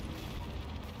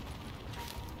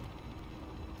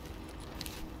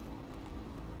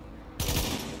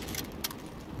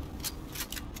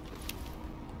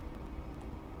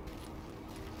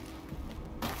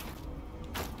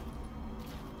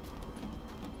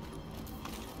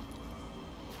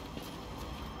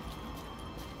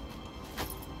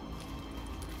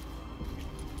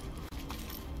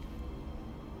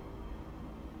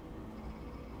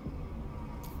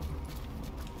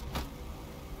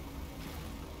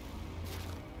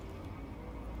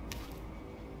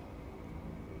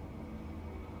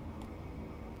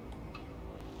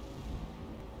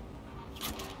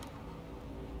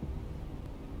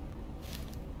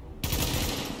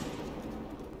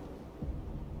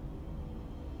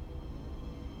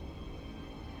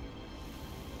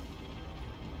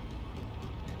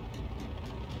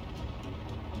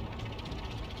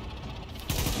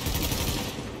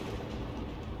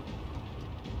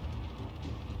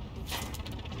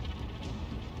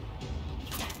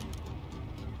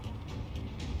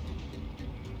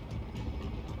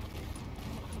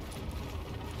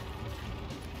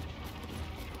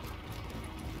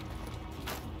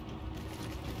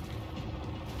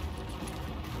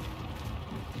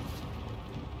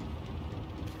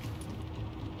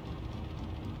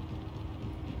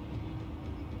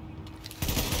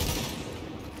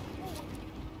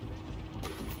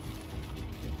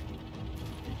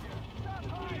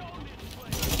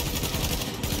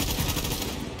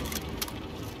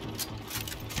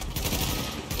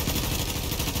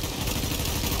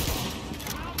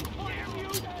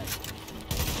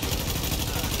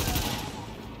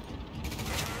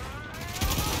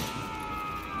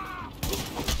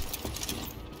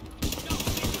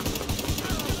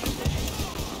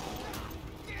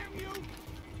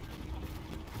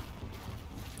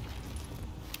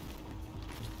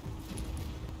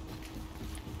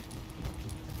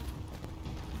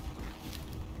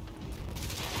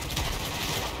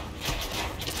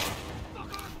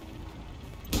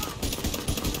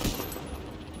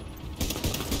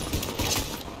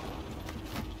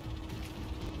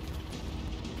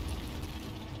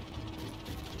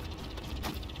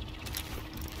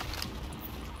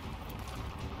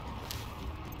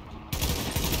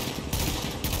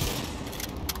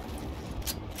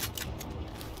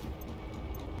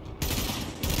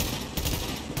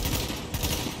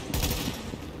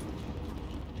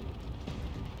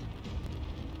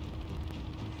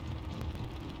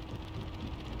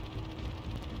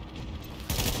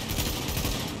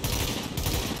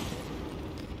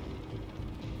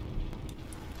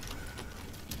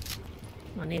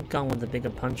 I need a gun with a bigger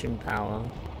punching power.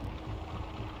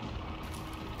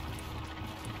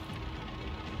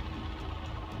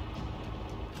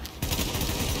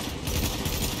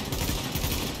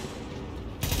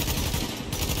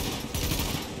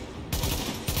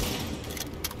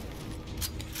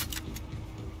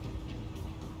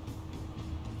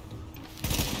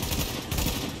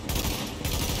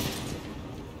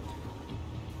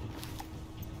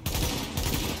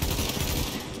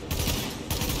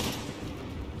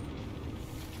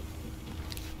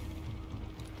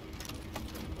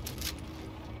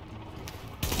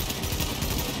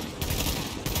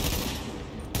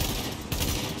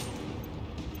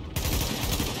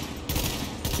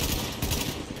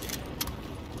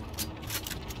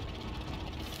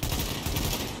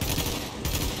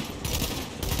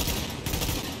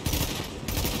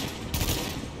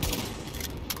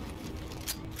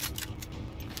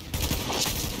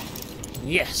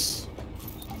 Yes!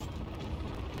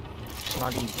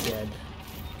 Bloody dead.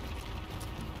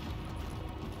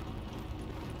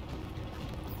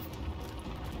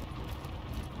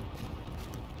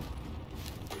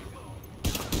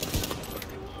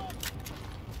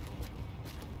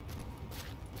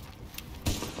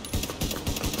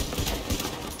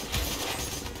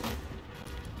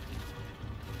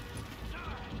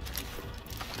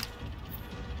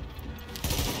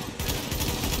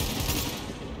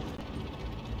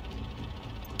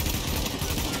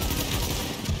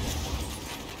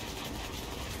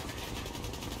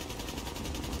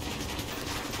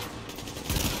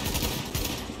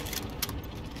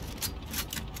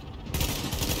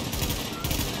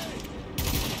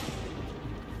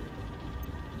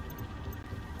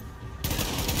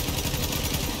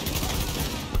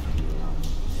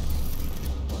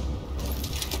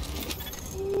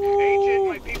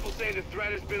 The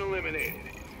threat has been eliminated.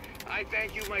 I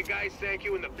thank you, my guys thank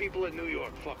you, and the people of New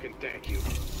York fucking thank you.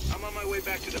 I'm on my way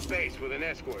back to the base with an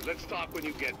escort. Let's talk when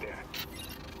you get there.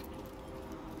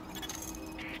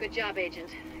 Good job, Agent.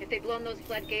 If they'd blown those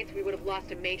floodgates, we would have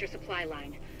lost a major supply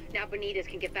line. Now Benitez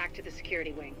can get back to the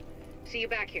security wing. See you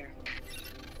back here.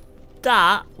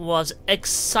 That was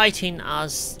exciting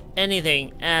as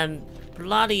anything and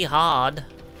bloody hard.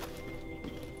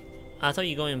 I thought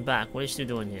you were going back. What are you still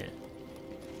doing here?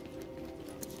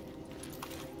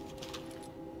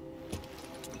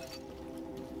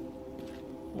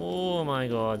 Oh my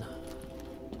god.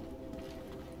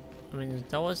 I mean,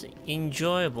 that was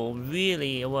enjoyable.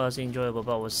 Really, it was enjoyable,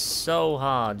 but it was so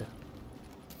hard.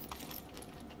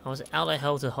 I was out of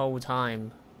hell the whole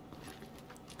time.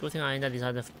 Good thing I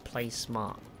decided to play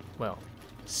smart. Well,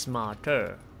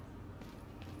 smarter.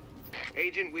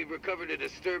 Agent, we've recovered a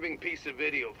disturbing piece of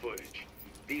video footage.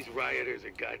 These rioters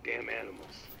are goddamn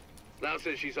animals. Lau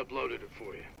says she's uploaded it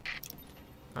for you.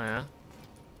 Oh yeah?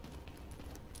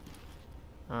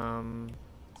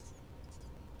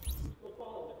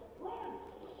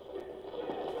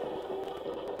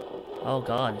 Oh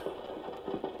god.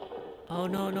 Oh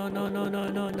no no no no no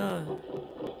no no.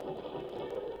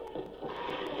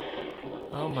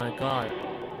 Oh my god.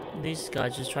 These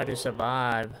guys just try to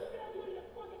survive.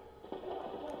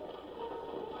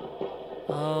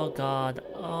 Oh god.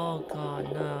 Oh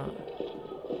god, no.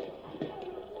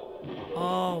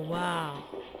 Oh wow.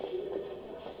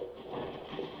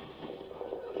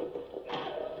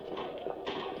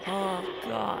 Oh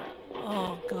god.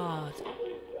 Oh god.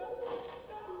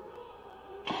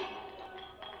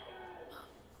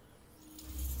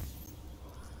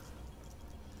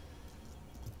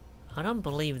 I don't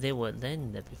believe they were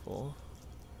then there before.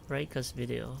 Reika's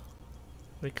video.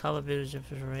 Recover village of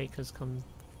Reika's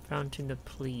confronting the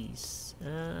police.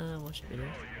 Watch video.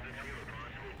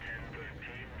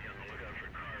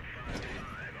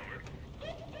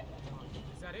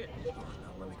 Is that it? No,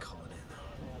 let me call it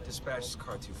in. Dispatch is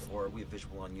car 2-4. We have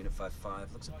visual on unit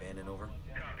 5-5. Looks abandoned, over.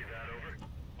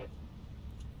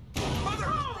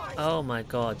 Oh my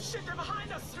god. Shit, they're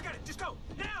behind us! Forget it, just go!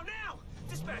 Now, now!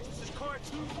 Dispatch, this is car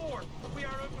 2-4. We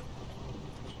are open.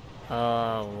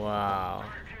 Oh wow.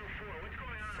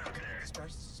 Dispatch,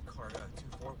 this is car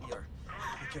 2-4. We are.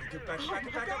 We can get back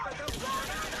up.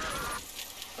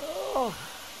 Oh.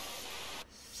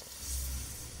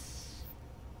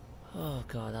 Oh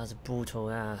god, that's brutal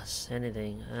ass.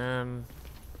 Anything.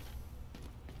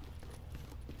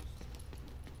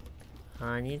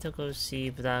 I need to go see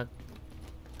if the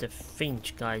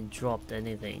Finch guy dropped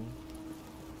anything.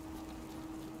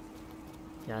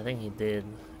 Yeah, I think he did.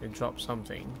 He dropped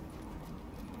something.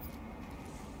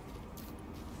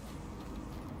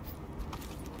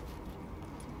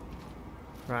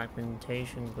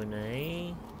 Fragmentation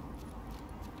grenade.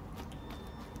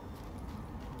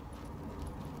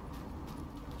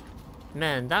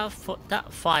 Man, that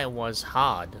fight was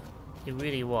hard. It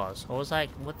really was. I was like,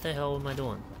 what the hell am I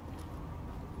doing?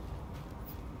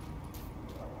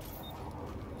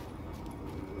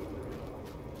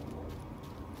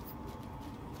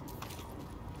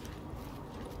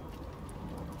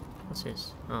 What's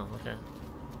this? Oh, okay.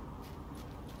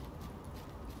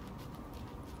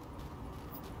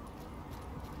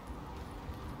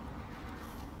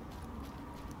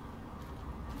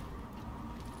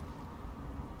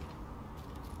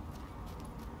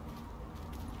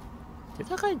 Did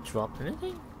that guy drop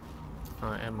anything?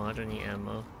 Ammo, I don't need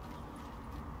ammo.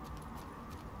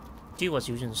 Dude was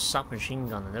using submachine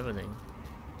gun and everything.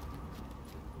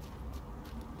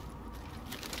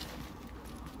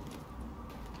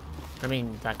 I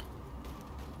mean, like,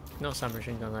 no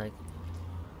submachine gun, like.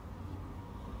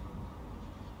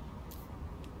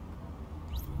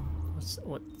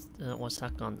 What's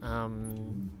that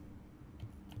gun?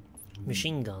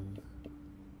 Machine gun.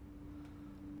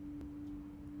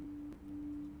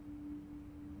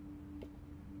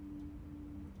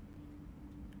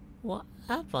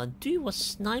 Whatever, dude was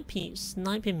sniping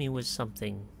me with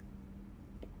something.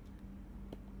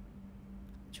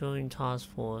 Join task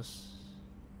force.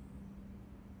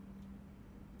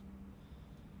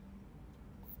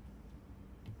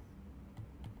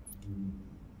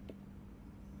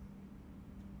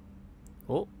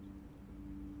 Oh,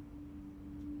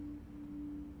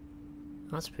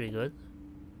 that's pretty good.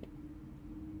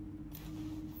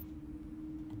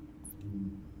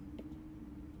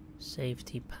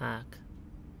 Safety pack.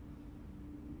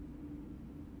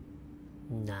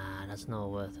 Nah, that's not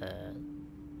worth it.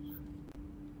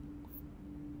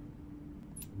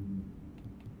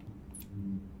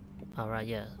 Alright,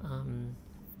 yeah.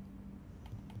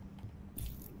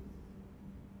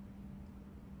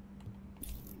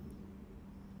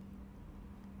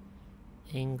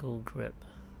 Angle grip.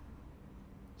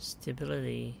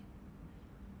 Stability.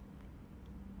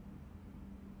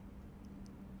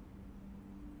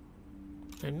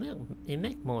 It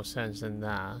make more sense than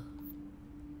that.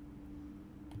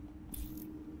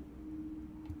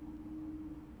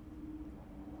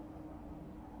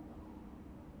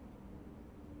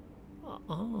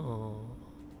 Oh.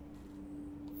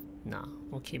 Nah,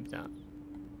 we'll keep that.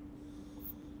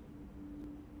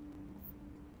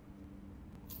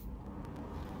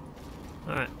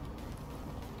 Alright.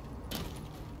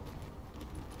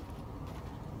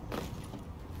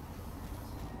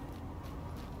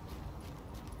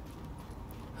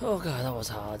 Oh god, that was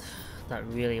hard. That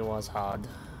really was hard.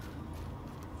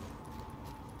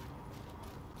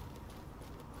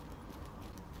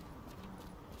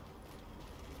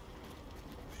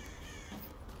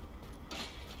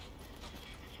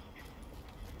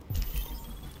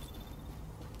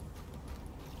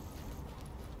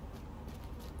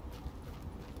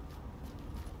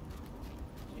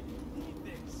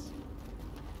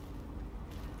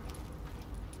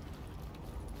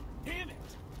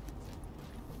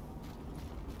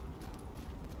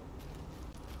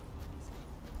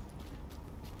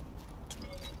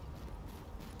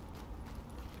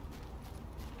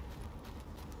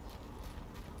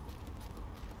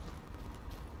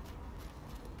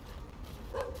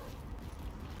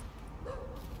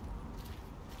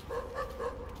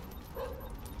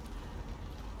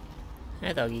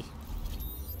 Hey doggy.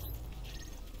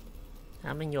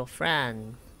 I'm your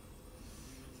friend.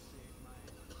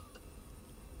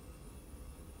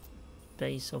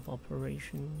 Base of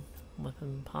operation,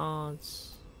 weapon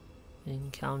parts,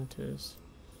 encounters.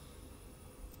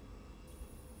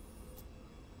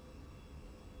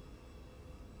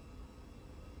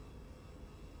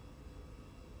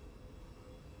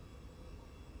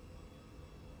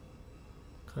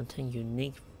 Contain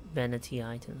unique vanity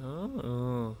items.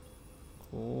 Oh.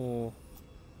 Cool.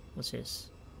 What's this?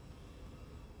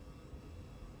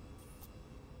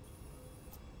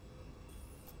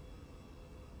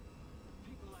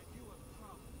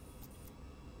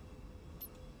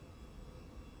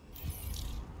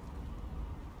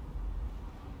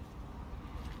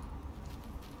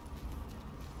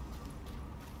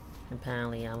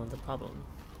 Apparently I'm the problem.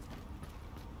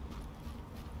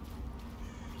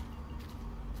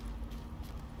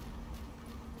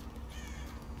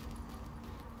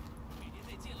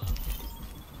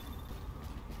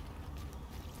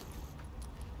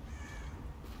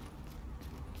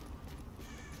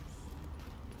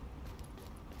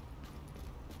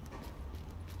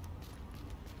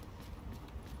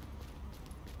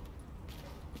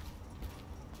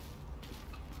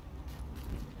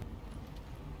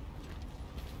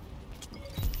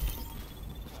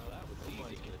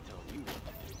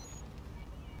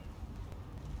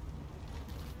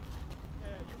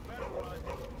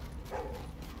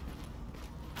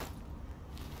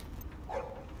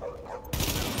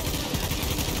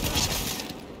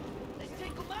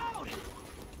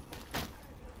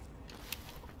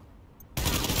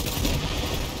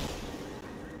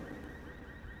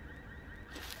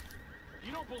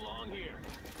 belong here.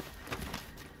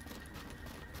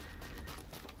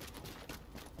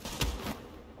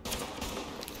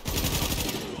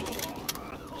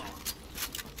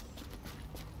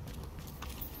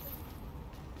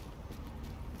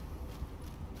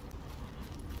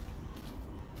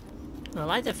 I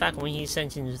like the fact when he's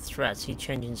sensing threats, he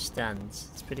changes stance.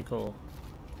 It's pretty cool.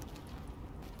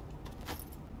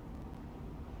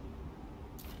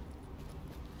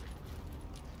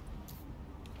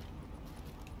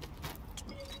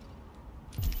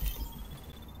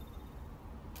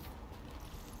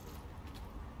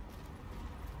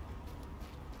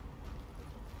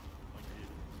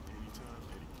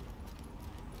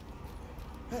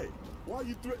 Hey, why are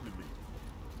you threatening me?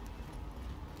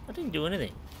 I didn't do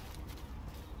anything.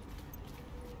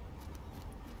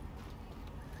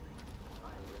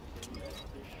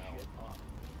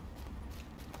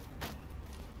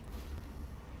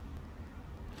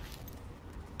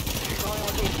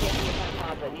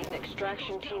 Needs an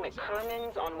extraction team at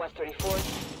Kerman's on West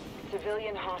 34th.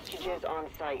 Civilian hostages on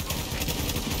site.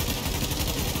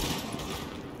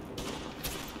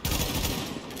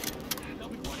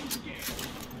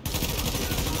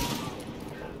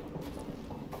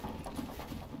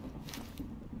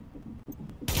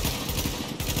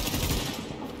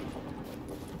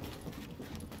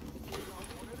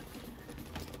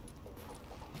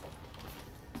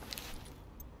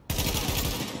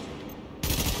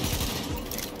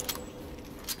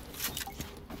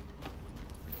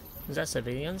 Is that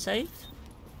civilian saved?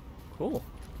 Cool.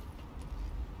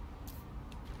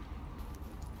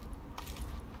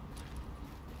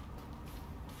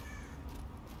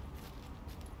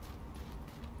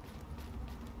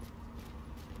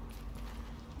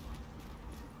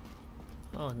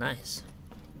 Oh, nice.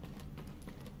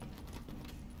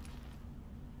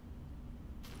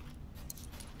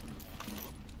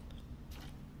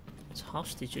 It's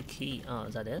hostage key. Oh,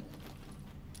 is that it?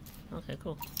 Okay,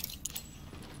 cool.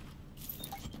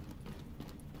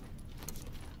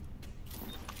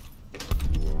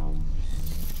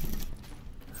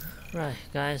 Right,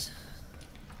 guys.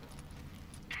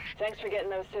 Thanks for getting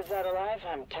those SIDS out alive.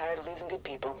 I'm tired of losing good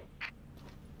people.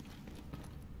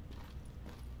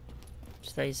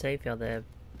 Stay safe out there,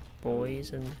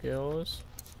 boys and girls.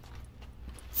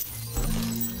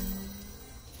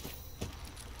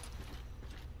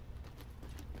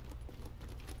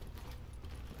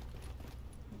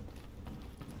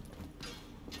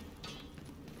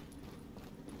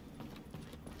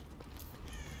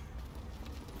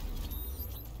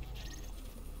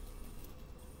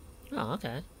 Oh,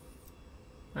 okay.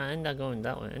 I end up going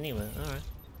that way anyway, alright.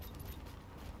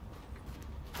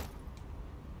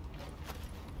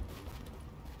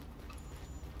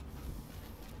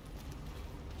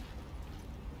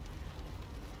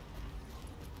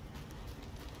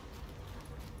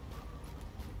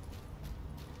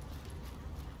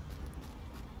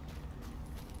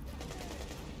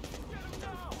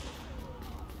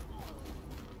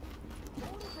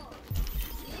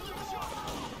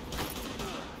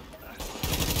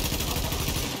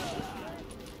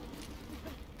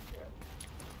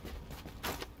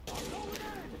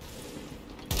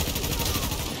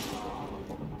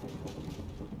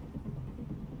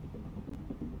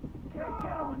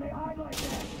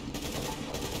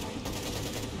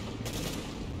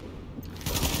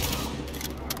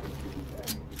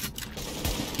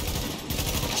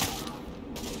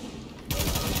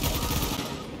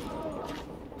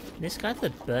 This guy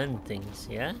that burn things,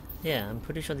 yeah? Yeah, I'm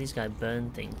pretty sure these guys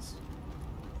burn things.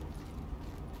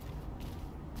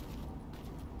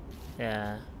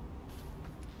 Yeah.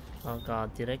 Oh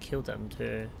god, did I kill them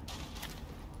too?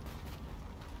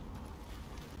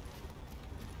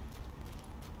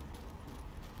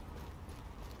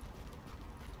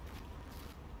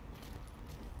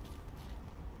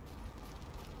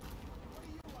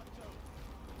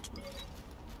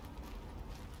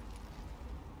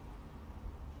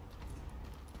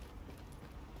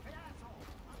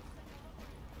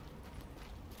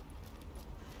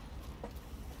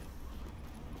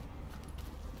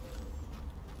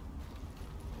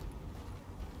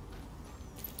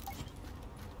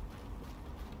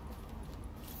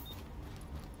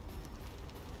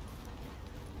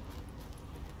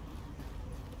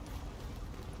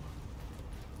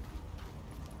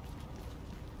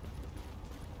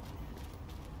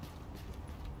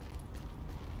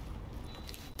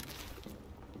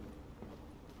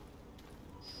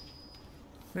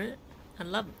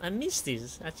 I miss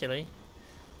this actually.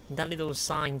 That little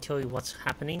sign tell you what's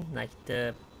happening, like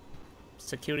the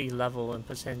security level and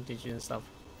percentage and stuff.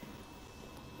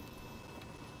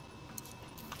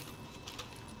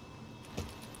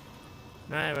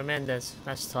 Alright, Ramirez,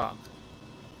 let's talk.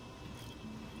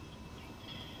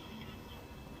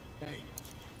 Hey,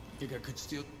 think I could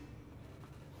steal?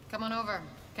 Come on over.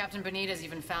 Captain Benitez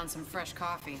even found some fresh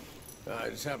coffee. I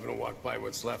just happened to walk by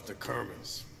what's left of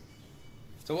Kerman's.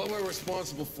 So what we're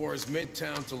responsible for is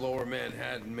Midtown to Lower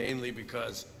Manhattan, mainly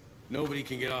because nobody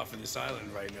can get off of this island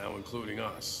right now, including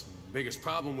us. The biggest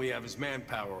problem we have is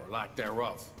manpower, or lack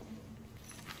thereof.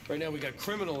 Right now we got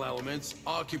criminal elements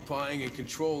occupying and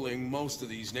controlling most of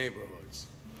these neighborhoods.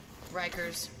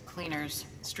 Rikers, cleaners,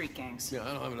 street gangs. Yeah,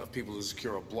 I don't have enough people to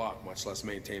secure a block, much less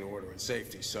maintain order and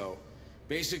safety, so...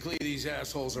 Basically, these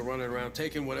assholes are running around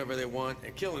taking whatever they want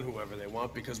and killing whoever they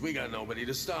want because we got nobody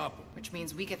to stop them. Which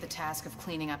means we get the task of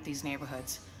cleaning up these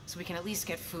neighborhoods, so we can at least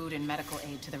get food and medical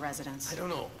aid to the residents. I don't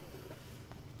know.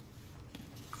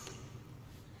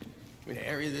 I mean, an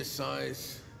area this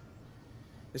size,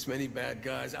 this many bad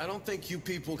guys, I don't think you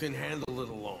people can handle it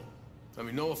alone. I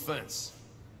mean, no offense.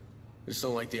 I just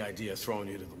don't like the idea of throwing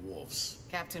you to the wolves.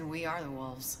 Captain, we are the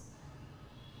wolves.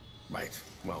 Right,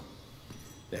 well...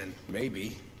 Then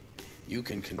maybe you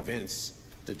can convince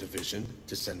the division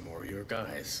to send more of your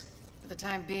guys. For the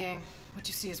time being, what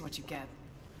you see is what you get.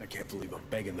 I can't believe I'm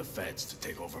begging the feds to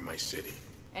take over my city.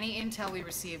 Any intel we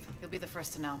receive, you'll be the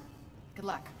first to know. Good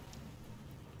luck.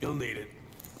 You'll need it.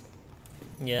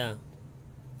 Yeah,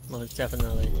 most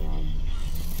definitely.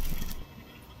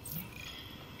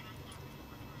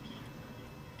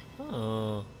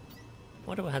 Oh,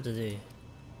 what do I have to do?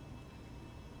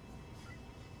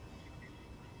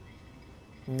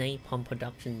 Napalm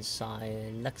Production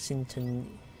side,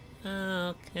 Lexington.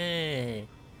 Okay.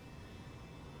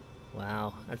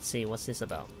 Wow. Let's see. What's this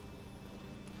about?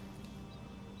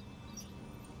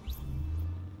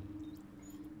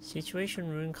 Situation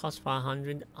room costs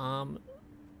 500. Oh,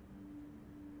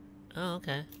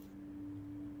 okay.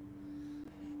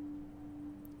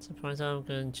 Surprise! I'm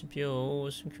going to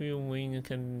build secure wing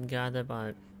can gather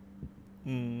by.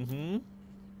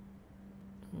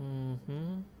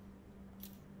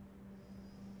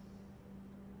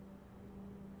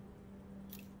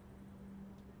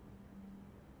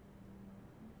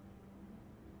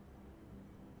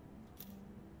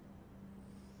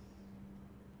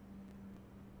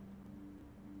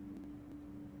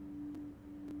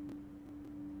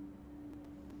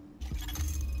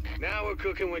 Now we're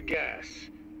cooking with gas.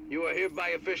 You are hereby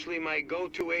officially my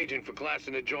go-to agent for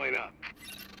Classen to join up.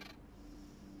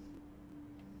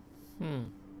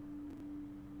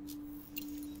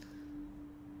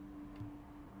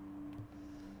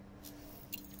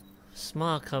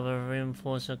 Smart cover,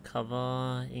 reinforcer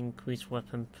cover, increased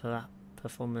weapon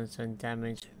performance and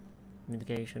damage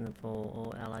mitigation for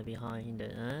all ally behind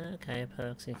it. Okay,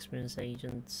 perks, experienced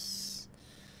agents.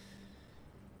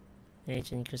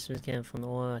 Agent increases gain from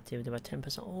all activity by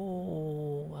 10%.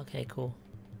 Oh, okay, cool.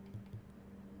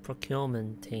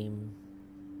 Procurement team.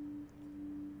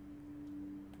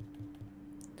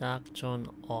 Dark John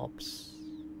Ops.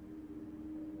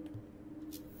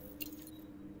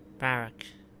 Barrack.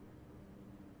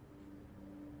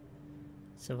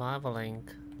 Survival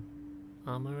Link.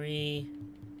 Armory.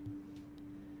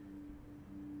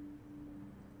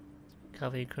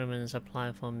 Cover equipment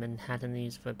supply for Manhattan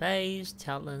use for base,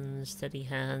 Talon, Steady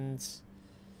Hands.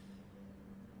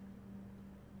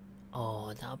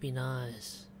 Oh, that would be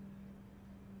nice.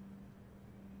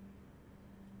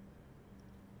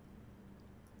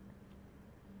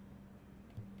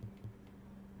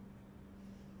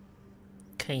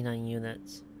 K9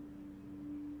 units.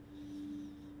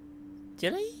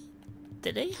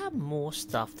 Did they have more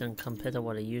stuff than compared to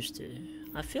what they used to?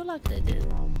 I feel like they did.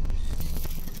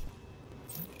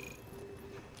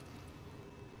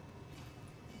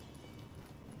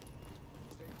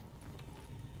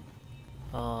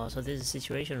 Oh, so this is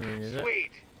situation room, is it?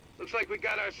 Sweet. Looks like we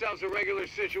got ourselves a regular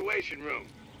situation room.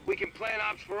 We can plan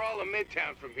ops for all of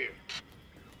Midtown from here.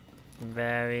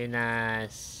 Very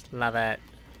nice. Love it.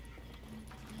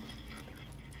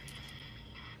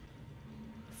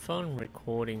 Phone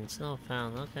recordings not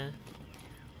found. Okay.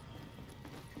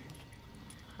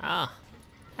 Ah,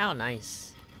 how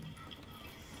nice.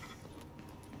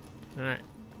 All right,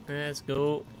 let's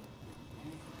go.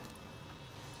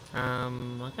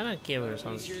 I'm gonna give her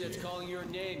something. That's calling your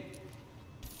name.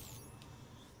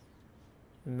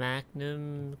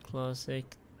 Magnum Classic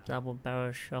Double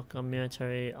Barrel Shotgun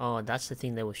Military. Oh, that's the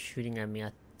thing that was shooting at me,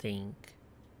 I think.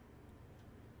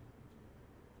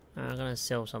 I'm gonna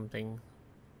sell something.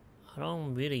 I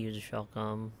don't really use a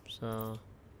shotgun, so...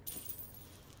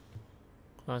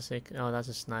 Classic. Oh, that's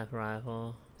a sniper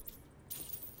rifle.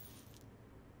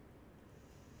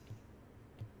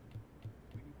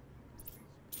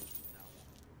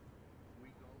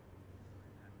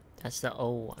 That's the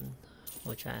old one,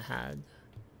 which I had.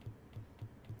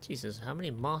 Jesus, how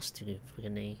many masks do you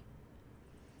freaking need?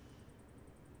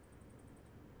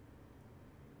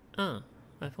 Oh,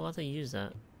 I forgot to use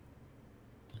that.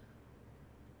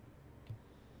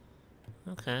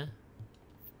 Okay.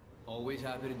 Always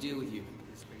happy to deal with you.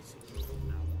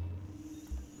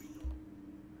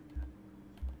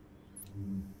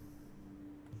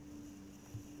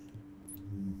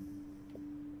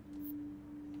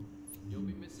 You'll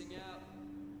be missing out.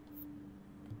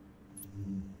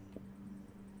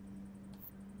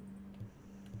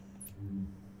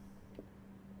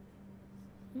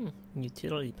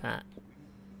 Utility pack.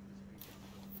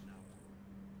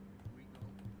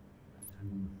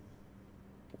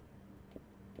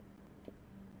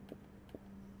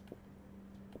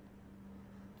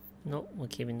 Nope, we're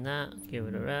keeping that. Give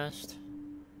it a rest.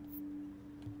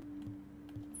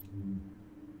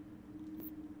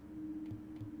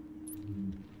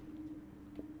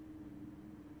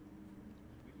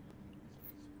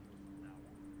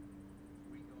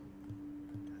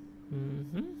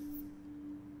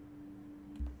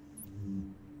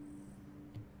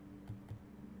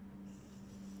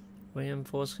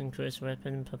 Reinforce increased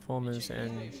weapon performance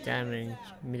and damage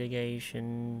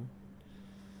mitigation.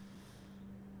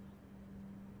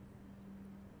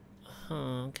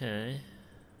 Huh, okay.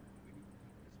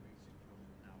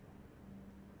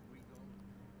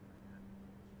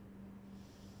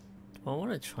 I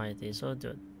want to try this or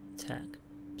do attack.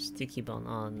 Sticky bomb.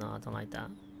 Oh no, I don't like that.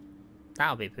 That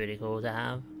would be pretty cool to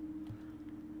have.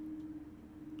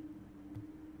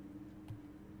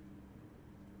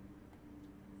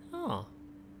 Oh.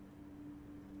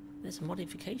 There's a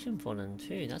modification for them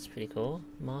too. That's pretty cool.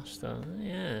 Master,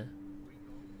 yeah.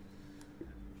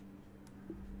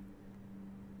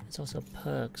 It's also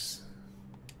perks.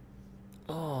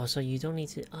 Oh, so you don't need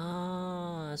to.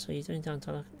 Ah, so you don't need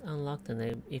to unlock them.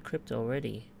 They're equipped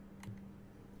already.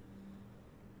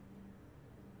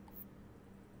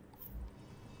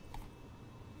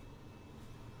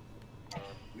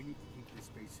 We need to keep this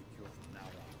space secure from now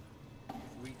on.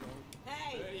 If we don't.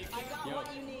 Hey, I got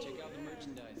what you need. Check out the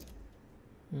merchandise.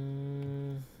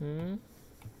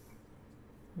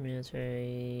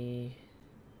 Military.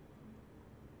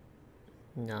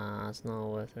 Nah, it's not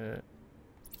worth it.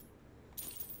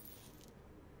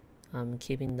 I'm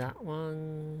keeping that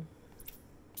one.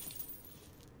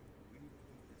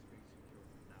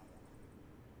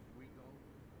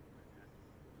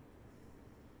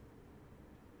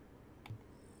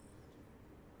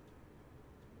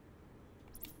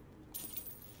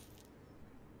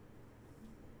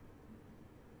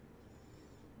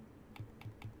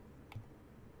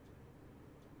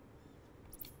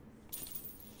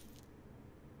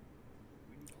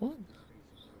 What?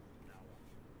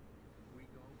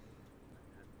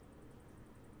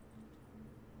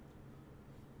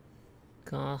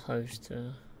 Car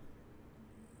hoster.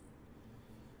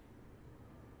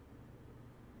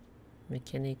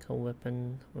 Mechanical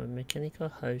weapon or mechanical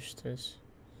hosters.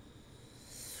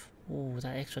 Ooh,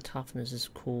 that extra toughness is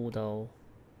cool though.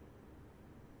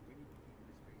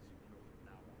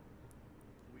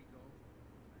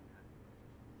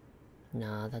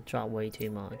 Nah, that dropped way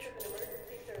too much.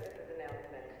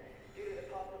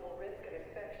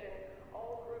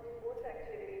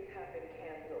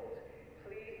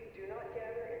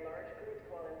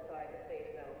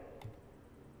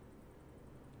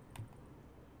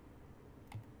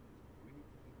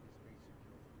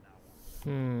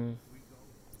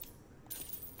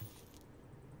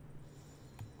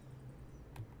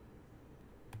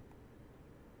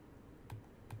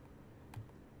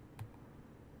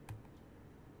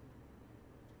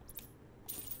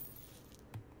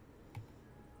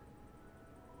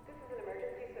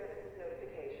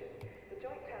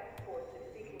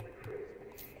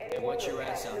 Watch your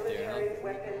ass out there, huh?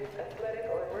 Weapons, athletic,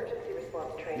 or emergency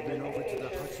response training. You've been over to the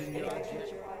Hudson Yards yet?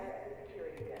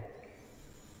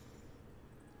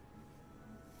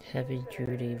 Heavy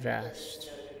duty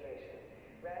vest.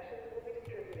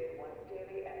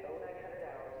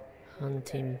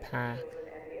 Hunting pack.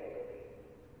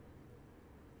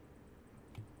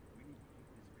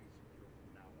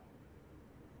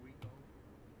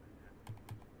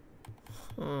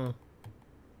 Huh.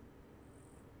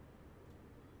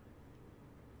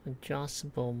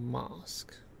 Adjustable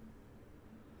mask.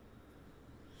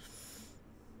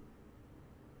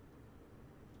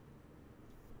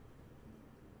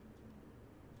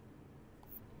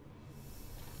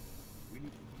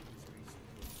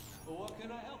 Well, what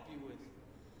can I help you with?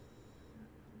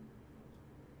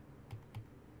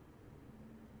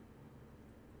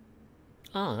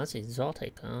 Oh, that's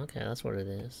exotic. Oh, okay, that's what it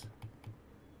is.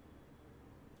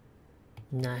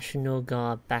 National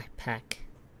Guard backpack.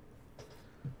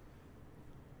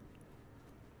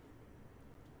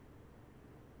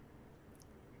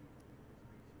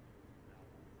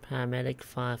 Paramedic,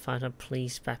 firefighter,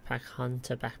 police backpack,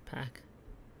 hunter backpack.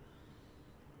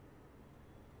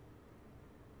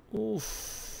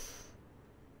 Oof.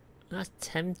 That's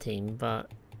tempting, but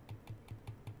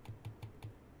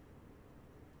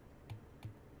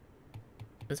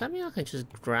does that mean I can just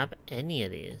grab any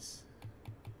of these?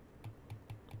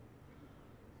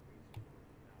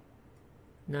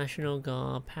 National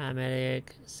Guard, paramedic,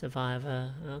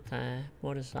 survivor, okay,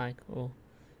 motorcycle,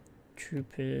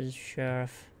 troopers,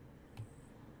 sheriff.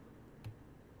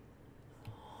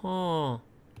 Huh.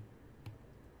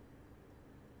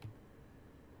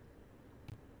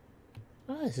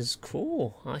 Oh, this is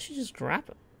cool. I should just grab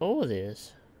all of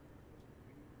this.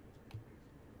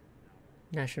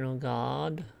 National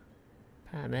Guard,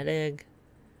 paramedic,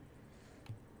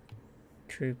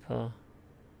 trooper,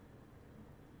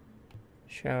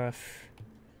 sheriff,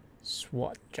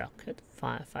 SWAT jacket,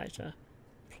 firefighter,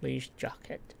 police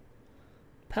jacket,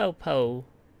 po-po.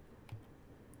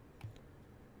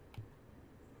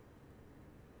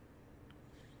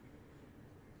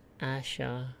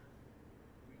 Asha,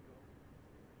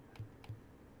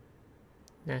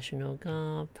 National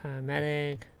Guard,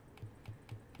 paramedic.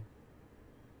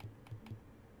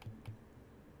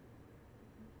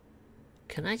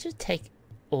 Can I just take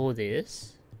all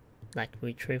this? Like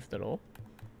retrieve it all?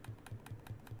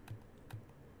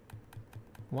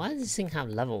 Why does this thing have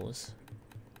levels?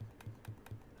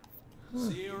 Huh.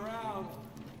 See you around.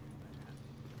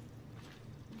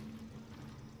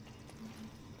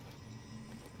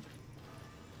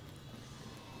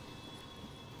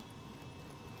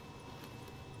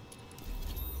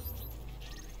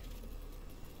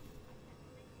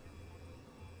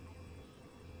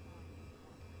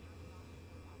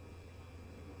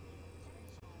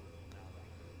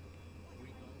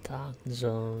 Dark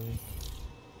zone.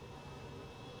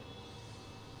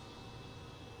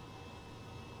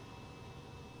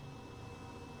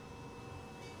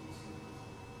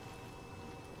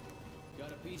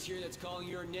 Got a piece here that's calling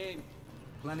your name.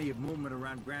 Plenty of movement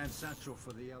around Grand Central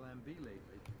for the LMB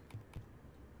lately.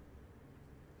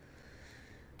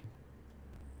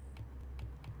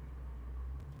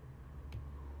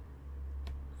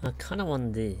 I kinda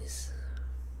want this.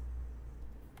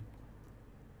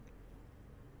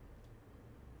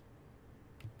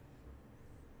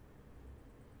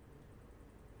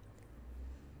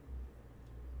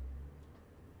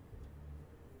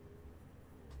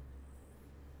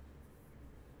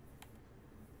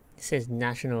 It says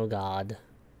National Guard.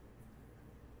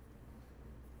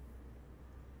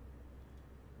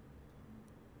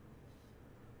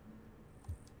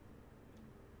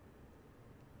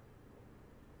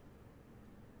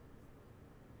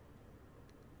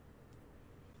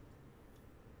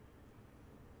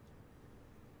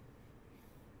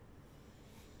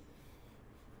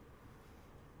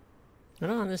 I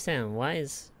don't understand, why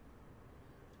is...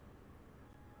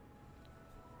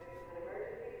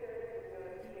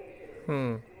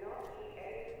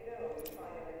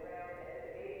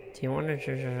 Do you want to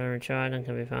retrieve item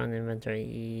can be found in inventory?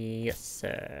 Yes,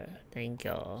 sir. Thank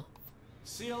you.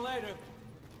 See you later.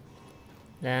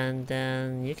 And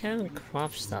then you can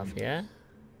craft stuff, yeah?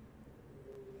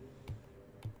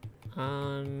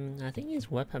 I think it's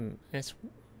weapon. It's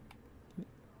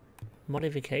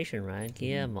modification, right?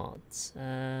 Gear mods.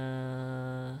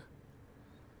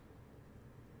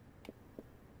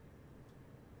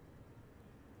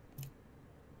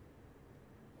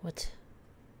 What?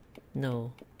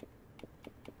 No.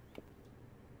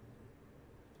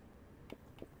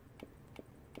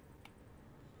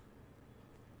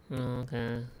 Oh,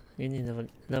 okay. You need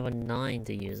level 9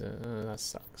 to use it. Oh, that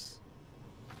sucks.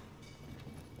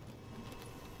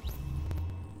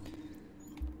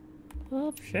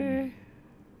 Oh, sure.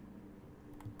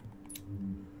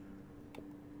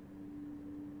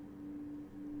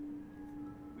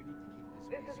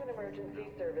 This is an emergency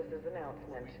services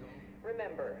announcement.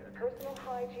 Remember, personal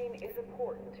hygiene is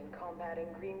important in combating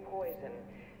green poison.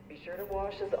 Be sure to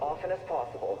wash as often as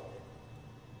possible.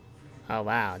 Oh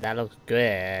wow, that looks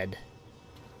good.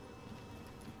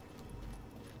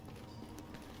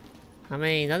 I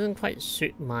mean, it doesn't quite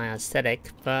suit my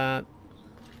aesthetic, but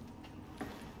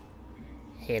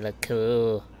hey, look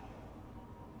cool.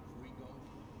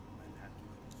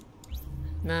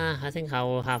 Nah, I think I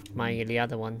will have the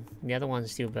other one. The other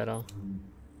one's still better.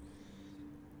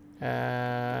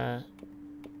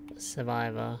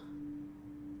 Survivor.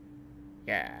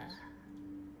 Yeah.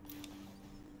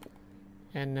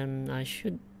 And then I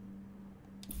should...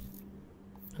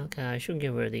 Okay, I should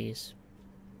get rid of these.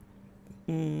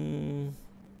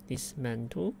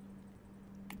 Dismantle.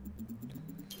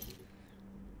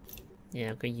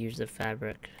 Yeah, I could use the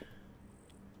fabric.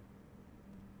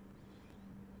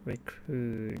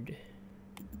 Recruit.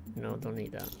 No, don't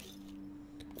need that.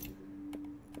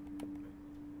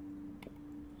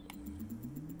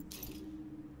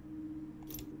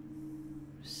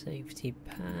 Safety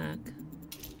pack.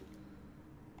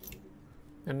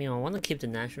 I mean, I want to keep the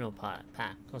national pack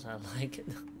because I like it.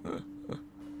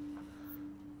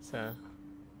 So.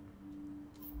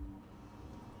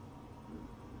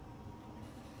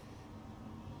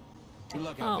 Good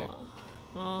luck out there.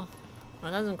 Well,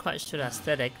 it doesn't quite suit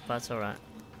aesthetic, but it's alright.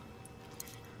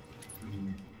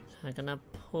 I'm gonna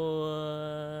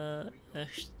pull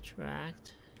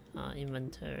extract,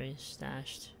 inventory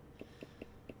stashed.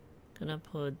 Gonna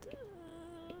put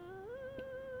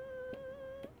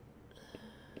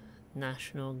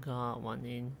National Guard one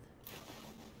in.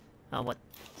 Oh, what?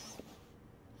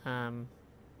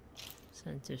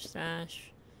 Send to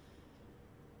stash.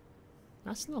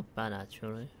 That's not bad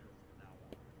actually.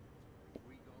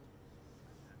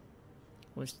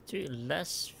 We do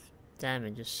less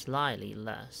damage, just slightly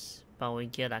less, but we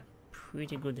get like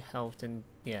pretty good health, and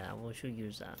yeah, we should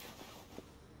use that.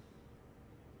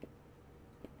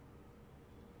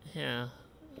 Yeah,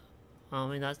 I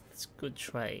mean that's good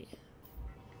trade.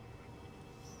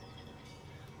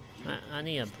 I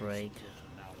need a break.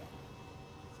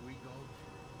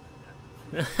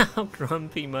 How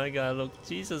grumpy my guy look!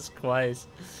 Jesus Christ,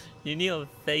 you need a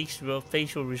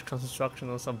facial reconstruction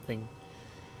or something.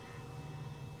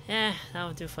 Yeah,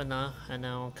 that'll do for now, and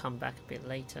I'll come back a bit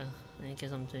later. I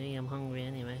guess I'm hungry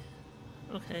anyway.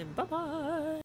 Okay, bye bye!